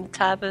peek in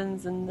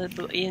taverns and the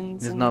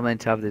inns. There's and... not many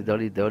taverns. The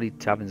only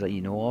taverns that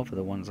you know of are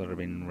the ones that have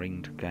been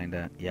ringed,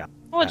 kinda. Yeah.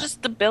 Well,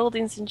 just the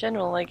buildings in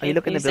general. Like, Are you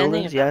looking at he's the ending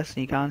buildings? it. Yes.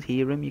 You can't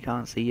hear him. You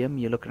can't see him.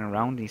 You're looking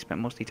around. You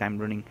spent most of your time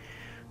running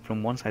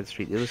from one side of the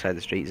street to the other side of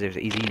the street. Is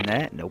he in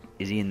there? Nope.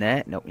 Is he in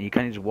there? Nope. You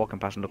kind of just walking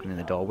past and looking in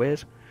the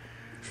doorways.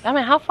 I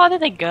mean, how far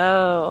did they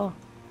go?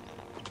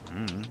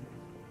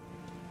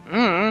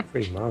 Mm.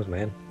 3 miles,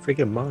 man.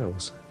 Freaking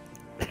miles.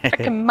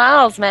 Freaking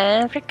miles,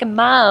 man. Freaking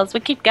miles.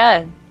 We keep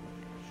going.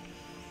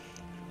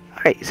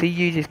 Alright, so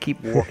you just keep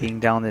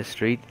walking down this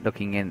street,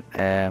 looking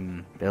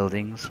in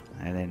buildings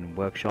and in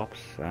workshops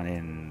and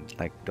in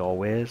like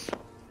doorways,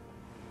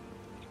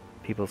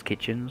 people's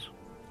kitchens.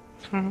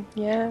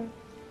 Yeah.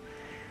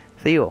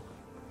 Theo,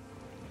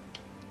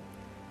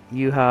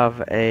 you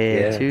have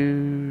Yeah.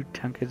 2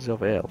 tankards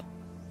of ale.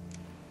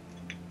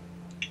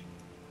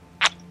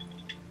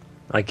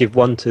 I give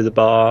one to the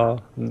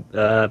bard. Yeah,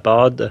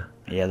 the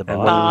and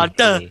bard. one to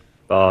the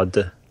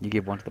Bard. You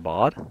give one to the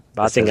bard.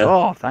 Bard says, singer.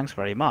 "Oh, thanks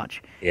very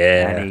much."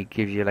 Yeah. And he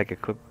gives you like a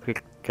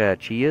quick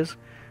cheers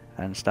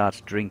and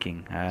starts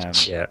drinking.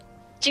 Yeah.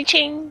 Ching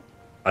ching.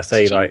 I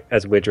say, like,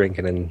 as we're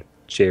drinking and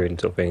cheering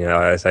sort of thing,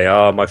 I say,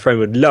 oh, my friend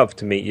would love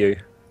to meet you.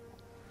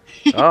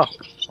 Oh,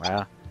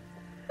 wow.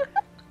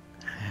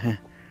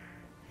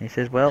 He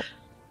says, "Well,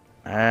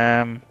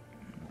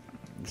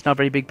 it's not a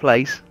very big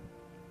place."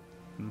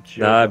 I'm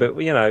sure No, but,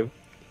 you know,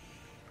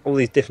 all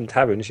these different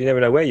taverns, you never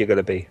know where you're going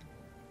to be.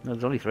 No,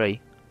 there's only 3.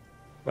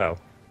 Well,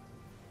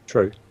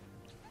 true.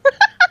 I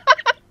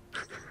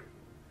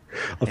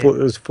thought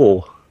there was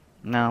 4.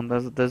 No,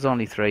 there's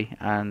only 3,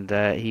 and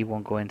he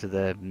won't go into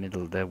the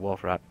middle, the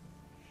wharf rat.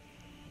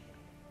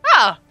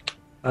 Ah,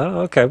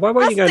 Oh, okay. Why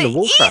won't you go that's in the the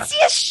wolf rat?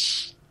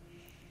 easiest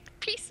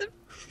piece of.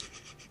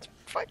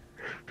 Fuck. I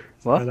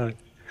What? know.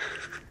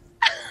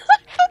 I I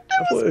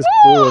thought there it was was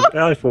more.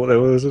 4. I thought there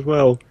was as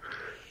well.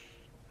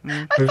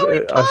 I thought we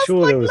I'm passed sure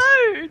like there was.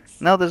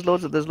 loads. No, there's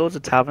loads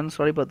of taverns.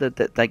 Sorry, but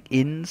the like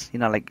inns, you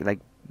know, like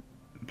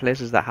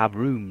places that have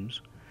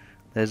rooms.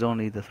 There's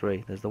only the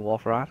 3. There's the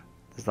wharf rat,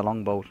 there's the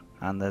longboat,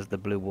 and there's the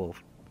blue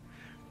wolf.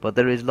 But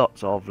there is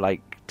lots of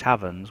like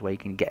taverns where you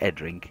can get a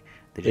drink.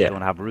 They just Yeah.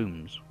 don't have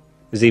rooms.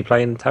 Is he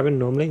playing tavern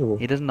normally? Or?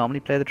 He doesn't normally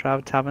play the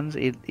taverns.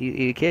 He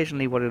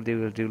occasionally what he'll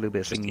do a little bit of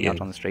Just singing the out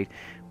on the street,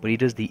 but he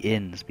does the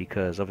inns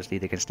because obviously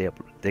they can stay up.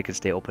 They can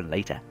stay open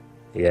later.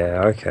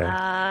 Yeah, okay.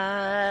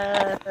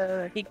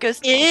 He goes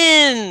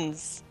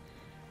inns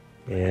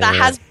Yeah. that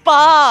has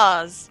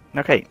bars.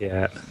 Okay,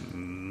 Yeah.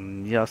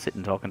 you're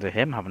sitting talking to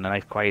him, having a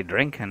nice quiet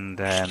drink, and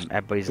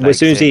everybody's Well, like, as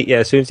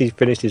soon as he's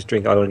finished his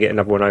drink, I want to get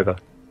another one over.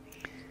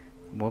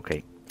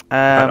 okay.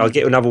 I'll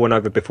get another one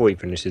over before he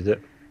finishes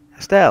it.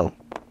 Estelle,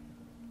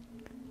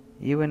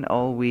 you and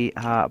Olwe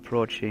are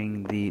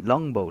approaching the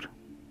longboat,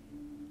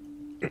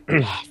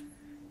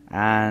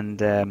 and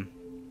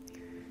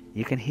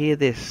you can hear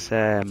this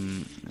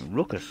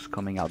ruckus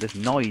coming out, this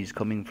noise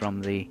coming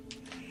from the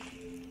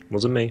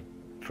Wasn't me.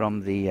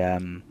 from the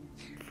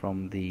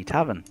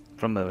tavern,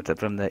 from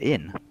the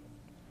inn,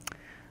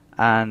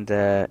 and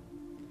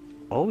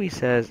Olwe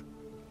says,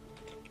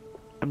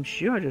 "I'm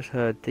sure I just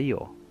heard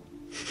Theo."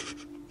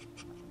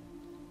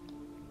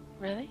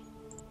 Really?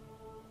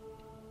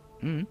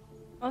 Mm.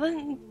 Well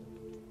then,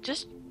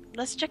 just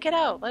let's check it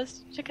out.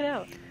 Let's check it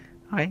out.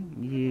 Okay,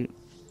 you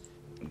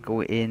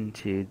go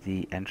into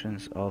the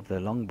entrance of the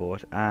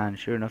longboat, and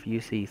sure enough,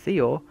 you see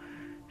Theo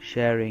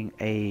sharing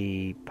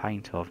a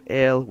pint of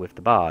ale with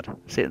the bard,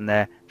 sitting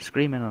there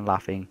screaming and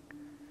laughing,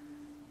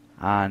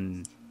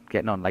 and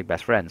getting on like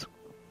best friends.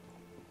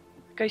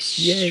 Go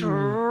Yay.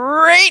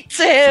 straight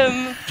to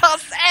him,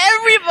 past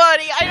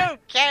everybody. I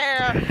don't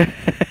care.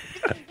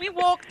 We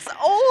walked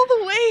all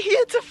the way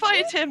here to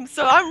fight him,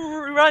 so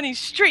I'm running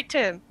straight to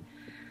him.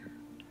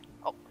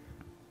 Oh,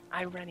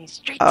 I'm running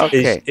straight to him.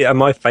 Okay. Am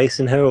I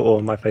facing her or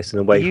am I facing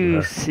away from You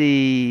her?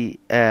 see,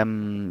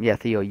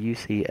 Theo, you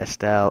see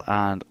Estelle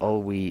and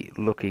Olwe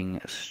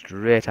looking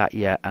straight at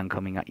you and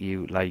coming at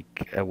you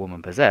like a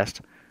woman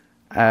possessed.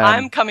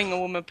 I'm coming a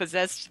woman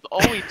possessed,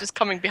 always just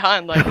coming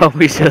behind like.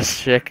 Olwe's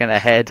just shaking her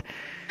head,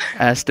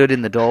 stood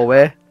in the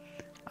doorway.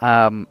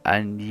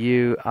 And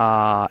you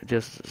are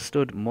just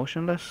stood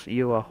motionless.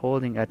 You are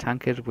holding a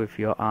tankard with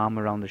your arm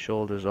around the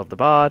shoulders of the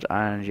bard,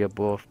 and you're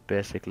both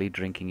basically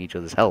drinking each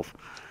other's health.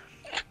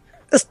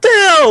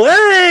 Estelle,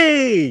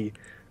 hey!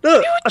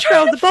 Look, I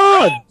found the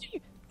bard!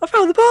 I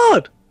found the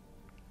bard!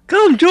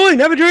 Come, join,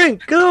 have a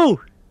drink, go!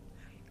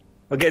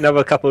 I'll get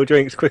another couple of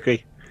drinks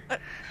quickly.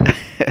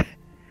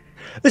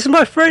 This is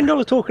my friend I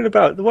was talking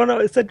about, the one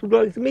I said would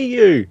like to meet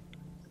you.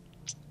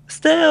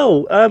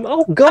 Estelle,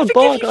 oh God, forgive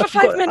bard, you for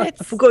 5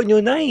 minutes. I've forgotten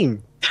your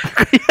name.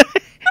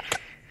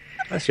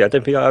 Actually, I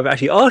don't think I've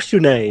actually asked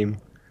your name.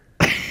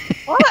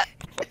 What?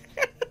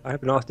 I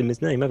haven't asked him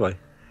his name, have I?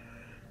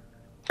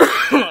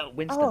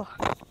 Winston. Oh,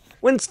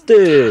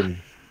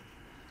 Winston!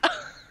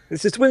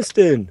 It's just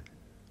Winston!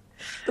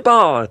 The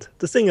bard,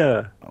 the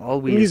singer.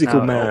 Always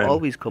musical man.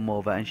 Always come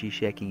over, and she's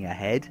shaking her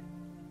head.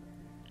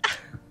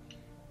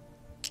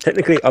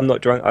 Technically, I'm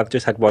not drunk. I've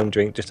just had one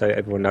drink, just so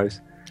everyone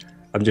knows.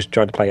 I'm just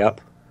trying to play up.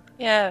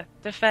 yeah,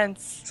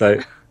 defense. So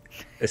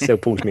it still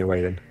pulls me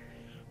away then.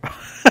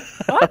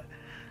 What?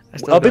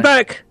 I'll be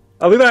back!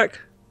 I'll be back!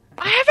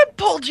 I haven't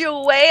pulled you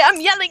away. I'm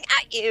yelling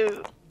at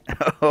you.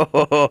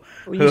 Well,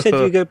 you said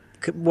you go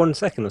 1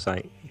 second or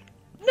something.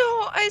 No,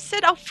 I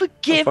said I'll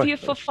forgive fine. you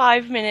for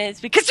 5 minutes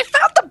because you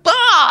found the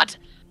bard.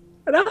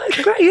 No,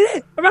 it's great, isn't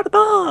it? I'm at the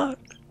bar!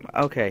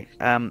 Okay.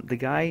 The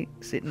guy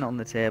sitting on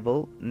the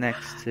table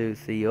next to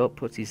Theo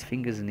puts his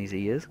fingers in his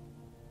ears.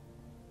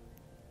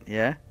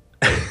 Yeah.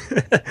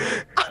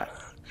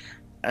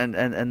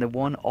 And the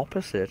one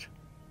opposite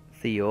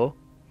Theo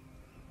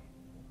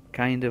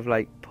kind of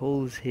like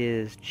pulls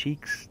his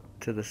cheeks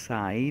to the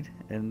side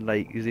and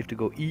like as if to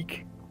go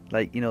eek.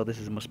 Like,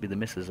 this must be the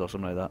missus or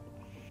something like that.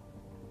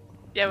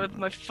 Yeah, with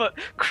my foot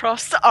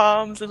crossed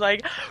arms and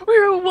like, we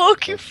were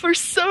walking for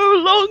so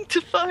long to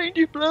find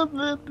you, blah,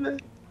 blah, blah.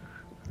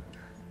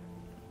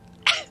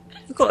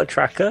 I've got a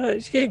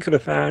tracker. She ain't could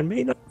have found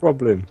me, no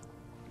problem.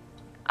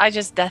 I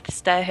just death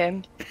stare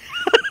him.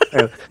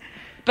 Oh.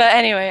 But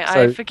anyway,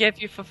 So, I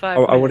forgive you for 5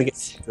 minutes. I want to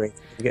get a drink.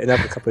 Get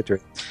another couple of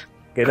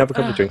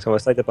drinks. I want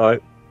to say goodbye.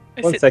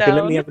 I One sit second,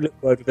 let down. me have a little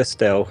word with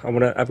Estelle. I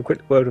want to have a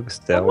quick word with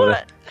Estelle.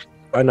 What?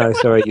 I know,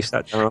 sorry, you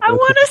sat down. I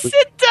want to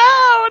sit down.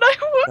 I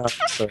Oh, want.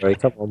 sorry,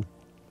 come on.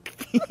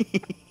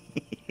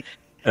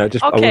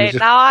 Okay,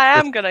 now I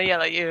am gonna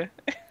yell at you.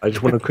 I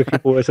just want to quickly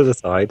pull it to the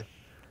side.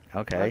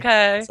 Okay.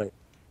 Okay. So,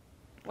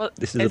 Well,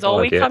 this is is a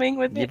Ollie idea. coming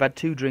with me? You've had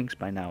 2 drinks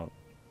by now,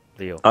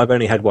 Theo. I've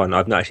only had one.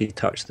 I've not actually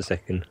touched the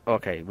second.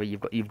 Okay, well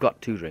you've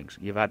got 2 drinks.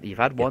 You've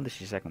had one. This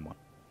is your second one.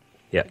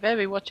 You better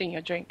be watching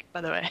your drink,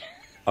 by the way.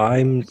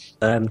 I'm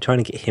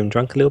trying to get him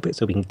drunk a little bit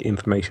so we can get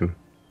information.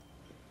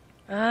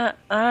 Alright,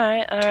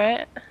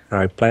 alright. All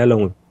right, play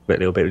along with it a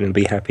little bit and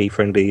be happy,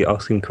 friendly,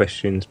 asking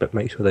questions, but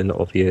make sure they're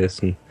not obvious.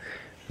 And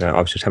I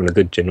was just having a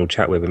good general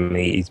chat with him.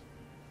 He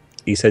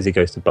says he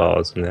goes to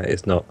bars, and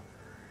it's not.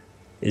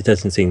 It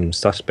doesn't seem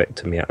suspect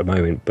to me at the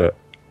moment, but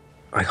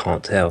I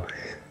can't tell.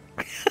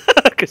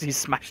 Because he's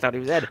smashed out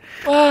of his head.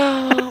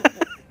 Well,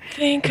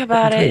 think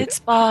about it. It's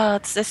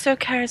bards. They're so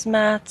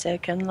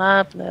charismatic and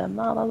lovely.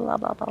 Blah, blah, blah,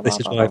 blah, blah, This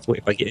is blah, why I thought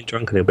if I get him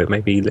drunk a little bit,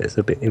 maybe let's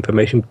a bit of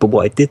information. But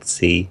what I did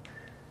see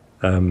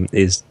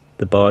is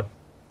the bard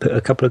put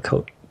a couple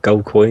of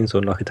gold coins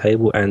on like a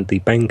table, and the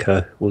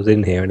banker was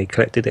in here, and he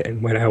collected it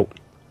and went out.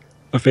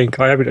 I think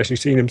I haven't actually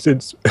seen him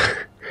since.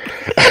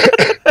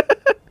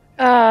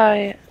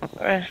 Yeah.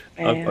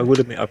 I would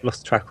admit I've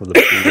lost track of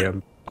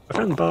the I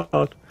found the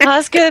bard.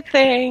 That's a good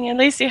thing. At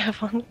least you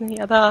have one or the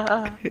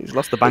other. He's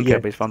lost the banker,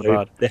 but he's found the so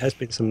bard. there has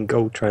been some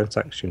gold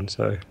transactions,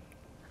 so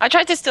I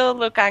tried to still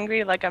look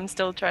angry, like I'm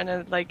still trying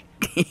to like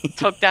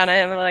talk down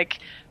at him, like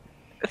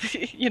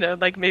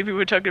like maybe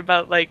we're talking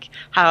about like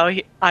how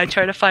I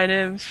tried to find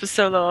him for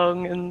so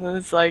long, and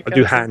it's like I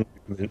do hand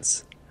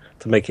movements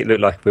to make it look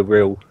like we're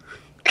real.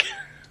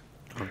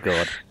 Oh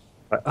god.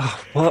 Like,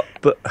 oh, what?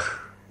 But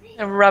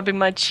I'm rubbing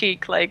my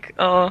cheek, like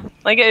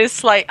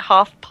it's like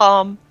half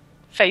palm,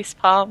 face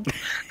palm,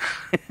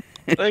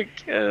 like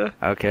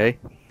Okay.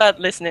 but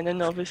listening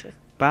and obviously.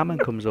 Barman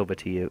comes over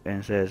to you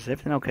and says,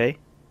 "Everything okay?"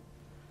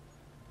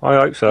 I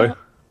hope so.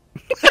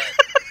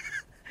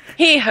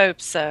 He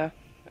hopes so.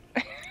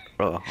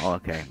 Oh, with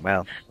okay.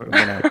 Well,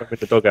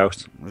 the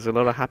doghouse. there's a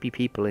lot of happy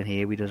people in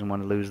here. We doesn't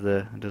want to lose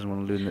the. Doesn't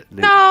want to lose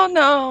the.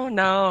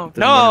 No,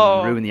 doesn't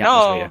want to ruin the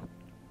atmosphere.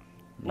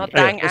 Not Hey,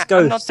 dang. let's I'm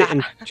go not sit that.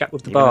 and chat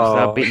with the You're gonna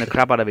start bard. beating the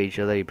crap out of each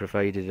other. You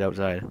prefer you did it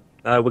outside.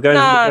 We're going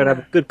to No. have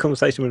a good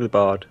conversation with the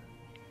bard.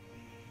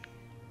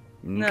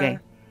 Okay.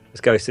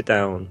 Let's go sit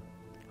down.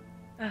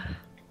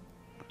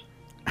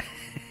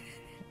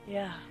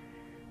 Yeah.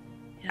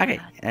 Okay.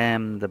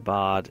 The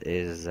bard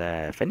is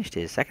finished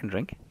his second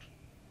drink.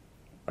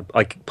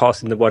 I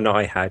passed him the one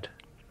I had.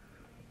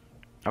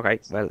 Okay.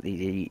 Well,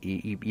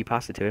 you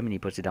pass it to him and he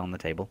puts it down on the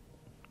table.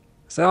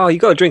 So, you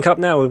got to drink up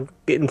now. We're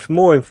getting for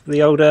more for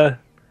the old,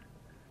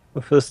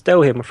 for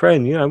Estelle here, my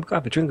friend. We've got to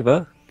have a drink of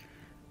her.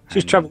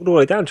 She's travelled all the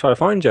way down trying to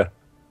find you.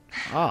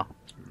 Oh.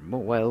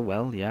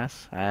 Well.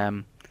 Yes.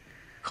 Can't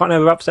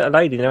ever upset a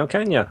lady now,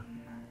 can you?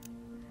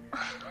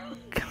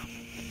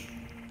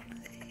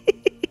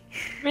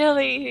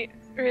 Really.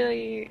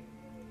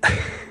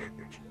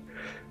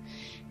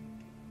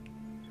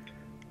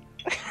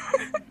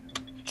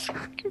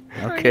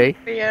 Okay.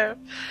 Theo.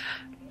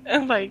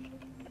 I'm like,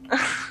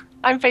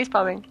 I'm face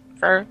palming,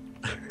 sir.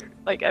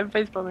 Like I'm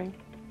face palming.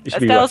 You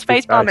should be Estelle's right,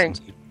 face palming.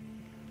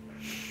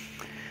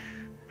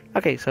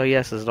 Okay. So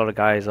yes, there's a lot of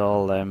guys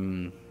all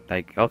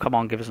like, oh come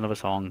on, give us another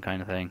song,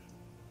 kind of thing.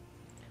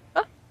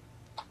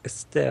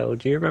 Estelle,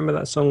 do you remember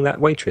that song that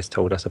waitress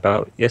told us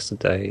about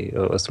yesterday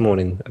or this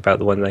morning about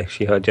the one that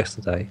she heard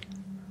yesterday?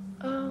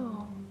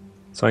 Oh.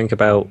 Something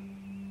about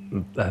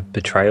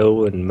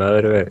betrayal and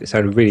murder. It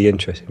sounded really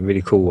interesting,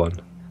 really cool one.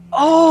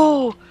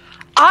 Oh,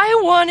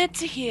 I wanted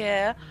to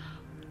hear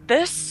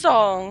this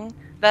song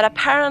that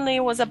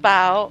apparently was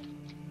about,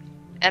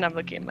 and I'm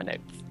looking at my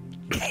notes.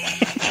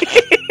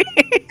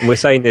 And we're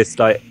saying this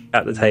like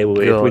at the table.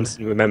 If God.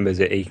 Winston remembers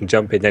it, he can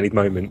jump in any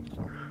moment.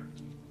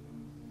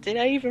 Did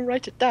I even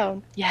write it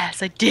down?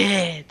 Yes, I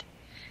did.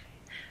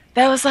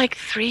 There was like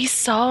 3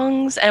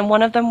 songs, and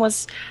one of them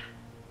was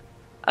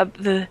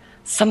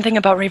something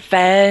about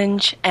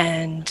revenge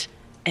and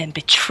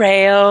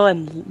betrayal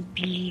and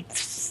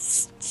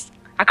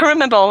I can't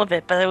remember all of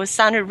it, but it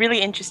sounded really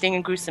interesting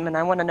and gruesome, and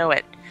I want to know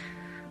it.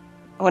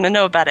 I want to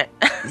know about it.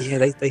 Yeah,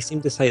 they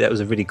seem to say that was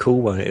a really cool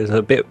one. It was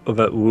a bit of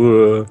a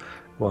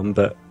one,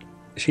 but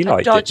She a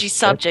liked dodgy it.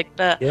 subject,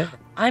 but Yeah.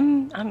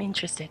 I'm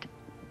interested.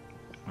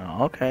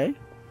 Oh, okay.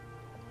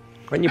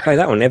 When you play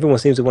that one, everyone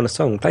seems to want a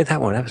song. Play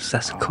that one.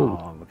 That's cool.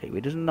 Oh, okay. We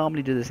doesn't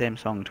normally do the same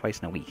song twice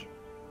in a week.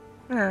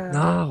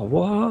 No,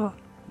 what?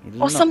 He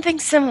doesn't Or know- something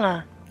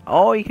similar.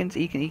 Oh, he can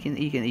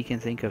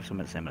think of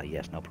something similar.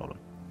 Yes, no problem.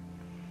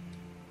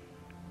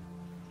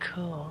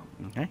 Cool.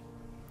 Okay.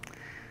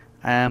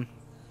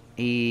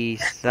 He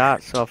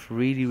starts off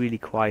really, really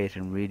quiet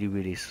and really,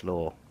 really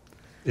slow.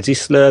 Is he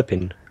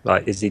slurping?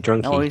 Like, is he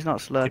drunky? No, he's not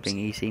slurping.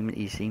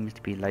 He seems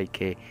to be like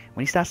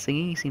when he starts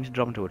singing, he seems to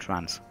drop into a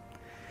trance.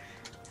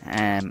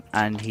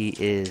 And he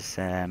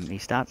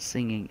starts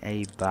singing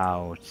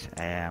about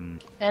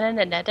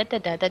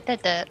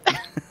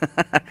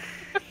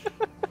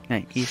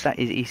no, he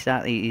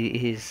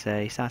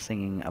starts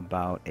singing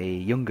about a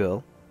young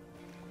girl,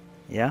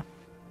 yeah,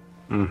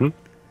 Mm-hmm.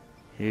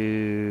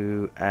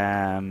 who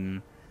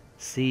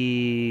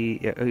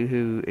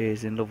who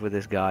is in love with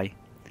this guy,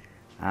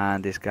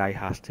 and this guy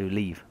has to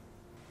leave.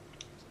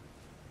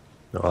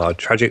 Oh,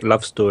 tragic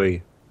love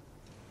story.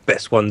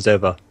 Best ones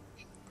ever.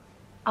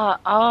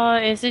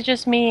 Is it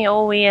just me,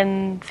 Ollie,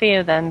 and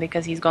Theo then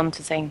because he's gone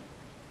to sing?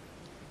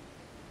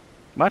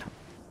 What?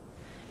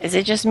 Is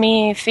it just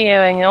me,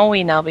 Theo, and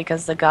Ollie now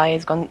because the guy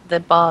has gone? The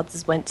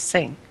bards went to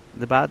sing.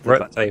 We're at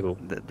the table.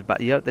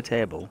 You're at the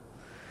table,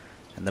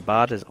 and the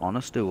bard is on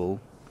a stool,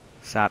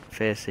 sat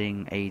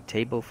facing a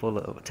table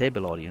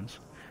audience,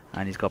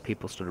 and he's got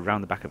people stood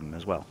around the back of him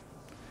as well.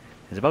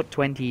 There's about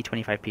 20,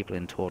 25 people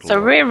in total.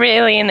 So we're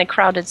really in the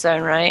crowded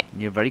zone, right?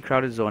 You're a very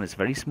crowded zone. It's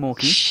very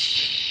smoky.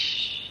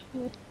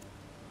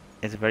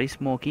 It's very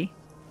smoky.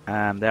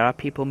 There are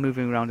people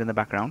moving around in the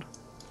background.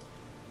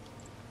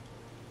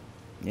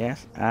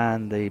 Yes,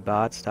 and the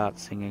bard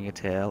starts singing a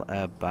tale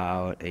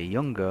about a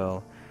young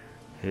girl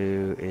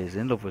who is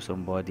in love with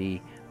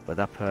somebody, but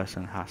that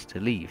person has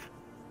to leave.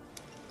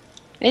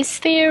 Is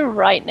Theo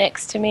right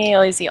next to me,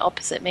 or is he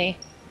opposite me?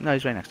 No,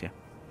 he's right next to you.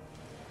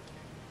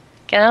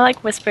 Can I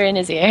like whisper in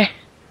his ear?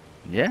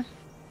 Yeah?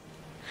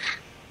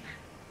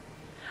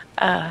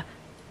 What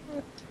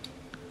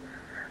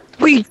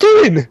are you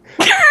doing?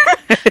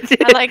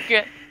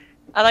 I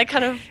like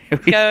kind of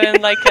go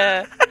in like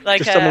a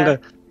Just someone go.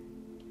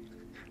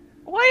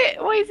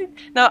 Why is it?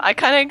 No, I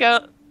kind of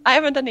go. I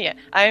haven't done it yet.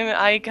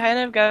 I kind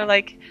of go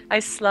like I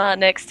slat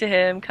next to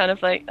him, kind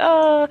of like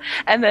oh,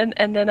 and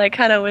then I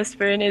kind of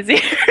whisper in his ear.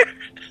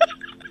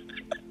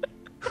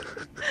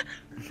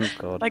 Oh,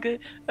 God. Like,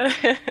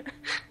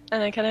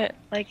 and I kind of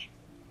like.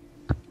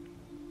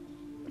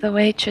 The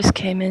waitress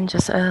came in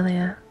just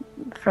earlier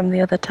from the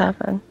other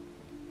tavern.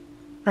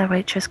 That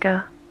waitress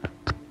girl.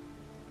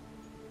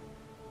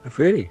 Oh,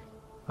 really?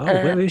 Oh,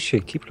 where is she?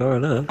 Keep an eye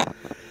on her.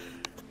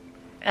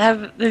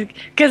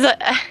 Because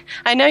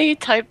I know you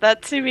typed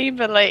that to me,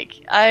 but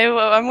like I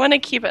want to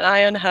keep an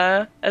eye on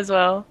her as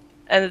well.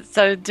 And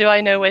so, do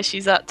I know where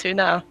she's at to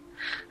now?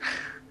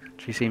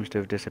 She seems to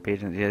have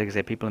disappeared. Yeah, like I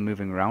say, people are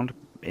moving around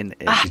in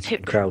The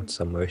crowd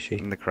somewhere, is she?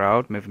 the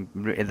crowd, moving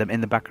in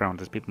the background.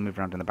 There's people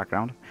moving around in the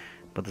background,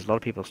 but there's a lot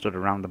of people stood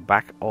around the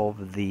back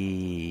of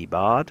the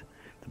bard.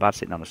 The bard's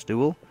sitting on a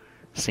stool,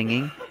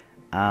 singing,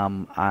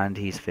 and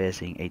he's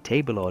facing a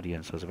table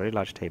audience. So it's a very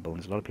large table,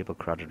 and there's a lot of people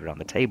crowded around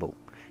the table.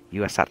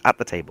 You are sat at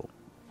the table.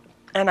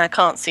 And I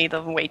can't see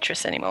the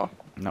waitress anymore.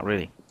 Not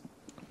really.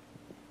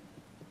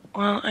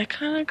 Well, I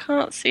kind of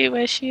can't see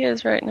where she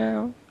is right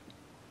now.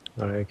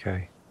 Oh,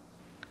 okay.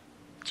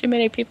 Too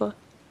many people.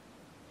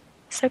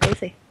 So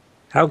busy.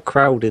 How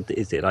crowded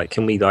is it? Like,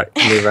 can we like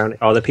move around?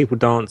 Are there people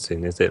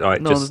dancing? Is it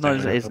like No, just?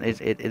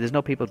 there's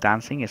no people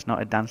dancing. It's not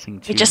a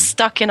dancing tune. We're just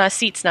stuck in our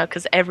seats now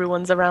because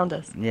everyone's around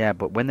us. Yeah,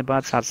 but when the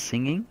bard starts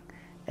singing,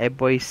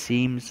 everybody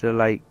seems to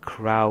like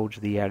crowd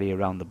the area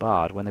around the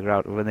bard. When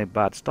the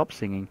bard stops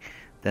singing,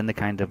 then they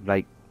kind of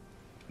like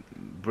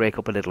break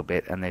up a little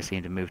bit, and they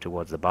seem to move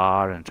towards the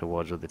bar and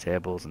towards other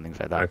tables and things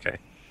like that. Okay.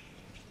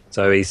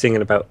 So he's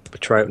singing about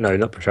betrayal. No,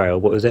 not betrayal.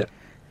 What was it?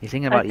 He's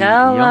singing about A girl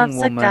a young loves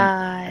woman.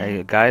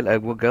 a guy. A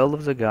girl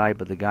loves a guy,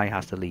 but the guy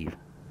has to leave.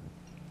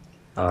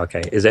 Oh,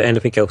 okay. Is there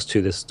anything else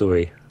to this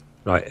story?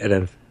 Like, and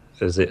then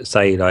does it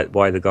say like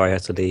why the guy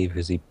has to leave?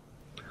 Is he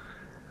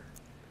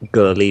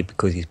gonna leave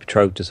because he's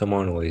betrothed to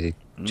someone, or is he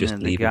just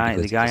the leaving? guy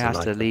because he has doesn't to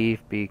like her? leave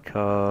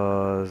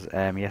because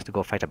he has to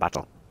go fight a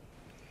battle.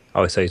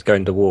 Oh, so he's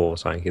going to war or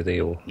something? Is he?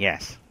 Or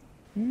Yes.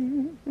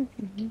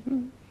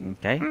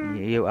 Okay.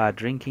 You are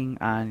drinking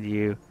and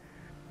you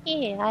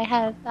Yeah, I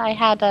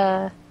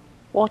had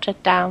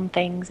watered down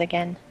things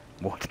again.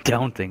 water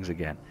down things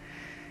again.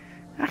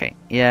 Okay.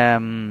 Yeah.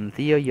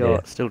 Theo, you're Yeah.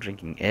 still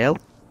drinking ale,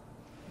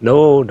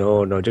 no,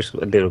 just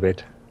a little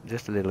bit.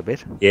 just a little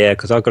bit. Yeah,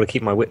 because I've got to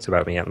keep my wits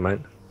about me at the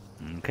moment.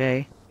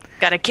 Okay.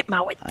 Gotta keep my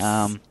wits.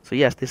 So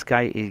yes, this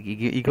guy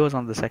he goes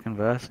on to the second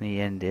verse,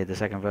 and the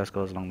second verse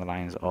goes along the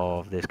lines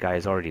of this guy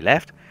has already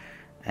left,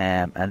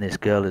 and this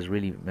girl is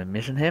really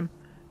missing him,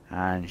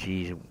 and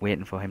she's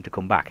waiting for him to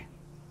come back.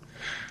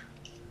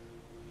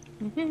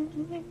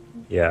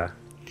 Yeah.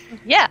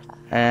 Yeah.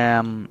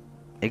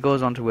 It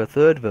goes on to a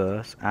third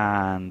verse,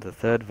 and the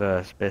third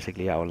verse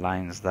basically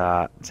outlines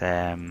that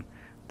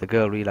the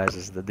girl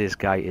realizes that this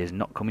guy is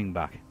not coming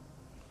back.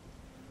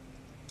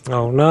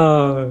 Oh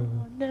no.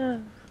 Oh,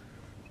 no.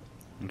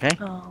 Okay?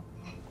 Oh.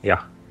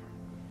 Yeah.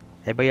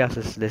 Everybody else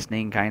is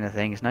listening, kind of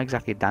thing. It's not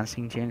exactly a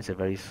dancing tune, it's a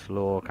very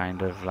slow,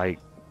 kind of like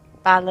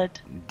Ballad.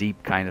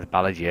 deep kind of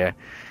ballad, yeah.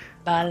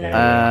 Ballad.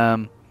 Yeah.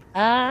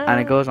 And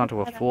it goes on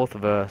to a fourth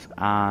verse,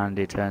 and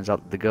it turns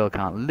out the girl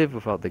can't live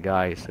without the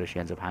guy, so she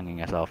ends up hanging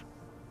herself.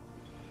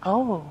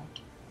 Oh.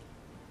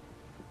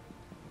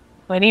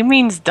 When he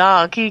means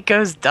dark, he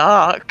goes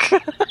dark.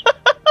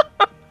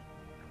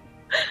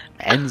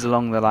 Ends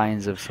along the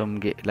lines of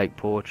some like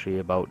poetry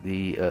about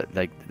the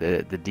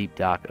the deep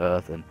dark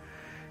earth,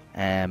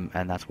 and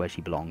that's where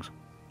she belongs.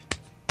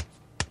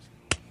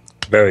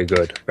 Very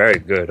good. Very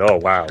good. Oh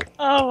wow.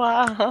 Oh,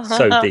 wow.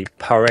 So deep,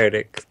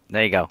 poetic.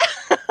 There you go.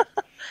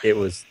 It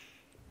was.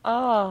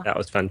 Oh. That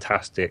was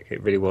fantastic.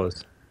 It really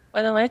was.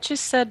 When Electra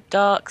said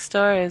dark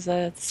stories,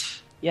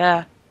 it's...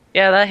 Yeah.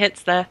 Yeah, that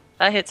hits there.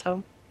 That hits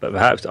home. But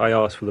perhaps I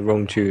asked for the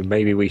wrong tune.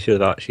 Maybe we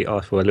should have actually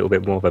asked for a little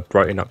bit more of a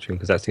brighten up tune,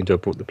 because that seemed to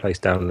have brought the place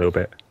down a little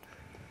bit.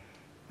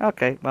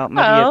 Okay, well,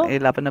 maybe Well.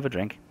 he'll have another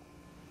drink.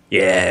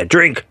 Yeah,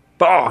 drink!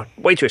 Bar!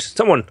 Waitress!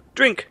 Someone!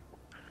 Drink!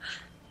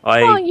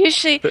 I Well,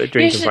 usually... put a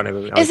drink in front of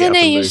him. I'll get Isn't up it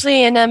and move.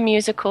 usually in a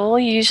musical?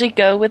 You usually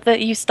go with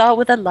you start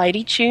with a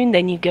lighty tune,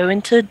 then you go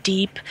into a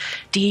deep,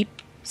 deep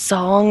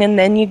song, and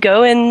then you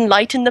go and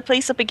lighten the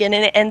place up again,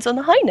 and it ends on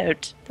a high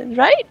note.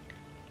 Right?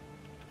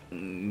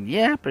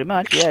 Yeah, pretty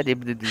much. Yeah,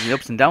 the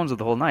ups and downs of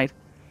the whole night.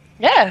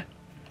 Yeah.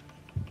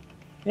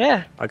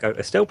 Yeah. I go,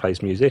 Estelle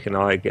plays music, and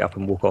I get up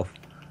and walk off.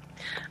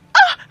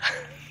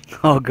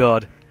 Oh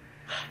God.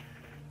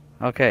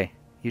 Okay,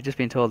 you've just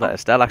been told that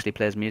Estelle actually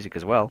plays music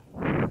as well.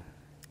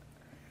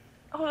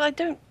 Oh, I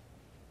don't...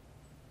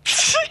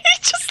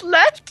 He just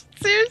left?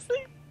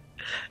 Seriously?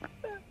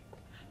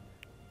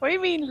 What do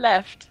you mean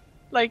left?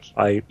 Like,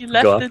 I you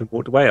left got up it... and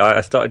walked away. I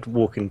started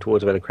walking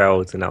towards where the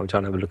crowds, and now I'm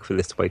trying to have a look for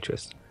this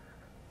waitress.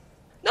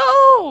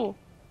 No!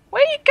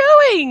 Where are you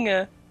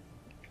going?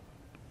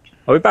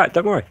 I'll be back,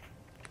 don't worry.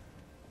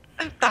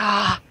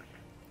 Ah!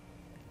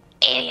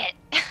 Idiot!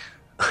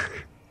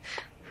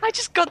 I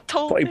just got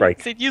told Potty this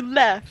break. and you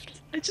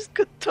left. I just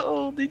got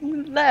told and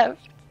you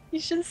left. You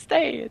should have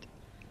stayed.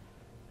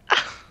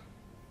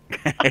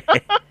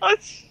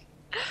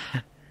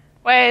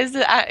 Where is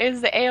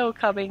the ale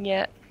coming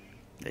yet?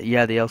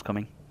 Yeah, the ale's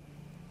coming.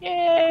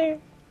 Yay!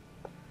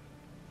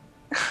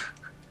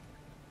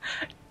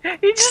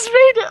 You just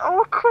made it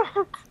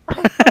awkward.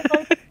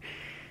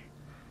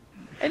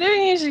 I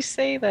don't usually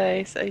say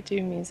that I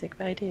do music,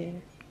 but I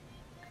do.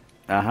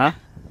 Uh-huh.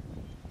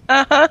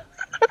 Uh-huh.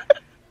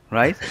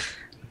 Right?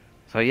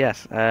 So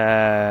yes,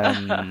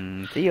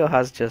 Theo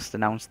has just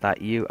announced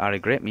that you are a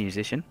great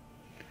musician.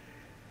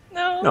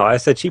 No. No, I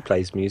said she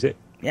plays music.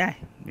 Yeah,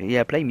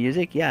 play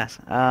music, yes.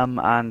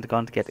 And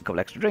gone to get a couple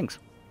extra drinks.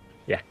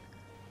 Yeah.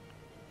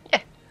 Yeah.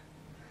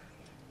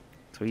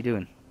 So what are you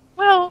doing?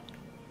 Well,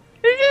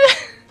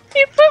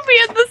 you put me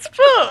in the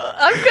spot.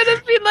 I'm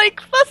gonna be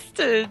like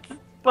flustered.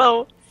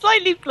 Well,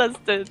 slightly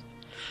flustered.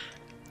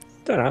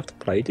 Don't have to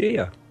play, do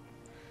you?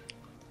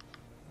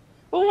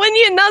 Well, when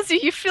you announce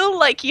it, you feel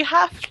like you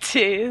have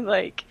to.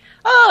 Like,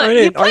 oh, I you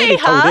didn't- I play, only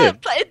told huh? him.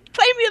 Play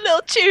me a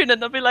little tune,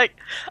 and I'll be like,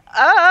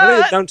 I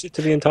didn't announce it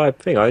to the entire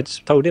thing. I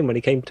just told him when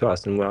he came to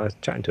us and when I was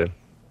chatting to him.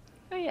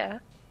 Oh yeah.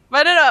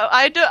 But I don't know.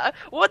 I don't.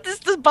 What does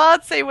the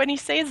bard say when he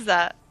says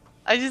that?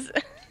 I just.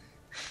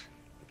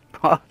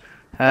 What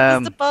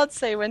does the bard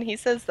say when he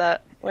says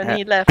that? When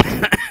he left,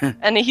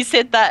 and he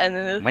said that, and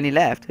then When he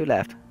left, who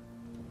left?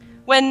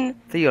 when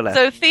Theo left.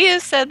 so Theo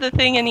said the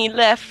thing, and he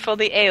left for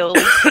the ale,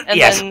 and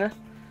Yes. then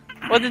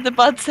what did the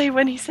bard say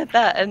when he said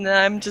that? And then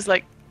I'm just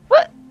like,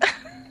 what?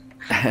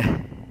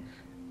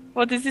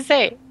 What does he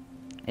say?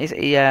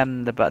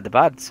 The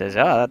bard says,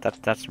 "Oh,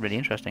 that's really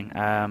interesting.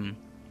 Are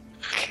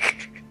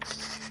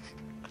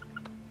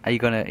you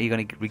gonna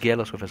regale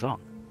us with a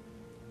song?"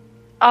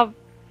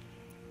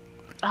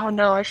 Oh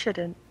no, I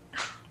shouldn't.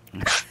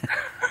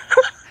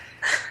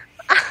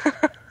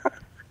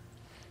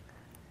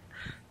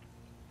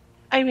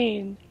 I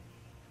mean,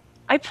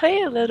 I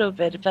play a little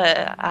bit,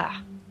 but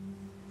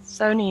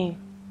Sony.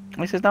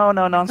 He says, "No,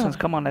 nonsense.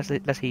 Come on, let's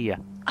hear you."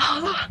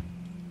 Oh.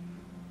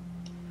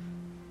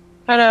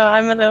 I know,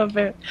 I'm a little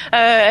bit.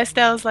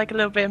 Estelle's like a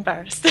little bit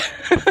embarrassed.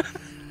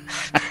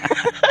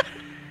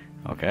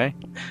 Okay.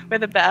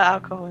 With a bit of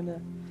alcohol in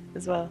it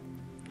as well.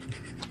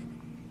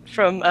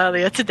 From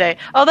earlier today.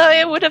 Although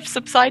it would have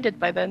subsided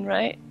by then,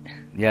 right?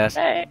 Yes.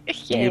 Yeah.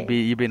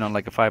 You've been on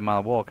like a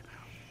 5-mile walk.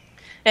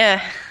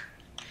 Yeah.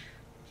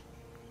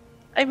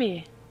 I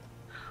mean.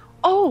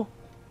 Oh!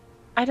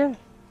 I'm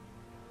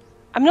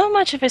not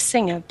much of a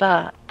singer,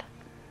 but.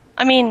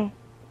 I mean.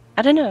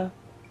 I don't know.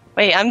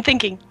 Wait, I'm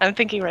thinking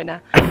right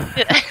now.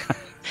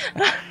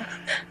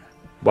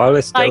 While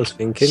Estelle's Like,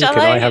 thinking, shall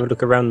can I I- have a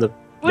look around the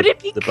Would it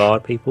be bar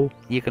people?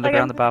 You can look Okay.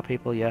 around the bar,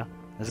 people. Yeah.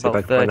 There's See if I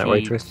about can find that 30,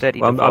 waitress.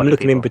 30 Well, to I'm 40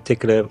 looking in people.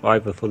 particular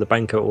either for the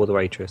banker or the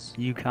waitress.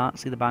 You can't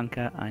see the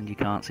banker and you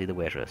can't see the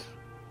waitress.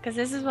 Because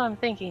this is what I'm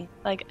thinking.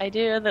 Like, I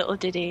do a little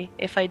ditty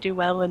if I do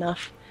well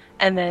enough,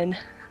 and then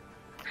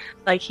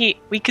Like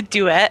we could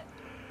duet,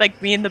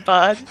 like me and the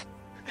bard.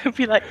 It'd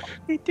be like.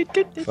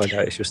 Find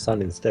out it's your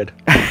son instead.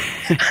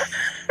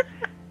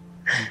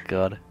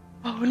 God.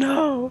 Oh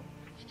no.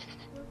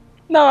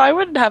 No, I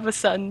wouldn't have a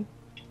son.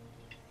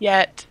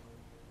 Yet.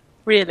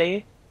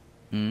 Really.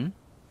 Hmm?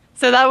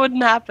 So that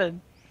wouldn't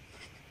happen.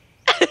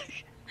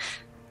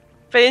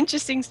 But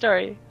interesting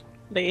story,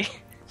 Lee.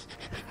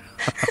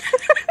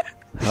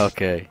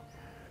 Okay.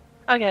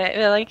 Okay,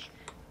 well, like,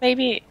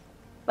 maybe,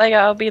 like,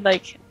 I'll be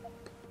like,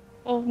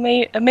 well,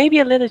 maybe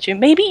a little tune.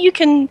 Maybe you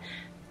can,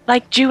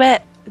 like,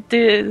 duet,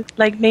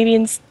 like,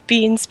 maybe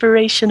be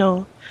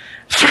inspirational.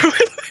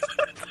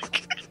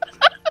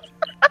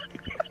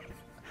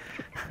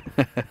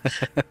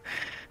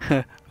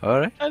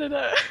 Alright. I don't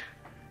know.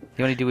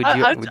 You want to do a I'll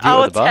duet with the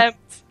bard?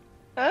 attempt.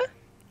 Huh?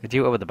 A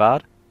duet with the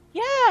bard?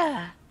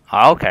 Yeah.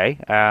 Oh, okay.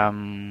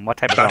 What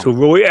type of Battle song?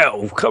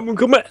 Royale, come and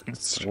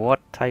commence. What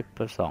type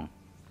of song?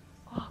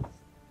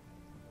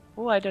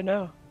 Oh, I don't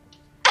know.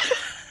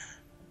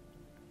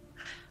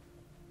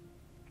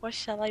 What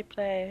shall I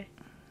play?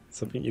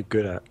 Something you're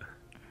good at.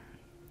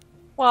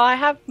 Well, I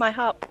have my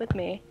harp with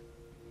me.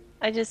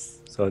 I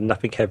just... So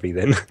nothing heavy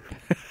then.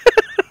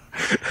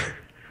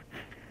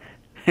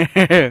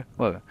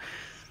 Well,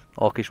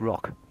 Orcish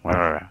rock.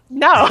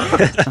 No!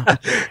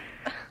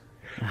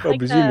 Well, Like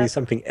presumably the-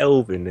 something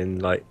elven and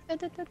like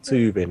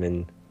soothing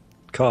and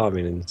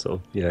calming and sort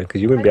of, you know,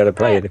 because you wouldn't be Like able to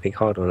play that. anything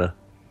hard on her.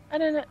 I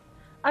don't know.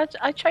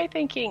 I try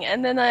thinking,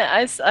 and then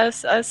I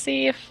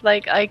see if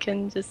like I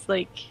can just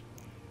like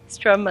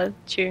strum a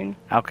tune.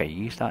 Okay,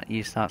 you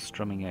start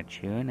strumming a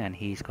tune, and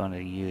he's going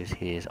to use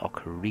his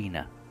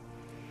ocarina,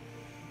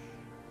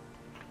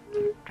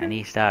 and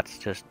he starts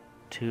just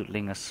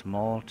tootling a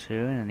small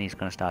tune, and he's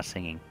going to start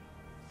singing.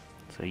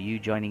 So you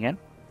joining in?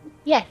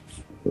 Yes.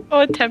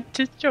 Or attempt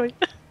to join.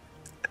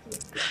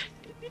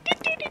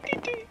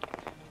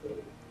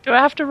 Do I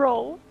have to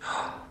roll?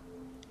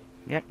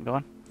 Yeah, go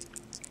on.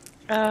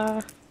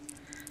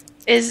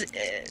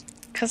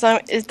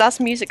 That's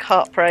music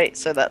harp, right?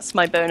 So that's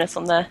my bonus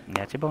on there.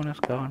 Yeah, it's your bonus.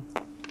 Go on.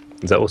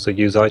 Does that also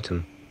use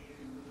item?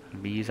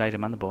 Be use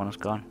item and the bonus.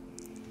 Go on.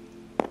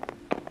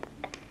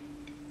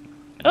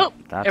 Oh,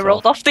 That's it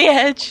rolled off the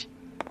edge.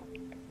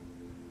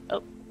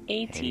 Oh,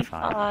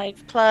 85.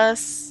 85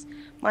 plus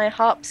my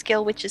harp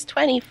skill, which is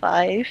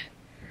 25.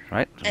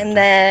 Right. And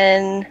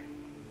then...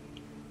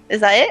 Is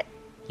that it?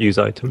 Use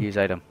item. Use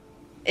item.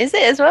 Is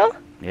it as well?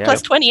 Yeah.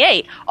 Plus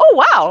 28. Oh,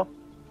 wow.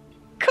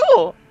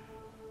 Cool.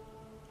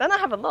 Then I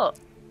have a lot.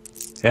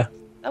 Yeah.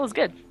 That was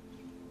good.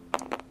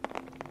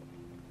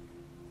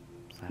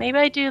 Maybe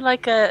I do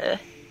like a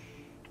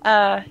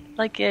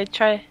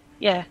try.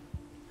 Yeah.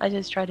 I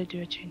just try to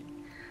do a tune.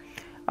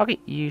 Okay,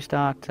 you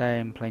start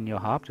playing your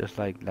harp, just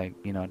like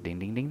you know, ding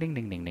ding ding ding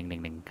ding ding ding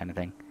ding ding kind of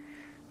thing.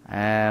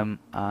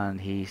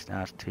 And he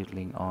starts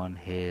tootling on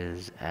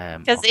his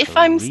Because if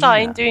I'm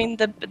starting ocarina. doing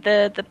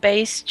the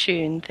bass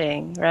tune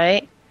thing,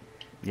 right?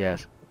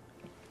 Yes.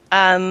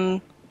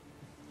 Like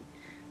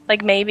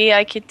maybe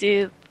I could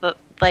do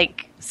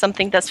like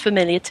something that's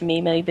familiar to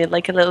me, maybe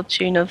like a little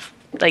tune of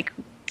like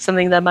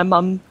something that my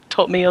mum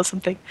taught me or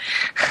something.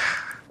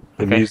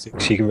 The Okay. music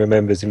she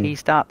remembers him He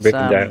starts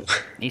written down.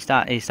 he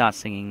starts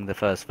singing the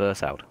first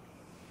verse out.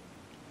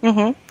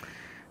 Mm-hmm.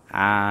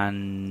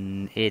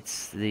 And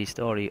it's the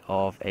story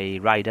of a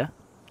rider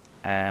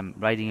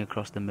riding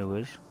across the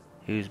moors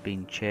who's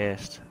been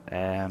chased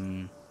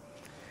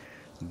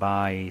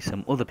by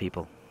some other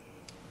people.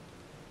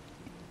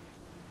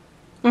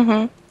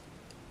 Mm-hmm.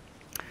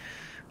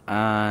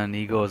 And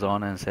he goes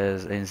on and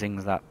says and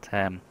sings that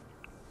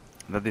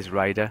that this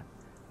rider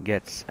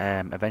gets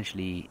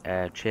eventually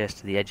chased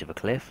to the edge of a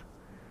cliff,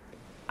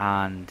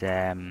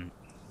 and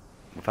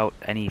without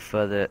any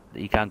further,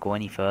 he can't go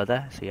any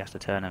further, so he has to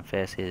turn and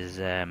face his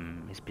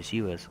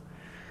pursuers,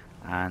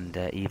 and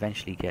he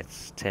eventually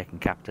gets taken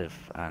captive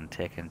and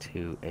taken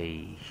to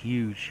a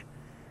huge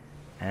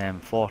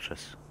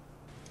fortress.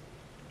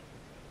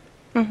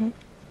 Mm-hmm.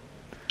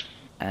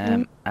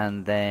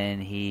 And then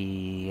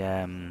he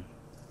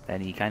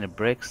kind of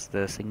breaks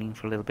the singing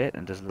for a little bit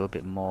and does a little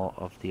bit more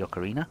of the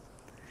ocarina.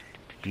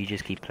 You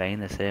just keep playing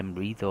the same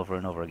breath over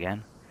and over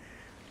again,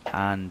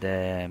 and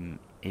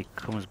he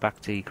comes back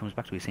to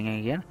his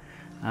singing again,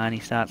 and he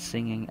starts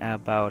singing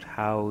about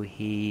how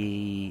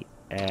he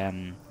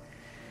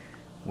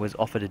was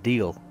offered a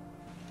deal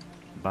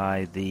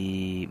by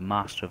the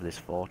master of this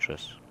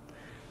fortress.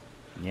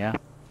 Yeah.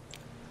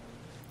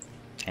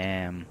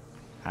 And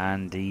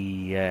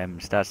he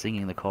starts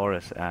singing the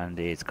chorus, and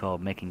it's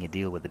called "Making a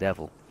Deal with the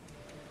Devil."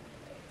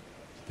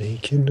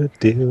 Making a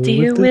deal,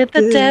 Deal with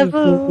the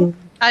devil.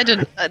 I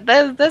don't.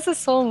 There's a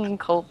song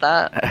called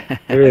that.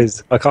 There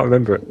is. I can't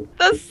remember it.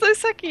 That's so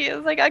sucky.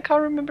 It's like I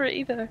can't remember it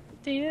either.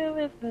 Deal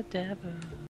with the devil.